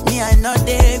 Me I not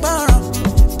dey borrow.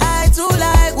 I too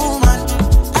like woman.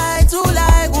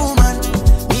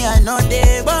 Me I not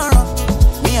dey borrow.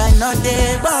 Me I not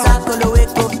dey borrow. Sakolo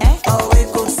weko,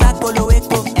 weko. Sakolo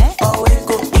weko,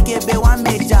 weko. Ikebe one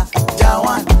meja, ja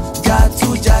one, ja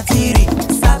two, ja three.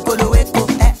 Sakolo weko,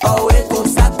 weko.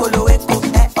 Sakolo weko,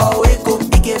 weko.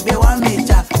 Ikebe one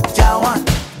meja, ja one,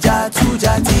 ja two,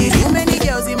 ja three. Too many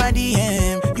girls in my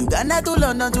DM. Uganda to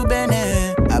London to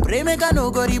Benin. I pray make I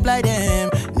no go reply them.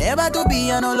 Never to be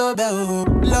an love oh.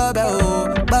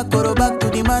 Back to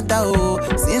the matter oh.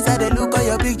 Since I dey look at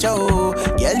your picture oh.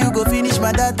 Girl you go finish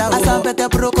my data oh. Asapete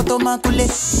prokoto makule.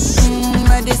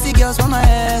 I dey see girls from my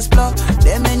explore.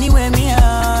 Them anywhere me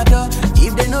adore.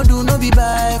 If they no do no be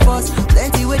by force.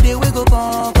 Plenty way they go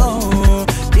conquer.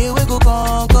 They will go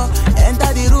conquer.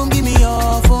 Enter the room give me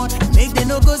your phone. Make they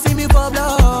no go see me for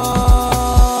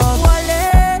blood.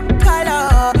 Wale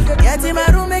color. Get in my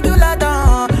room make you lot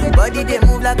on. Body they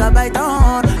move like a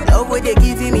python. Love where they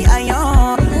giving me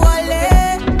iron.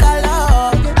 Wale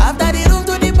color. After the room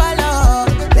to the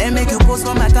palace. Then make you post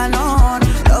for my canon.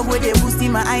 Love where they boost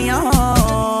in my iron.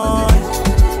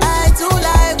 I too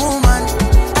like woman.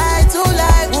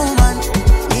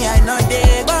 Me I not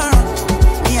dey borrow.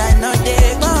 Me I not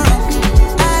dey borrow.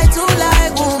 I too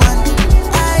like woman.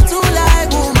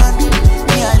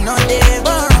 Me I not dey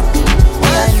borrow. Me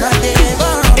I not dey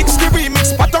borrow. It's the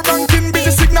remix, but the ranking be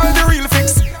the signal, the real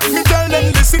fix. Me tell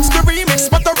them this, it's the remix,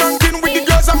 but the ranking with the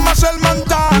girls and Marshall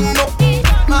Montano.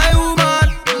 My woman,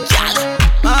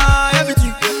 my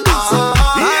everything.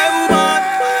 My woman,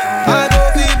 I go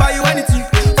be buy you anything.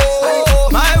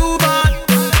 My woman,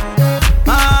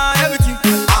 my everything.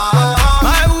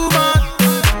 My woman,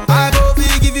 I go be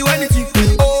give you anything.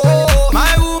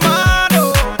 My woman,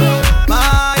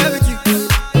 my everything.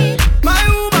 My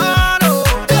woman,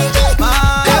 my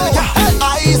everything. I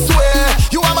swear,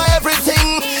 you are my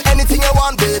everything. Anything you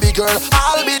want, baby girl,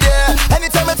 I'll be there.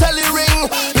 Anytime I tell you ring,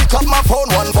 pick up my phone,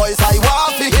 one voice I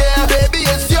want to hear. Baby,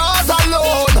 it's yours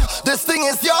alone. This thing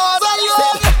is yours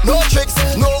alone. No tricks,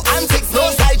 no antics, no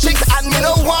side chicks, and me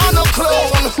no want no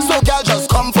clone. So girl, just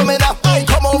come for me now. I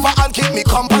come over and keep me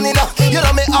company now. You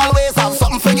know me always have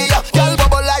something for you. Girl,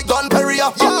 bubble like Don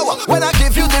Perignon. Yo, when I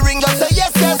give you the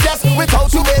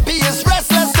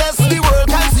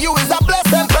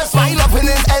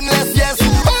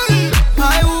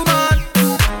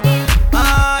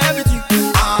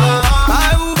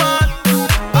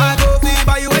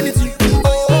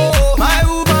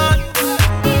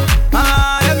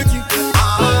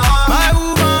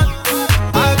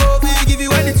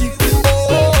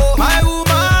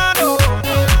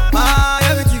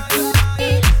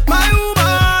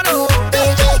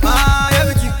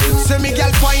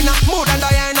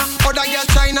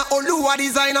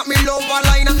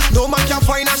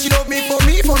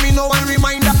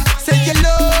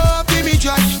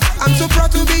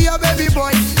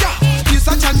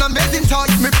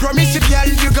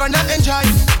you gonna enjoy.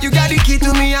 You got the key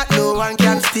to me at no one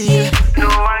can steal. No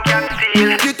one can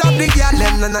steal. You top the girl,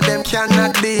 them none of them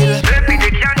cannot deal. Baby,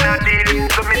 they cannot deal.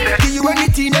 So me say, give you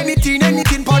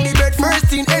anything for the bed first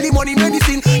thing, any money,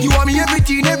 medicine. You want me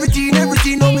everything.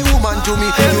 No me woman to me.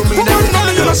 Woman, none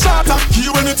of you a shatter. Give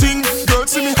you anything, girl,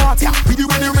 see me heart, yeah. With you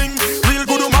when you ring. Real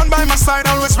good woman by my side,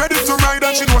 always ready to ride.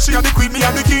 And she know she are the queen, me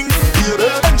are the king. Baby,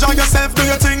 enjoy yourself, do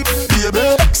your thing. Baby,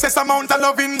 excess amount of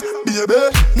loving.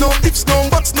 Baby, no ifs, no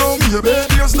buts, no baby.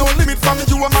 There's no limit from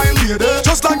you and my lady.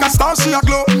 Just like a star, she a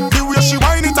glow. The way she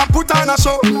whine it and put on a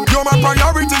show. You're my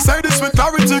priority, say this with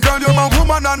clarity, girl. You're my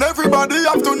woman and everybody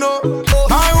have to know.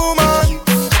 My woman,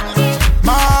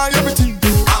 my everything.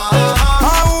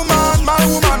 My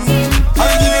woman, I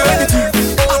give you everything.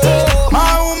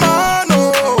 My woman, oh,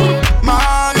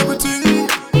 my everything.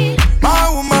 My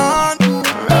woman,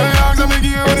 I'm gonna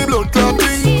give you the blood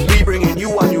clotting. We bringing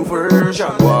you a new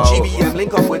version. Wow. GBM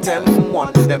link up with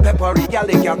M1. The peppery gal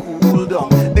they can cool down.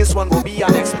 This one will be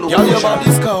an explosion. Girl, your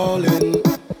body's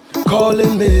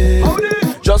calling me.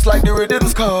 Just like the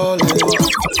rhythm's calling me.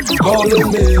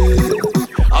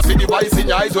 I see the voice in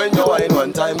your eyes when you whine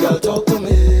one time, girl, talk to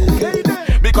me.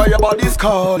 Because your body's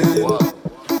calling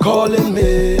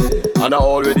me. And I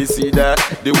already see that,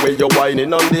 the way you're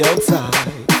whining on the outside.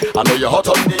 I know you're hot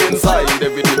on the inside,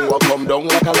 everything will come down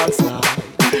like a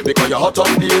landslide. Because you're hot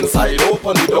on the inside,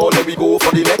 open the door, let me go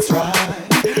for the next ride.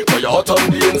 Because you're hot on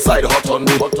the inside, you're hot on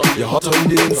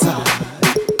the inside.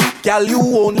 Girl, you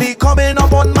only coming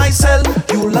up on my cell,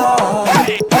 you love.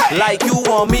 Like you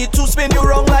want me to spin you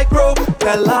wrong like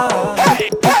propeller.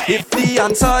 If the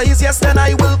answer is yes, then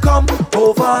I will come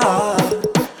over.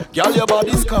 Girl, your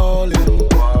body's calling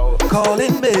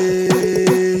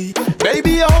me.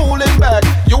 Baby, you're holding back.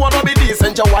 You wanna be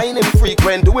decent, you're whining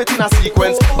frequent. Do it in a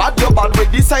sequence. But you're bad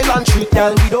with the silent treat,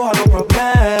 girl. We don't have no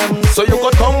problem. So you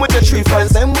could come with your 3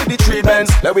 friends, them with the 3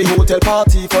 bands. Let we hotel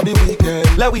party for the weekend.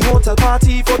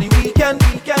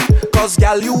 Cause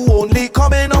girl, you only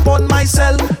coming up on my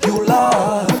cell, you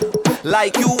love.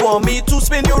 Like you want me to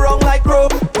spin you wrong like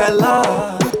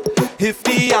propeller. If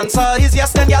the answer is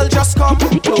yes, then girl, just come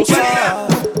closer.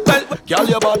 Well, girl,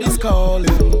 your body's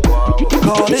calling me.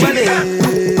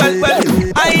 Well,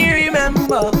 I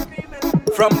remember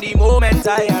from the moment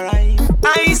I arrived,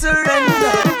 I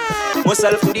surrender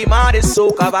myself to the maddest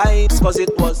soca vibes. Cause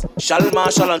it was Shal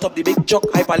Marshall on top the big chuck,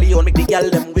 Hyper Leon make the girl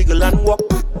them wiggle and walk.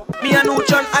 Me and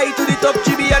Uchan I to the top,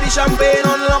 GB and the champagne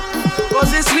on lock.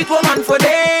 Cause this sweet woman for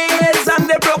days, and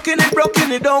they broken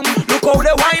it down. Look how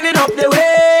they winding up the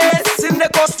waist, in the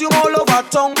costume all over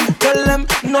town. Tell them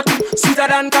nothing sweeter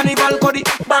than carnival. Cody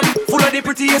bam, full of the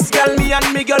prettiest girl. Me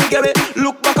and me girl give it.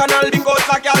 Look back and all because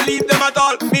I can't leave them at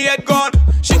all. Me head gone.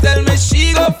 She tell me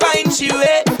she go find she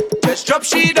way. Just drop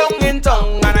she down in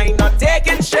tongue, and I not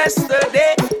taking stress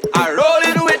today. I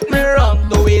rolling with me wrong.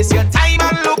 Don't waste your time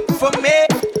and look for me.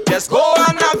 Just go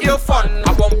and have your fun.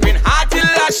 I'm bumping hard till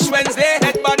Ash Wednesday.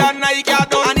 Head bad and I get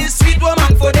done. And it's sweet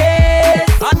woman for days.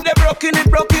 And they broken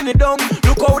it down.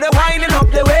 Look how they winding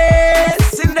up the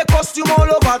waist, in the costume all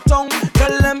over town.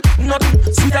 Tell them nothing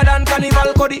sweeter than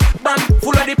carnival. Cody band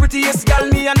full of the prettiest girl.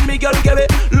 Me and me girl give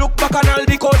it. Look back and all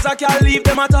because I can't leave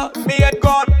them at all. Me head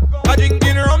gone. I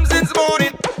drinking rum since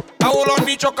morning. I hold on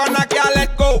the truck and I can't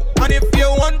let go. And if you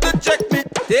want to check me,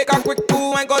 take a quick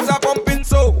poo and guns are pumping.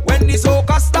 So when the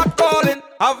soca stop calling,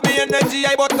 have me energy,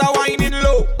 I but a whining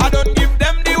low. I don't give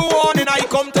them the warning, I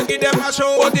come to give them a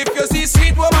show. But if you see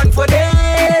sweet woman for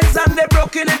days, and they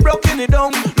broken it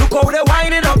down. Look how they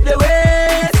winding up the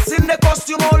waist, in the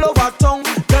costume all over town.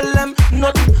 Tell them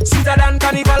nothing sweeter than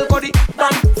carnival. Cody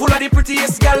bam, full of the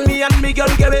prettiest girl. Me and me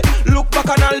girl give it. Look back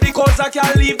and all because I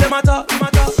can't leave them at all.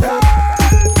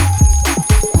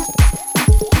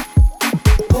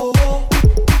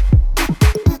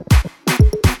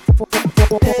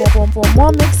 For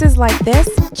more mixes like this,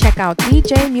 check out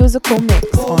DJ Musical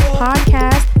Mix on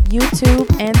podcast, YouTube,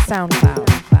 and SoundCloud.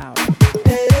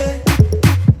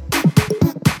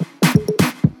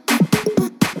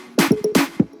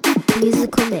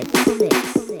 Musical Mix.